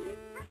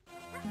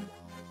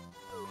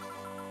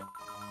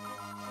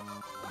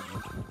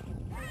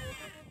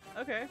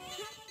 Okay.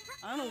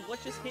 I don't know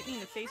what just hit me in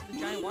the face with a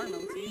giant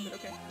watermelon seed, but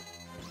okay.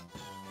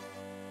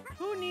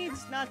 Who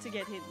needs not to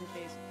get hit in the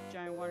face with a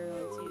giant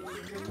watermelon seed?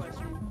 Is a good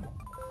question.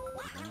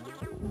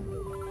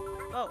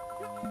 Oh.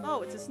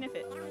 Oh, it's a sniff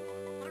it. Oh,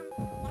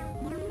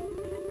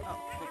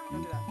 wait,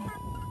 don't do that.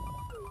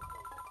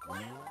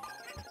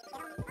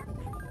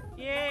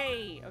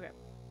 Yay! Okay.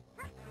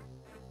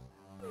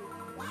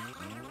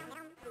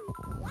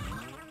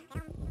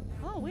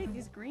 Oh, wait,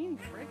 these green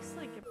bricks,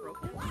 like, get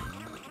broken?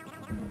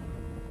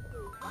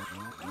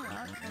 Oh,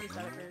 I noticed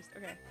that at first.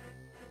 Okay.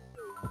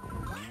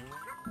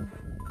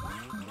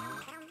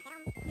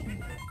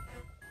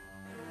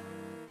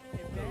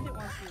 Okay, Bandit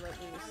wants to be let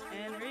loose.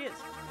 And there he is.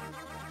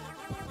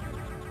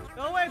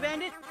 Go away,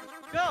 Bandit!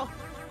 Go!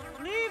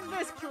 Leave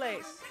this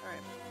place!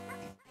 Alright.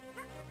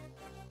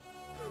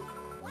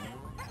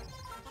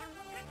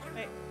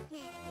 Hey.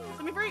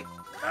 Set me free!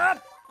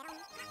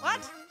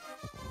 What?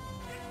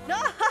 No!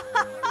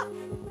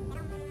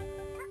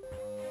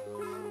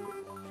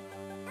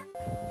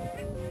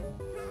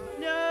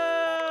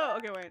 No!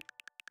 Okay, wait.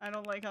 I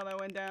don't like how that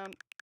went down.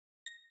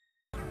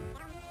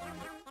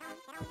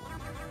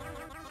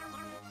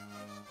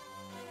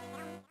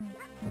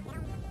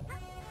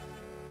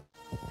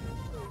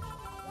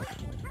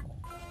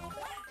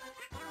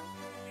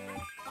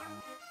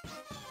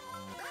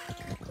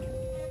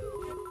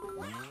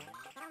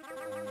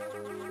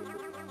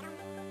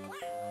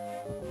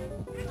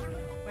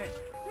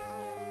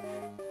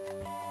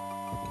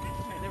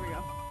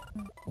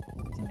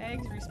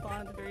 Eggs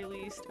respawn at the very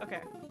least.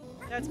 Okay.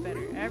 That's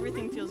better.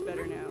 Everything feels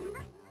better now.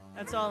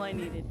 That's all I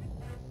needed.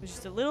 It was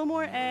just a little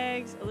more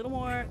eggs, a little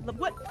more...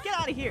 What? Get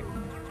out of here!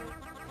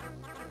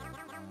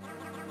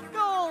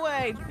 Go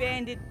away,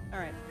 bandit!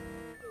 Alright.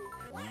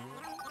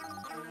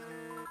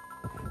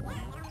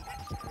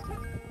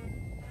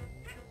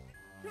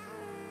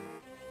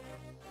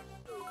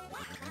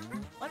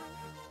 What?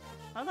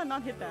 How did I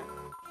not hit that?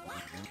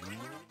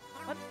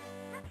 What?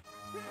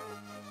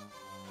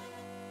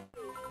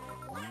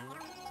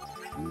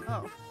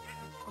 Oh.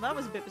 Well, that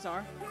was a bit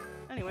bizarre.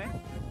 Anyway.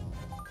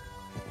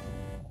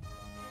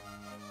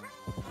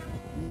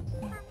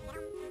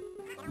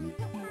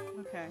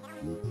 Okay.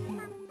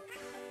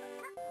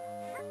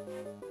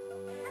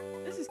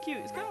 This is cute.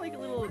 It's kind of like a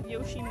little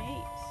Yoshi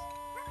maze.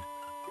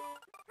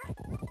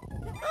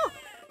 Oh!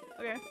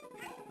 Okay.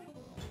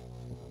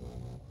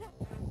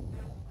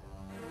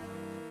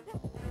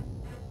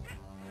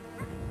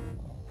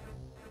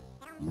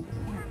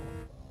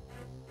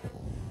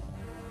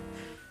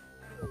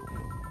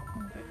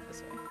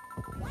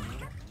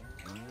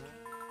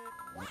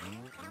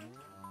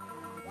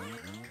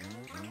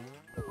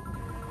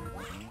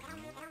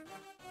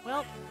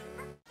 Well,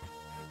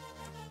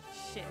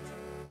 shit.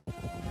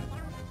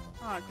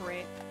 Oh,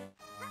 great.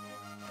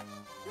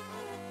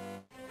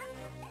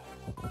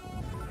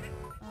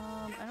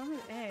 I don't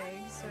have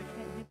eggs, so I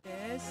can't hit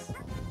this.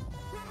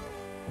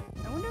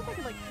 I wonder if I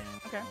could, like...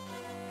 Okay.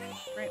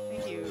 Great,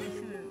 thank you.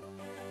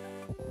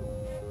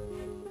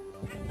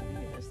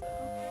 Maybe this, though.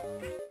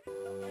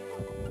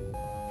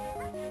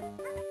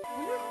 I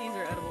wonder if these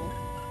are edible.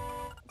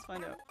 Let's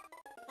find out.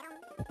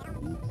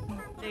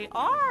 They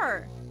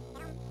are!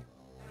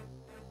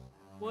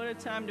 What a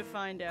time to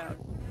find out.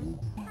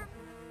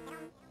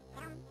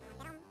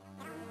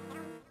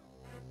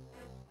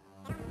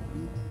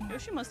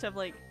 Yoshi must have,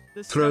 like,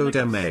 the Throw stomach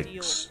them of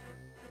eggs. steel.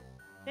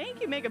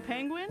 Thank you, Mega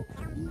Penguin.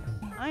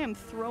 I am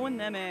throwing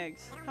them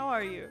eggs. How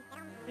are you?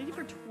 Thank you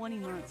for 20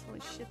 months.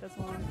 Holy shit, that's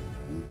long.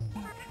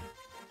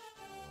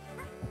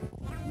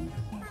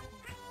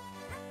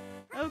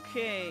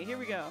 Okay, here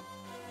we go.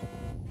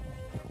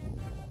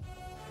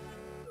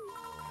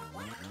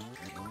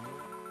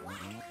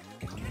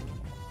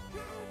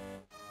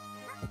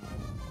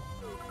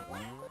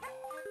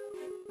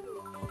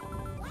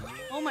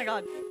 Oh my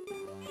god.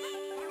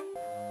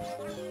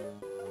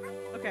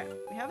 Okay,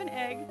 we have an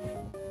egg.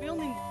 We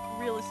only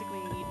realistically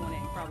need one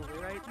egg, probably,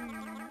 right?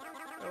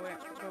 Go away,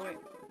 go away.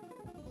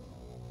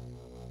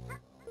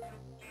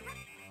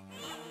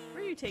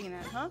 you taking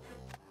that, huh?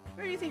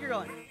 Where do you think you're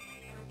going?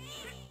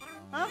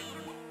 Huh?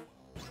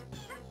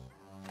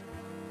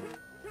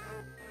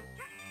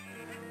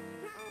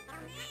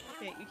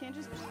 Okay, you can't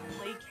just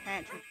play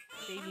catch with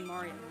baby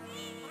Mario.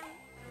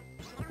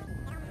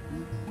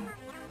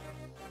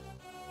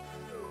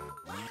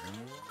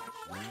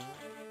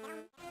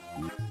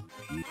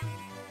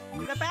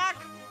 Give that back!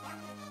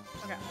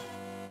 Okay.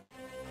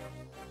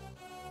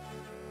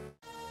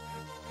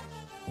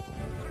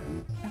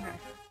 Okay.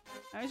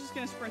 I was just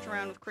gonna sprint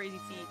around with crazy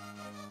feet.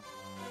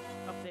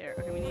 Up there.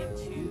 Okay, we need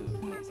 2.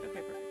 Nice.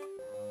 Okay, perfect.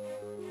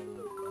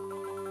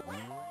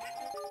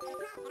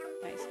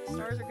 Nice.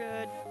 Stars are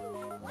good.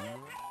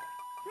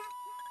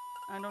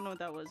 I don't know what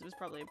that was. It was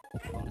probably a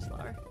bonus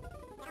flower.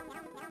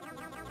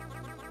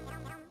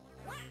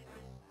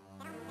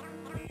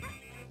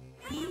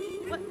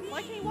 What?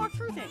 Why can't you walk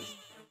through things?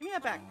 Give me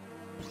that back.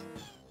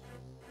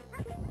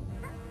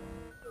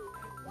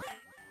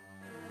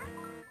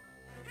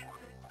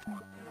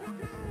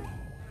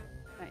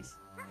 Nice.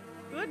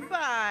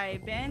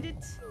 Goodbye,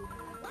 bandit.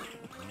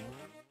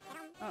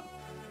 Oh,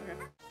 okay.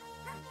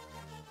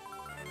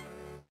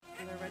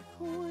 Another red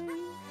coin.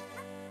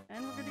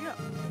 And we're good to go.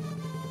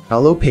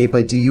 Hello,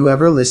 Papa, do you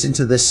ever listen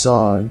to this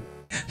song?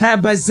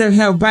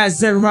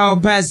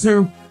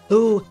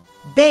 Ooh,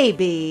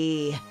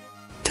 baby.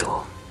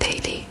 Ooh,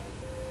 baby.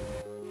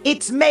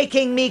 It's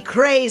making me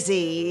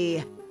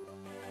crazy.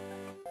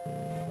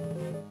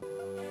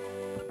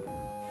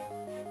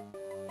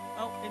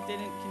 Oh, it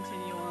didn't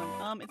continue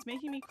on. It's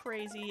making me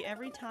crazy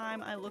every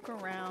time I look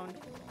around.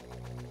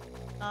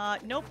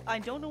 Nope, I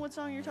don't know what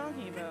song you're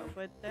talking about,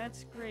 but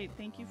that's great.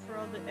 Thank you for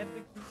all the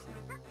epic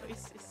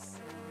voices.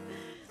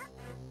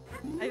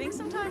 I think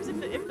sometimes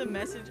if the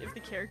message, if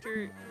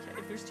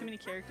there's too many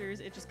characters,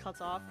 it just cuts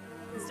off.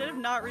 Instead of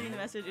not reading the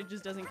message, it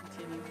just doesn't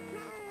continue.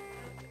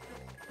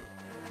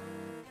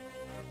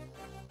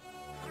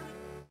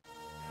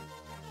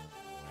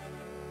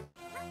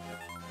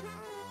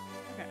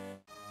 Okay.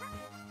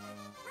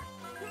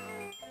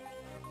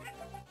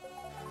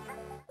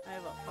 I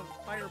have a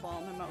fireball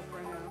in my mouth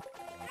right now.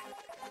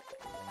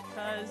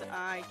 Because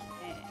I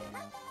can.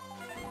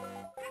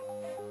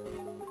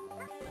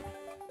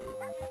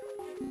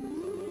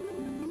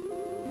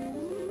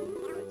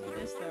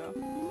 Though.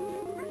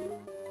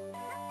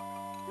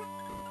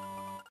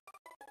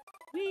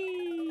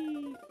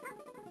 Whee!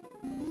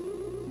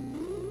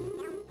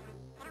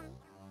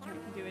 I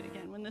can do it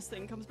again when this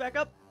thing comes back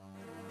up.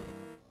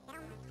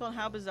 It's called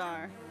How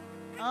Bizarre.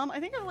 I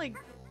think I've like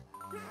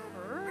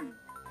heard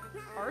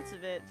parts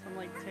of it from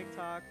like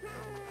TikTok.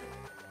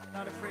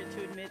 Not afraid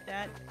to admit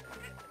that.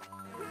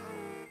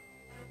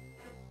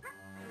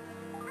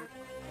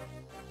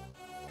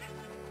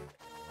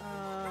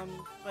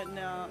 But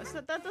no, it's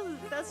not, that doesn't,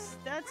 that's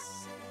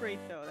great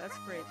though, that's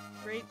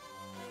great.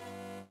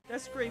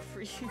 That's great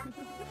for you.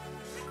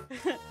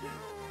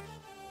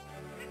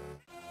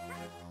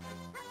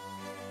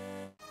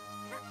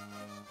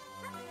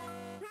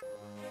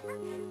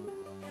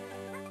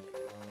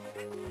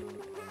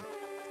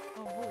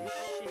 Oh, holy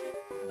shit.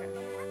 Okay.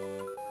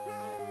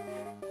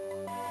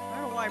 I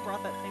don't know why I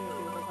brought that thing with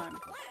me the whole time.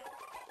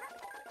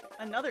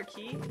 Another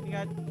key? We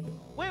got...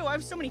 Wait, I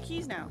have so many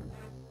keys now.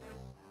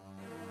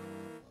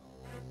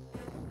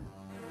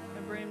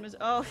 Was,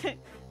 oh,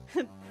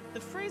 the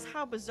phrase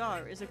 "how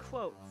bizarre" is a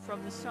quote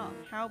from the song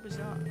 "How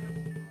Bizarre."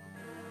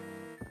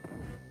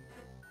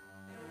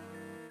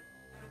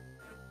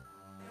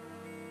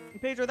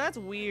 Pedro, that's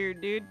weird,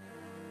 dude.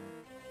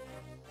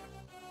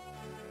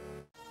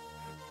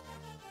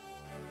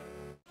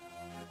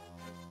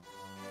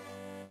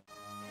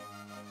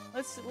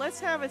 Let's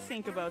have a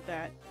think about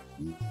that.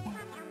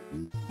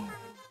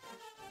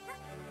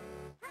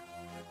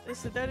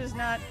 That is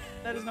not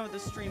what the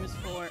stream is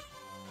for.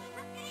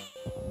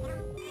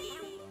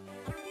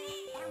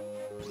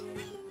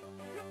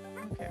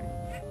 Okay.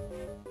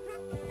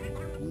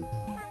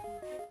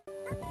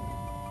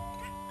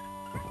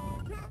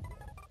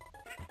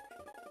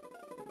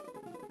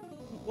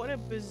 What a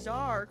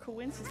bizarre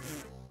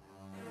coincidence.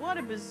 What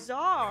a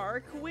bizarre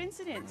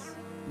coincidence.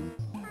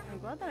 I'm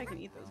glad that I can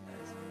eat those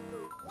guys.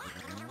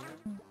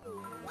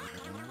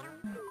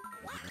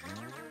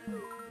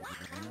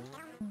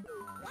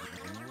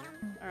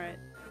 Alright.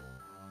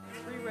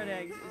 3 red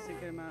eggs is a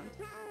good amount.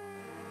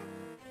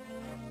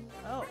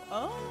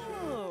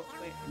 Oh!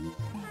 Wait.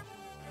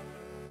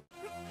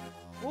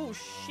 Oh,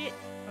 shit!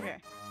 Okay.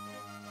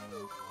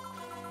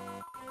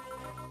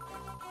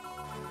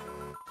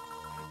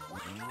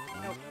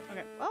 Nope.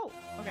 Okay. Oh!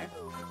 Okay.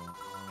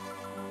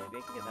 Maybe I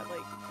can get that,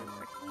 like,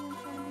 directly in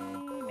front of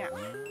me. Now.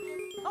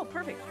 Oh,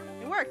 perfect!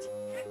 It worked!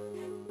 Okay.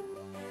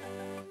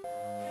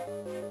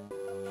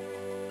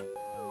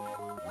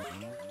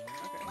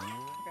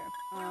 Okay.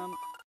 I don't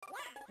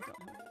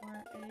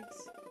have more eggs.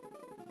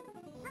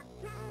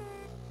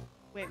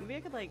 Wait, maybe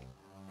I could, like...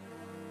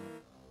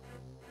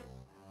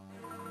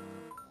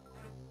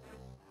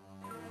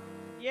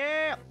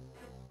 Yeah!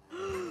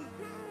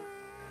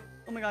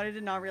 Oh my god, I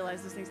did not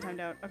realize this thing's timed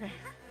out. Okay.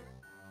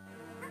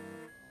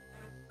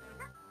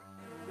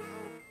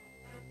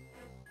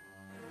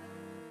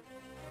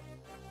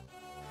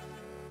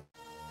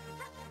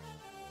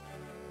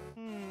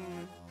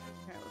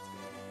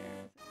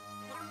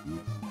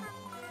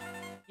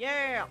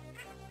 Yeah!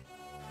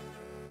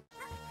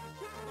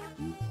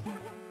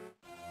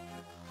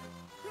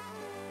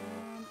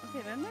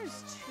 Okay, then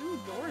there's 2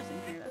 doors in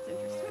here. That's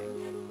interesting.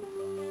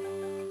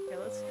 Okay,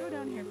 let's go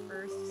down here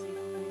first to see if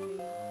anything...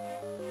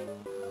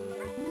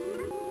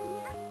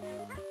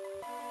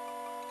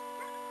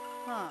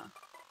 Huh.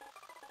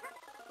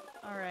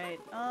 Alright,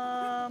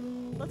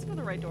 let's go to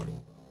the right door.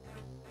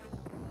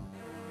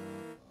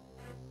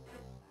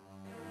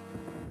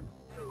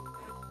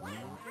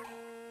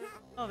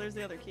 Oh, there's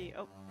the other key.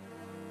 Oh.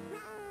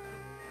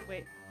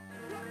 Wait.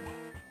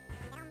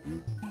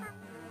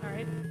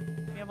 Alright.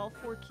 We have all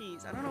 4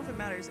 keys. I don't know if it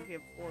matters if we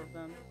have 4 of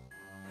them.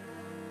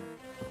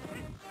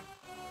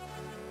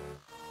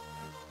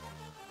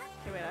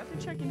 Okay, wait, I have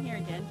to check in here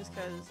again just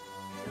because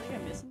I feel like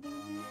I'm missing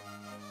things here.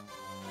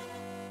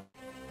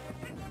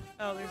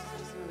 Oh, there's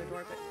just another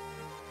door, but...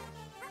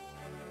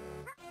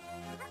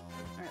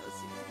 Alright, let's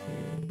see.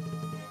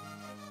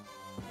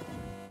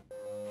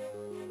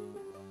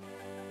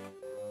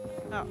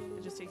 Oh,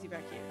 it just takes you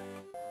back here.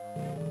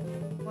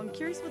 Well, I'm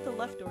curious about the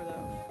left door,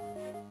 though.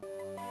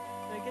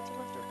 Did I get to the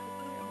left door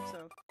quickly? I hope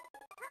so.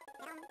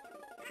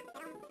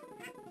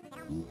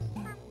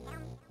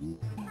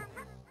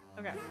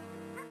 Okay.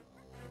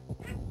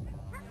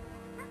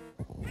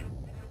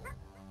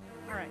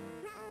 Alright.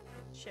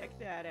 Check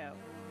that out.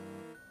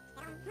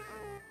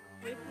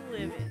 Quick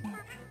living.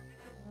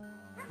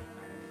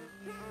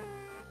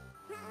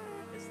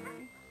 This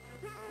thing.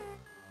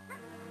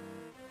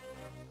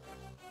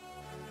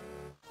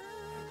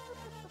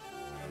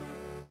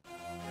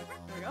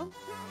 There we go.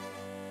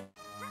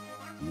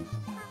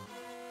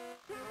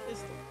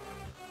 This door.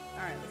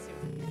 Alright, let's see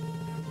what's in here.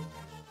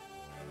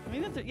 I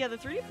mean, yeah, the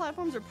 3D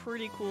platforms are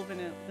pretty cool,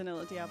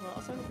 vanilla Diablo.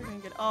 Also, I hope you're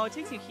doing good. Oh, it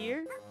takes you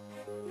here?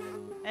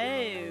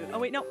 Oh. Oh,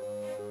 wait, no.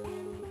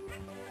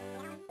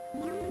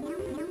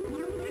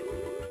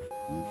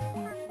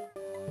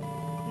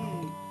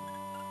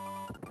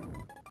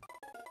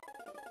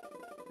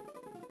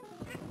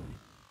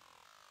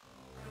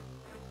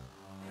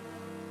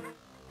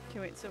 Okay,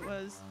 wait, so it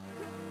was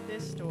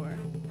this door.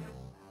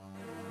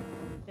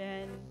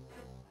 Then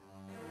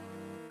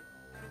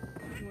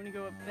you want to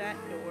go up that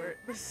door.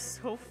 This is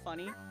so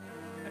funny.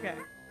 Okay.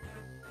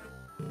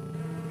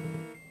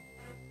 And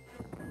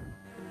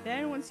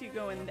then once you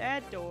go in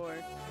that door,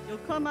 you'll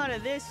come out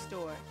of this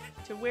door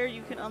to where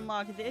you can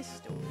unlock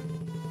this door.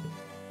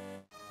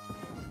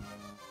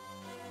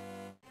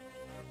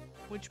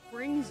 Which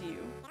brings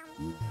you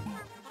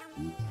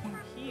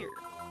here.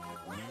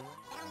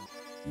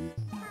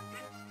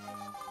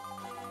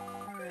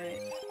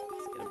 Alright,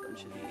 let's get a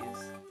bunch of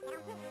these.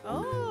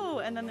 Oh,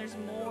 and then there's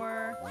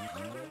more.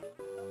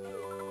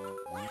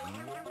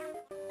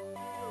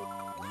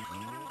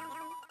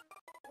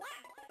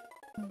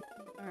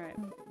 Alright.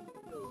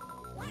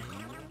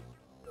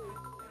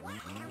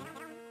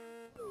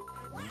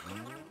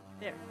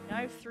 There. Now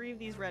I have 3 of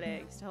these red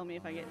eggs to tell me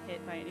if I get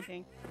hit by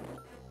anything.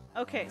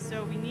 Okay,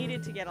 so we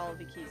needed to get all of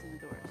the keys in the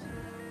doors.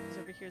 Because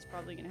over here is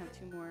probably going to have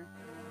 2 more.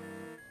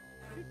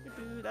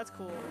 That's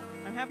cool.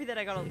 I'm happy that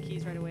I got all the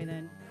keys right away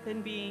then.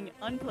 Then being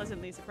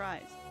unpleasantly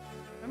surprised.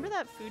 Remember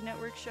that Food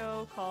Network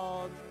show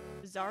called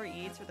Bizarre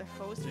Eats where the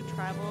host would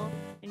travel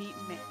and eat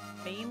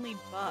mainly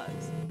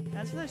bugs?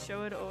 That's for that show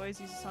would always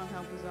use the song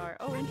How Bizarre.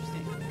 Oh,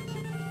 interesting.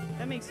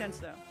 That makes sense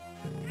though.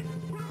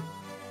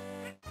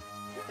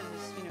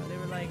 Because, you know, they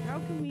were like, how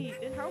can we,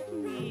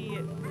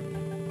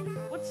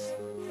 what's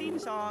theme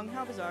song?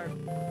 How Bizarre.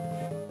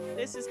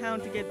 This is how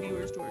to get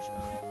viewers to our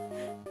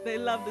show. They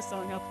love the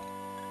song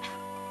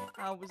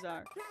How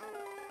Bizarre.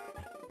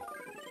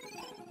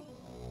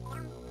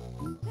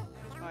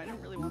 Oh, I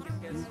don't really want these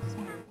guys. It's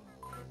weird.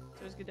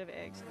 So it's good to have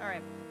eggs.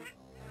 Alright.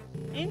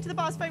 Into the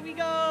boss fight we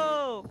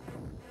go! Oh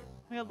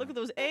my god, look at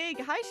those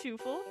eggs! Hi,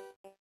 Shufel!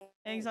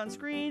 Eggs on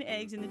screen,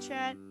 eggs in the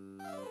chat.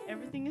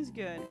 Everything is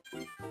good.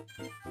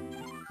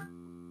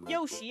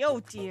 Yoshi, oh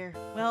dear.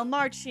 Well,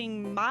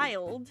 marching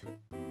mild.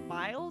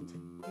 Mild?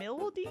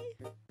 Mildy?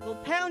 Will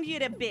pound you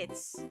to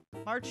bits.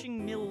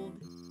 Marching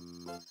mild.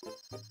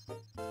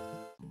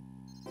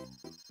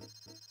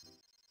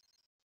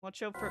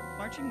 Watch out for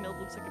marching mild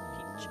looks like a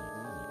peach.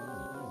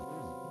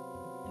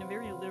 In a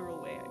very literal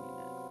way, I mean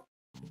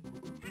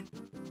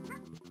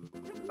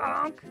that.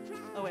 Bonk!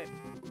 Oh wait.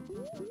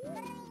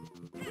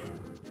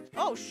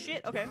 Oh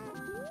shit, okay.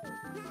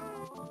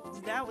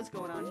 Is that what's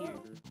going on here?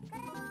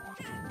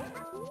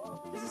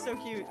 This is so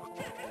cute.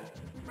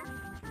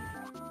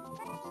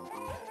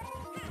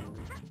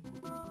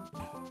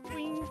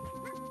 Wing.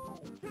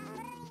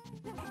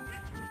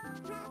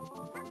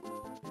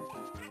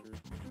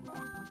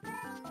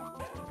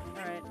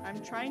 Alright,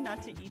 I'm trying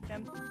not to eat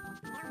them.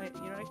 Wait,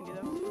 you know what I can do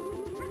though?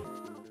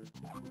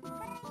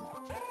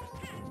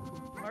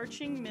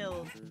 Marching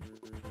mill.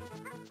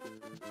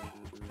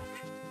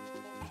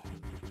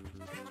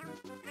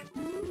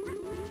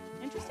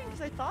 Interesting,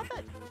 because I thought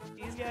that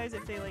these guys,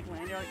 if they like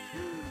land, they're like...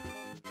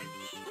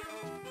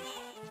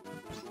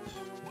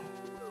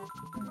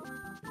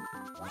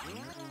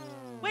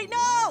 Wait,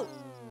 no!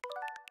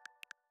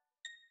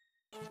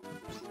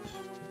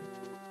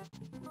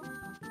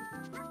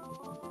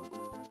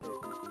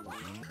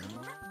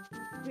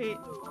 Wait.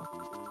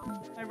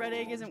 My red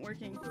egg isn't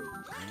working.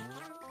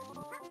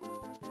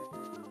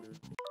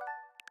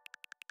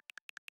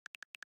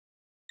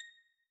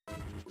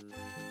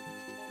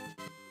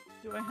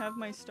 Do I have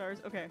my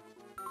stars? Okay.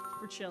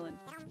 We're chilling.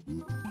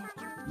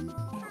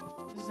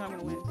 This is how I'm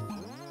gonna win.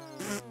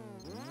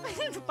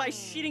 By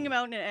shitting him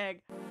out in an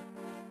egg.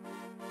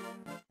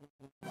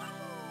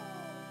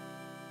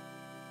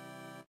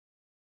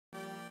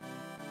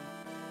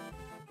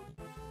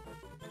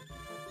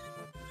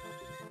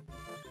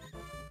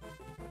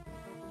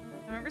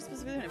 I remember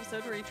specifically an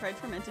episode where he tried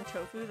fermented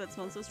tofu that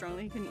smelled so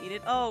strongly he couldn't eat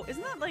it. Oh,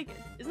 isn't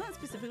that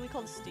specifically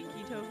called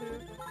stinky tofu?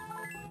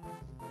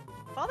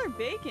 Father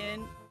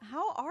Bacon,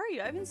 how are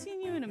you? I haven't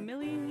seen you in a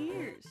million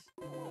years.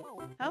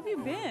 How have you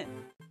been?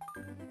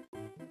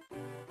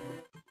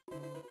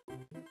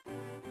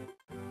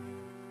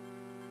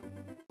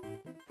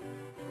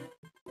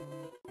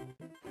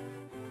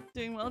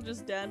 Doing well,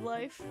 just dad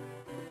life.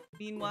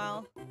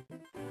 Meanwhile,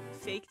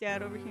 fake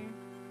dad over here.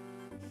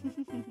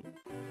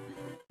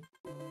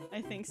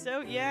 I think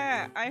so.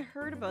 Yeah, I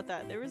heard about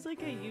that. There was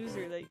like a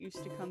user that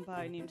used to come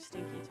by named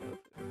Stinky Tofu.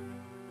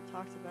 We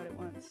talked about it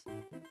once.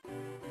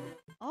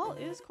 All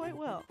is quite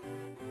well.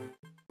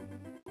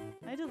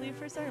 I had to leave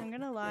for a second. I'm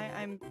gonna lie,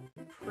 I'm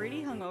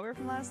pretty hungover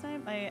from last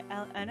night. My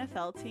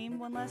NFL team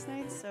won last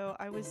night, so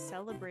I was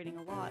celebrating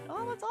a lot.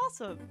 Oh, that's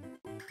awesome.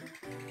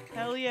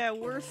 Hell yeah,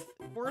 worth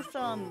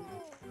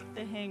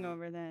the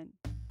hangover then.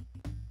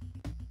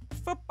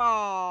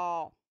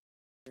 Football!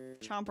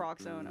 Chomp Rock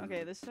Zone.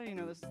 Okay, this is how you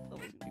know this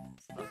level's gonna be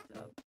fucked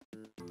up.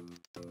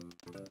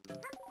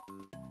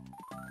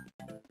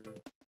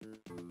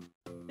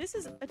 This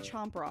is a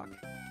Chomp Rock.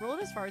 Roll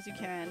it as far as you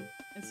can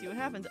and see what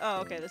happens. Oh,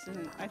 okay, this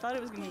isn't. I thought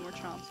it was gonna be more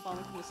chomps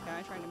falling from the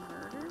sky trying to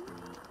murder.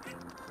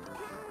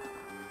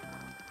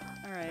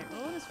 Alright,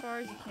 roll it as far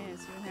as you can and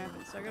see what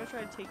happens. So I gotta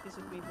try to take this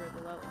with me throughout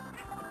the level.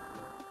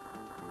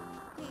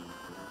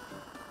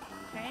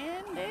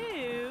 Can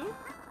do!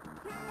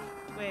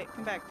 Wait,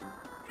 come back.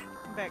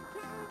 Come back.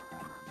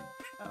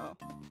 Uh-oh.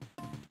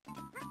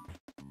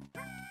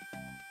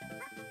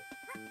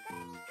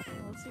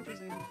 Well, let's see if there's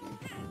anything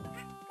here.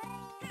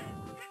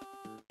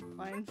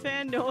 Fine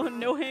fan,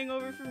 no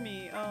hangover for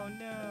me. Oh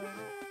no.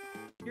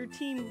 Your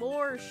team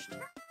lorshed.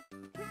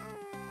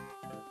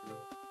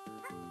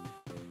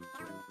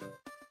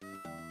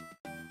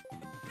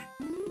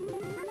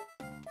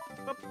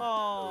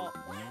 Football.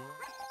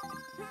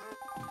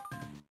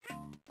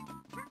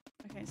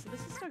 Okay, so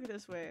this is stuck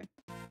this way.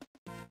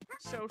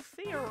 So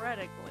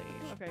theoretically,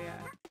 okay,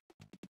 yeah.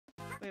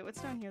 Wait,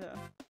 what's down here though?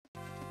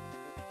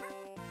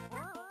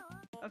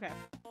 Okay.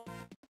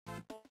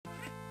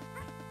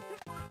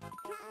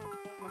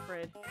 I'm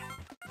afraid.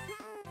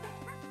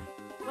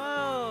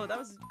 Whoa, that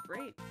was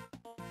great.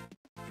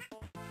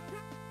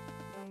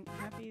 I'm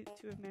happy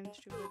to have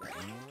managed to avoid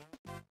that.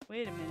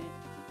 Wait a minute.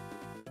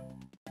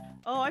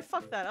 Oh, I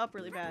fucked that up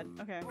really bad.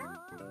 Okay.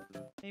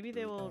 Maybe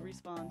they will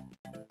respawn.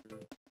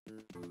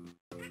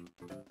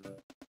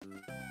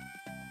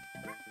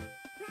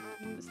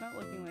 It's not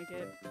looking like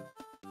it.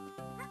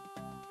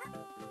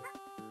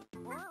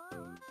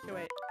 Okay,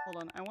 wait. Hold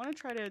on. I want to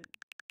try to do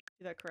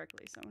that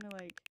correctly. So I'm gonna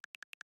like...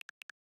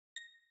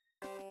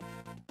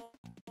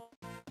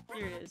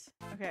 Here it is.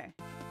 Okay.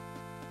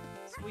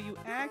 So what you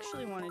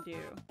actually want to do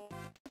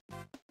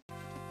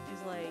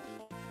is like...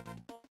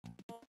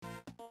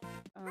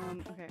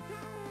 okay.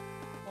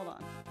 Hold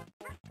on.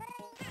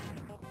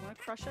 I want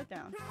to crush that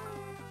down.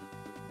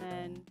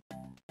 Then...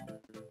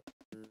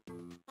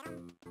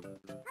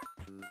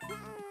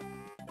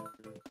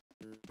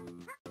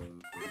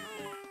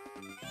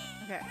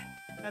 Okay,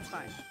 that's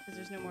fine, because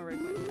there's no more red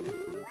coins.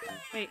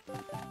 Wait.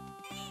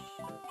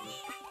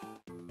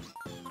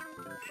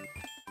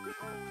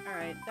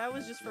 Alright, that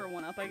was just for a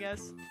one-up, I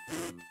guess.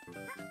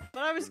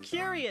 But I was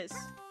curious!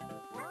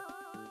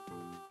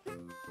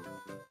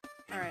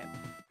 Alright.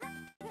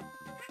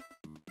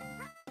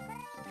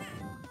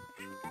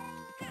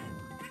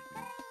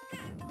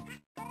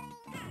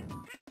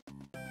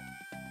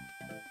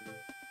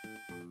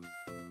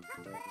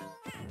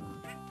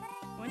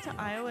 Went to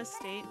Iowa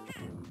State.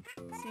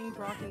 Seeing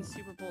Brock in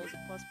Super Bowl is a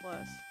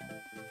plus.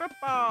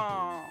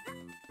 Football!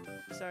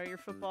 Sorry, your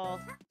football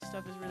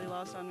stuff is really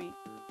lost on me.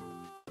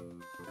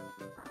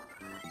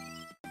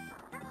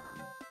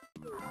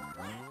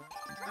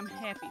 I'm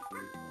happy for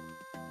you.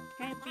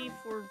 Happy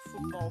for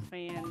football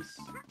fans.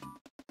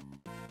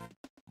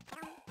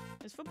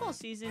 Is football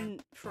season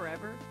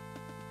forever?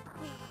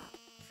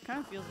 It kind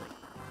of feels like.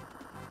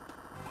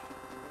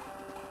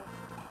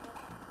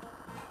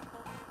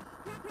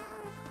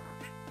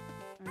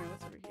 Alright,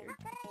 what's over here?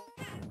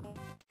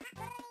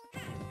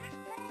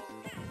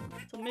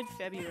 Till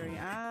mid-February.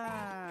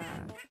 Ah.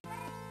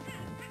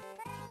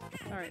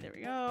 Alright, there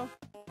we go.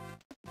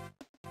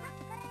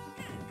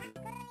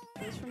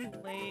 Goes from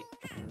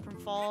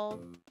fall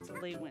to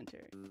late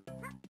winter.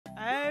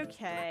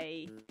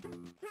 Okay.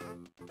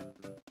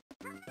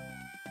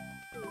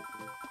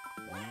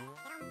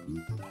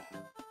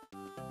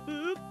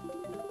 Boop.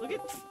 Look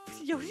at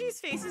Yoshi's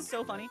face is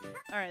so funny.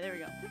 Alright, there we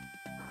go.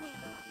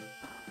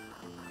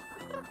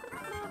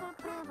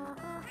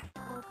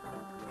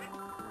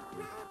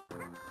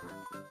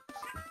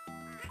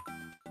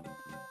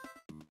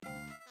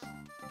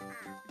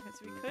 Okay,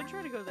 so we could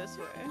try to go this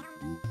way.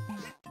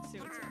 Let's see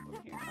what's up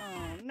over here.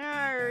 Oh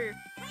no!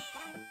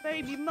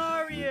 Baby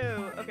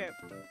Mario! Okay.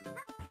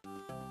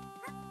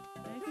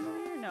 Anything over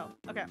here? No.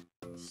 Okay.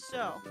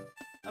 So.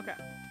 Okay.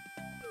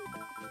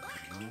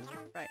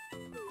 Right.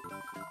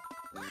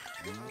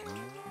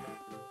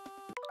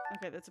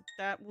 Okay,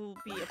 that will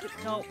be a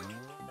no.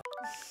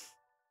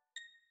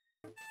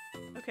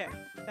 Okay.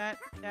 That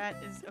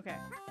is okay.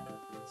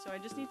 So I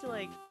just need to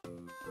like.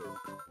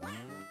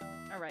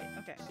 All right.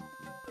 Okay.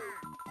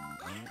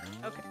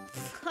 Okay.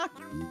 Fuck.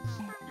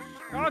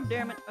 God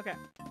damn it. Okay.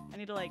 I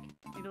need to like.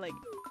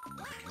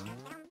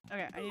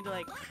 Okay. I need to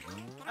like.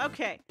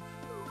 Okay.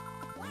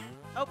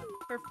 Oh,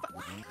 for fu-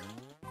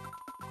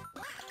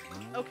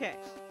 Okay.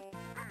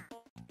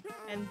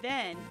 And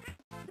then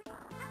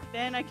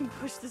I can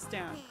push this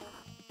down.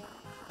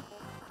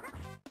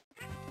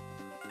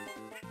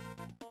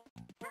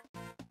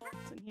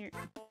 What's in here?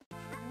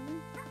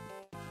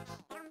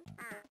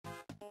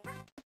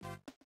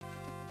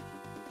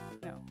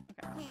 No.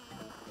 Okay.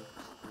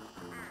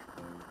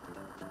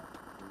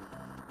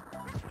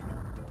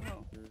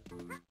 Oh.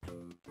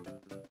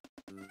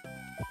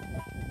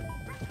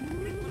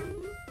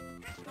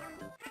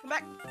 Come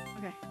back.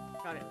 Okay.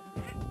 Got it.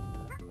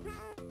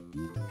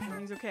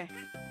 Everything's okay.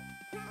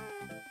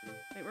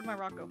 Wait, where'd my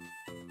rock go?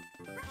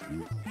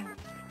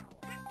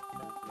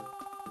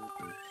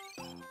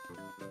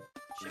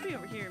 Should be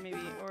over here, maybe,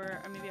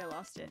 or maybe I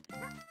lost it.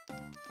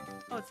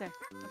 Oh, it's there.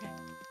 Okay.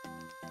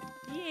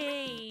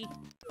 Yay!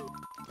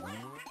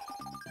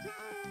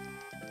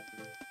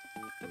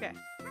 Okay.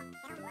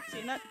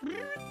 Seeing that?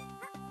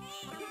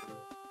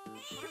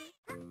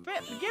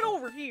 Get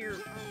over here!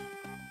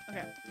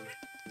 Okay.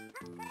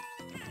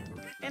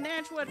 And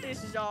that's what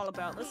this is all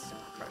about. Let's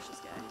crush this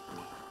guy.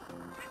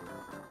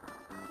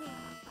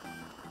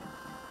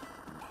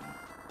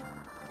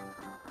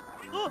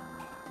 Oh!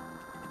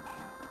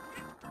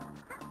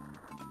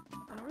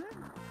 One over there?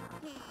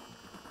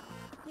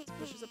 Let's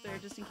push this up there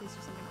just in case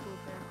there's something cool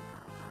up there.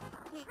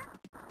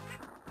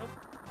 Nope.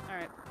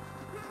 Alright.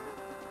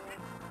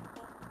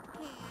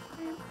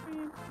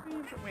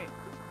 Wait.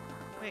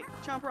 Wait.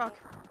 Chomp Rock.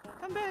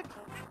 Come back!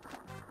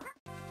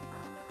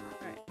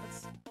 Alright,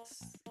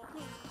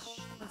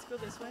 let's go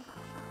this way.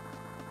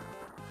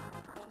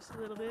 Just a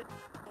little bit.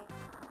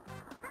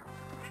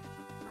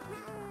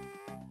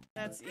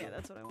 That's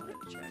what I wanted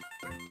to check.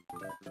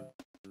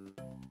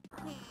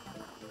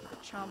 The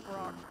Chomp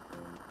Rock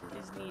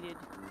is needed.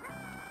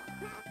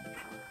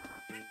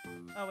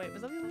 Oh wait,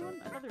 was that the only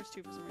one? I thought there was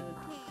two for some reason.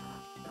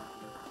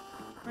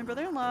 My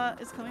brother-in-law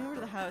is coming over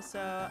to the house, so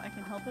I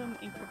can help him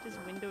encrypt his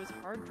Windows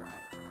hard drive.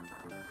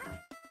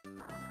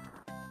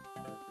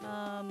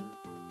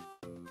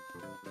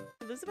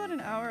 He lives about an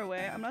hour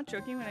away. I'm not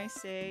joking when I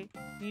say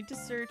you need to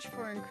search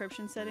for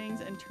encryption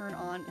settings and turn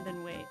on and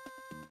then wait.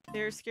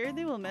 They're scared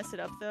they will mess it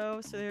up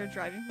though, so they're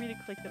driving for me to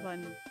click the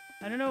button.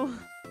 I don't know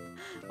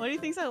what he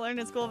thinks I learned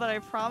in school, but I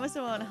promise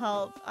it won't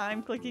help.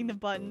 I'm clicking the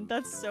button.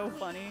 That's so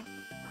funny.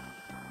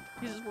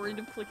 He's just worried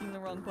of clicking the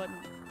wrong button.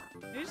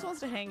 Maybe he just wants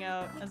to hang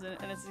out as an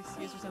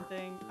excuse or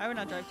something. I would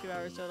not drive 2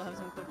 hours till I'll have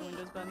someone click the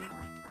Windows button.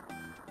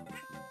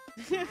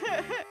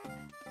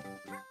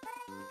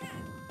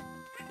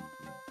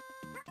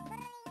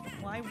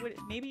 Why would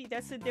maybe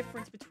that's the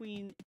difference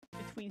between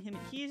him.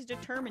 He is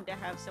determined to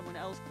have someone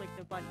else click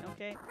the button,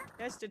 okay?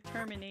 That's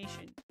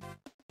determination.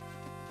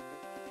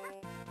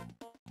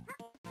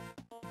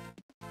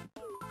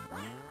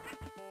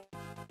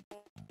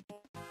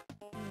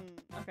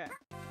 Okay.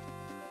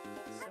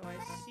 So I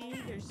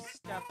see there's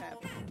stuff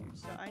happening here.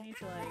 So I need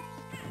to like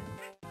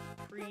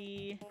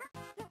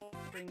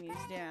bring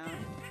these down.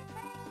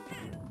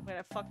 Wait,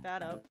 I fucked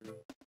that up.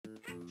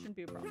 Shouldn't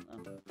be a problem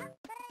though.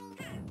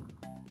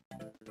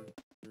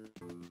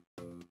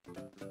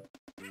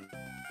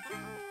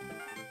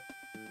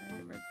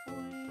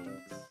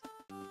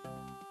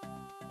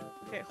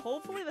 Okay,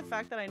 hopefully the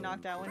fact that I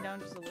knocked that one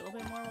down just a little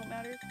bit more won't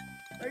matter.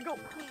 There we go!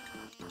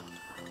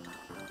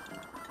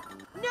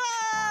 No!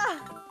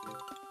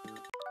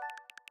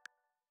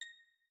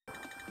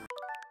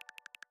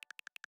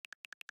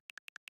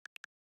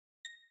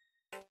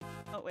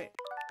 Oh, wait.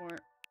 More.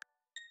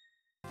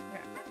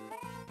 Okay.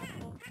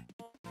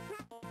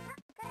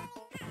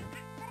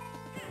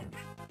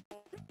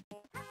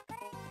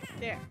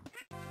 There.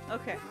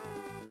 Okay.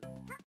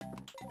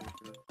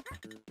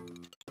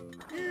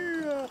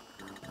 Yeah.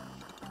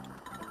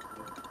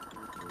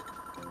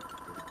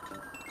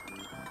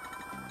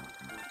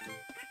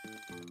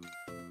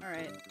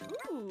 Alright.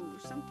 Ooh,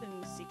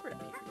 something secret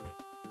up here.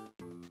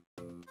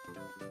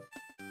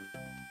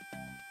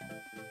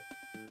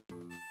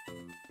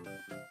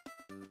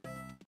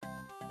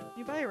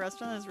 You buy a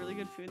restaurant that has really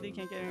good food that you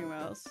can't get anywhere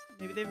else.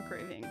 Maybe they have a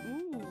craving.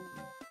 Ooh.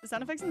 The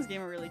sound effects in this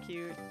game are really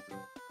cute.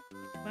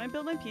 When I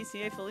built my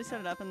PC, I fully set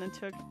it up and then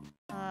took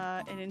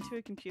it into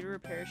a computer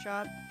repair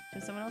shop.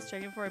 Did someone else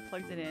check it before I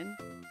plugged it in?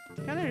 I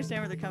kind of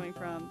understand where they're coming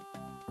from.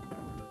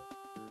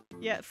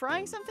 Yeah,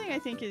 frying something I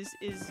think is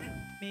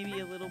maybe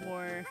a little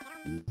more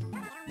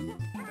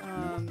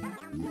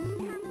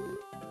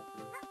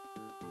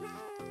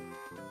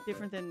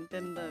different than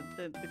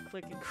the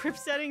click and grip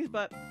settings,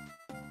 but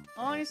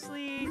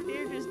honestly,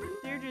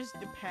 they're just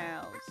the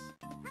pals.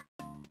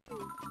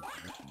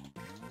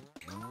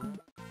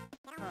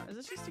 Is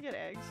this just to get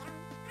eggs?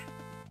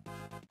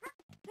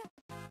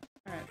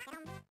 Alright.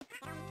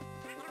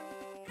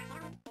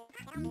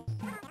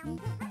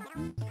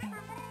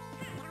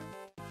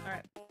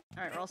 Alright.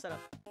 Alright, we're all set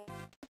up.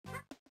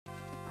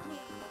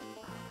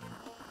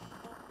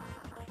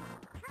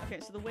 Okay,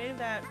 so the way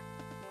that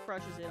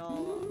crushes it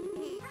all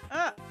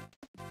Ah!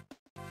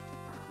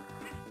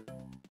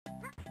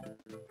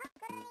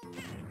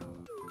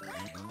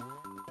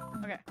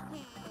 Okay.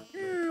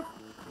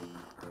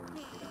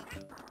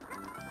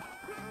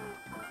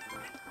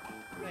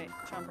 Wait,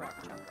 chomp rock.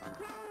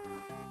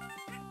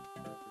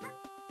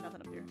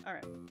 Nothing up here.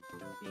 Alright.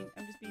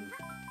 I'm just being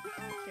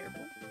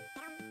careful.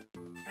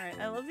 Alright,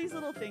 I love these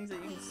little things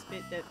that you can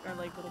spit that are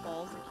like little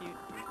balls. They're cute.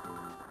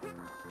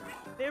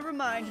 They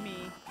remind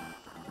me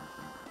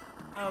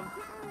of...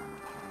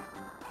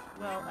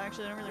 Well,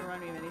 actually, they don't really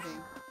remind me of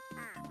anything.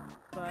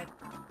 But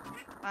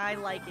I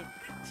like it.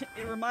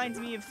 It reminds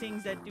me of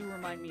things that do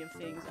remind me of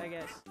things, I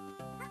guess.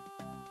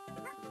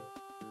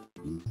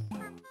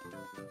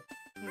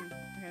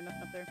 Okay,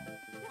 nothing up there.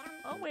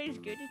 Always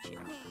good to check.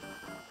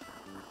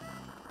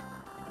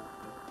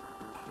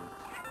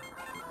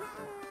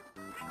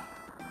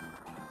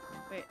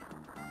 Wait.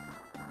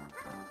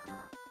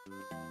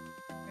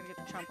 I'm gonna get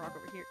the chomp rock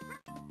over here.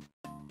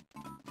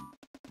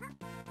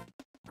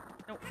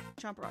 No,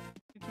 chomp rock.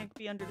 You can't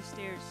be under the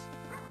stairs.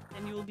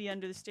 And you will be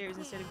under the stairs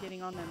instead of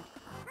getting on them.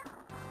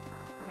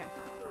 Okay.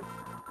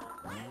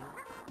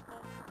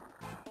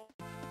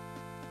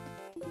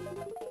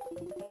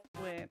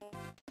 Wait.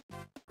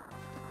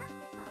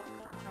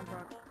 Chomp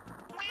rock.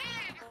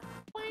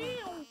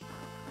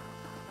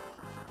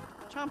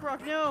 Chomp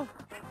rock, no!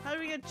 How do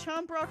we get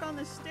chomp rock on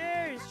the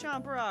stairs?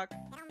 Chomp rock.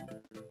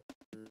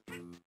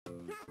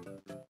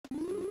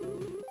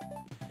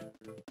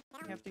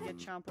 We have to get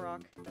chomp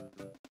rock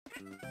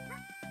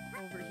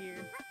over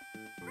here.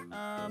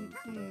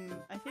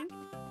 I think...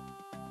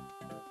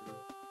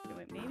 Okay,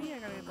 wait, maybe I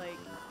gotta, like...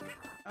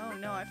 Oh,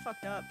 no, I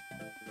fucked up.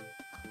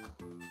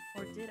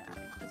 Or did I?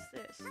 What's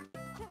this?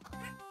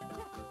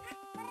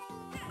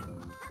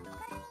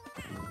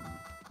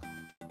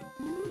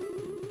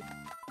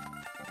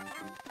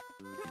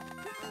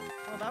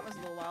 Oh, that was a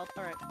little wild.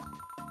 Alright.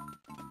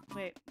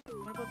 Wait,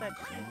 what about that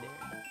dude there?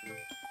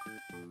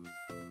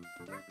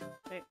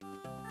 Wait.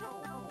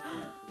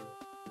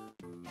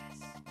 Yes.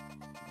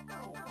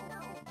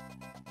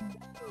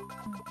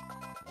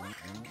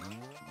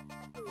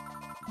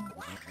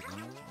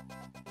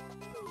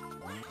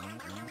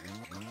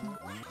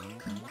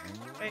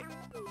 Wait.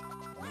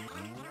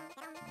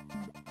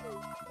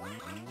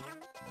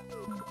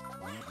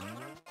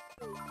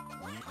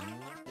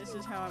 This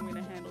is how I'm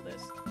gonna handle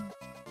this.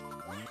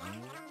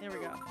 There we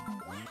go.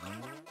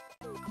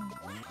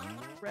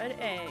 Red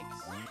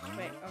eggs.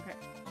 Wait, okay.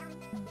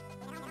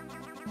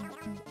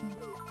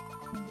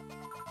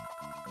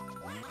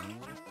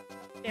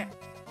 There.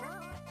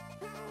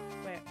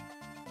 Wait.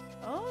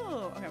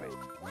 Oh, okay, wait.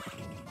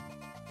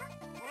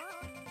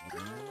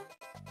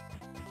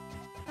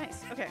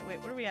 Nice. Okay, wait,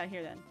 what are we at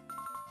here then?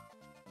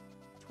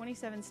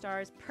 27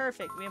 stars.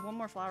 Perfect. We have one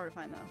more flower to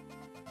find though.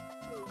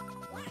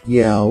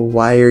 Yeah,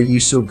 why are you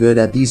so good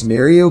at these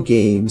Mario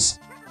games?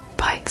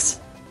 Bikes.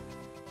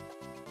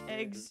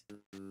 Eggs.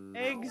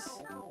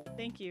 Eggs.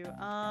 Thank you.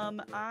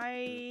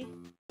 I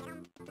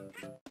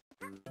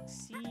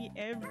see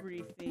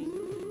everything.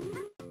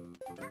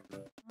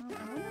 I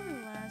wonder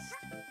the last...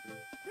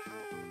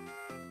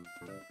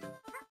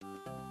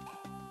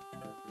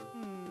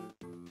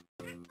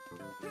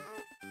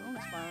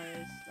 Bonus flower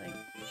is, like...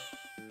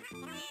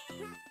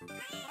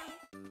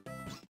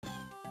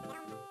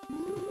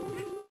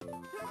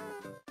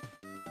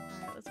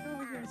 Alright, let's go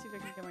over here and see if I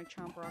can get my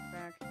chomp rock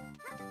back.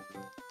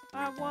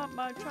 I want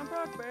my chomp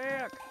rock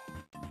back!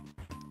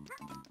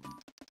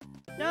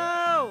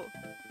 No!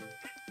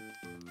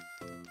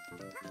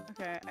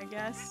 Okay, I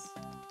guess...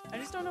 I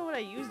just don't know what I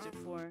used it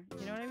for.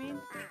 You know what I mean?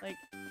 Like,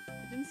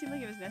 it didn't seem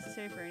like it was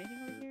necessary for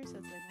anything over here, so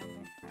it's like, why did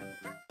I have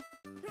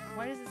it?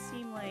 Why does it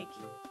seem like...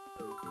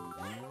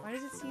 Why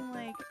does it seem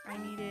like I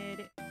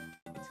needed... To,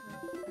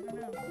 I don't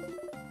know.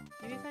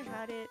 Maybe if I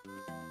had it...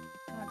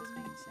 No, it doesn't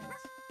make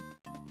sense.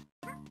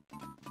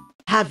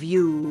 Have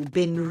you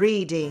been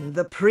reading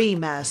the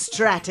Prima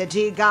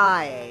strategy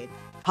guide?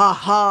 Ha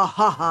ha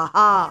ha ha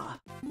ha!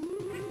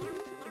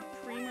 The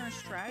Premier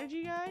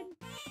strategy guide?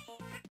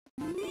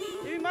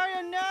 Baby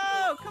Mario,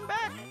 no! Come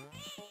back!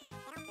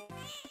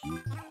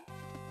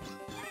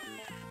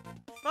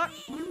 Fuck!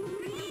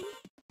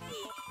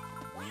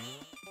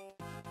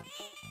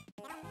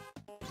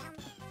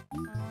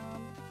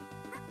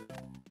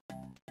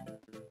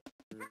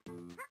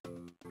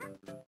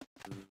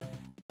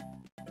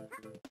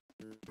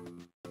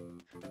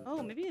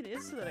 Oh, maybe it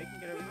is so that I can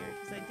get over here,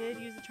 because I did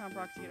use the Chomp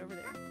Rock to get over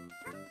there.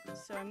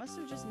 So I must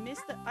have just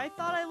missed the- I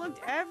thought I looked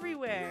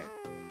everywhere!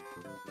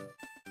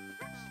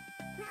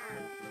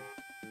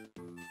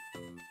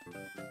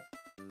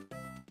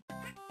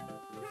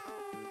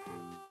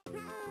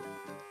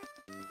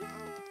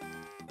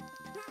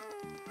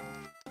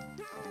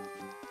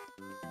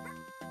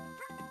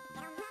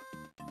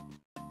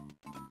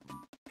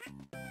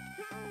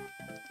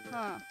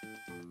 Huh.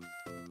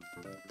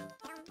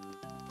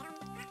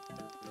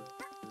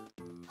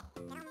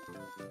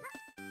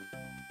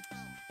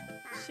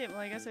 Shit, well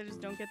I guess I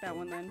just don't get that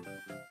one then.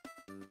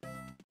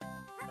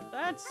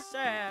 That's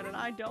sad, and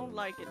I don't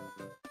like it.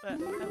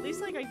 But at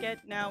least like I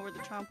get now where the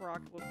Chomp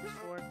Rock was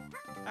before.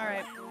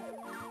 Alright.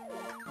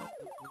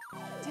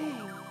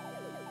 Dang.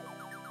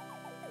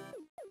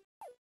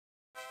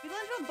 We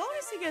landed on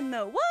bonus again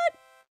though, what?!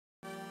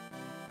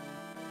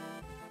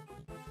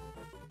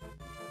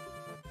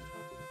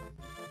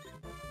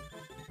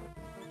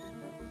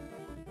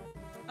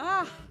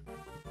 Ah!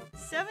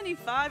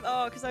 75?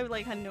 Oh, because I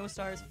like had no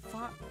stars.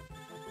 Fuck.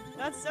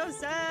 That's so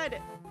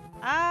sad!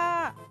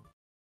 Ah!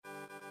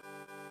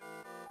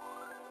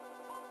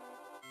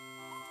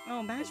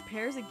 Oh, match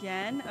pairs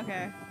again?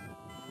 Okay.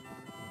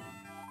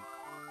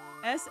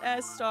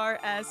 SS star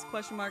S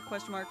question mark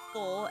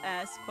full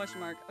S question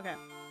mark. Okay.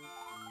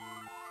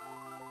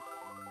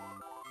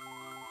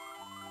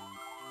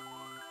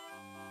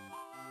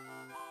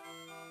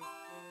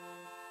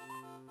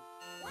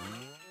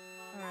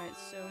 Alright,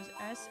 so it's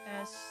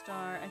SS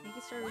star. I think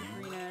it started with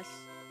green S.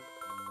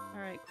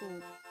 Alright,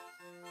 cool.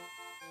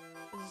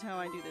 This is how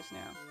I do this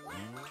now.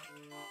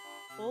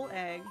 Full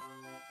egg.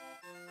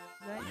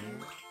 Is that here?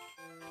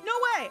 No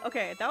way!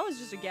 Okay, that was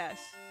just a guess.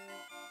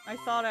 I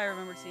thought I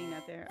remembered seeing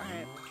that there.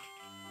 Alright.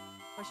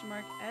 Question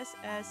mark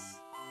SS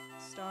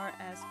star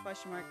S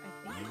question mark.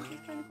 I think it was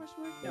kind of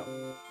question mark? No.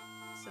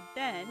 So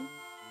then...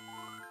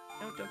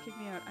 No, don't kick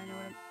me out. I know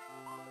what I'm doing.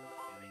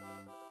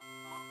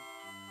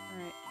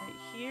 Alright, right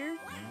here.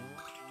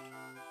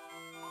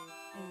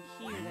 And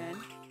here then.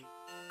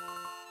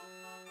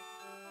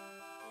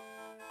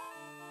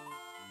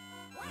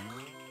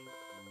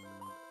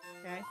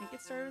 Okay, I think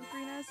it started with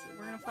green S.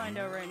 We're gonna find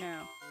out right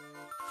now.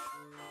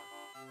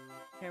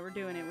 Okay, we're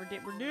doing it. We're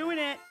doing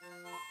it!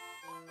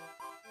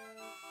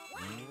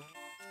 Okay,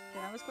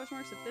 that was question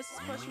mark, so this is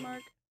question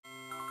mark.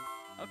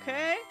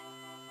 Okay.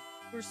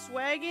 We're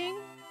swagging.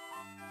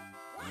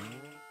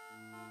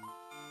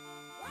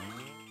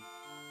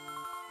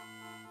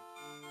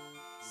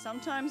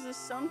 Sometimes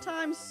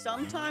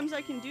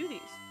I can do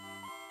these.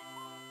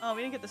 Oh,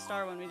 we didn't get the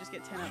star one. We just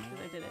get 10 up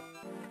because I did it.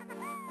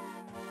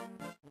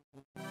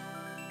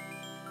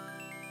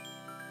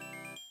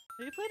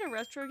 Have you played a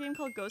retro game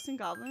called Ghosts and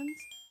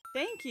Goblins?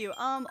 Thank you.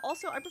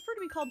 Also, I prefer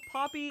to be called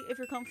Poppy if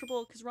you're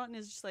comfortable, because Rotten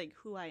is just like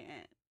who I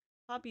am.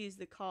 Poppy is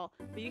the call,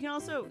 but you can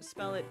also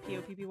spell it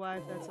P-O-P-P-Y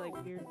if that's like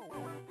weird.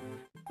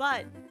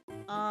 But,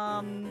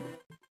 I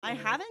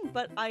haven't,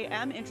 but I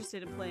am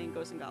interested in playing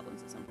Ghosts and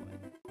Goblins at some point.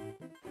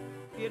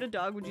 If you had a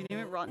dog, would you name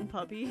it Rotten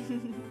Puppy?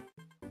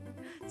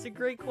 It's a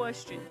great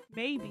question.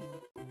 Maybe.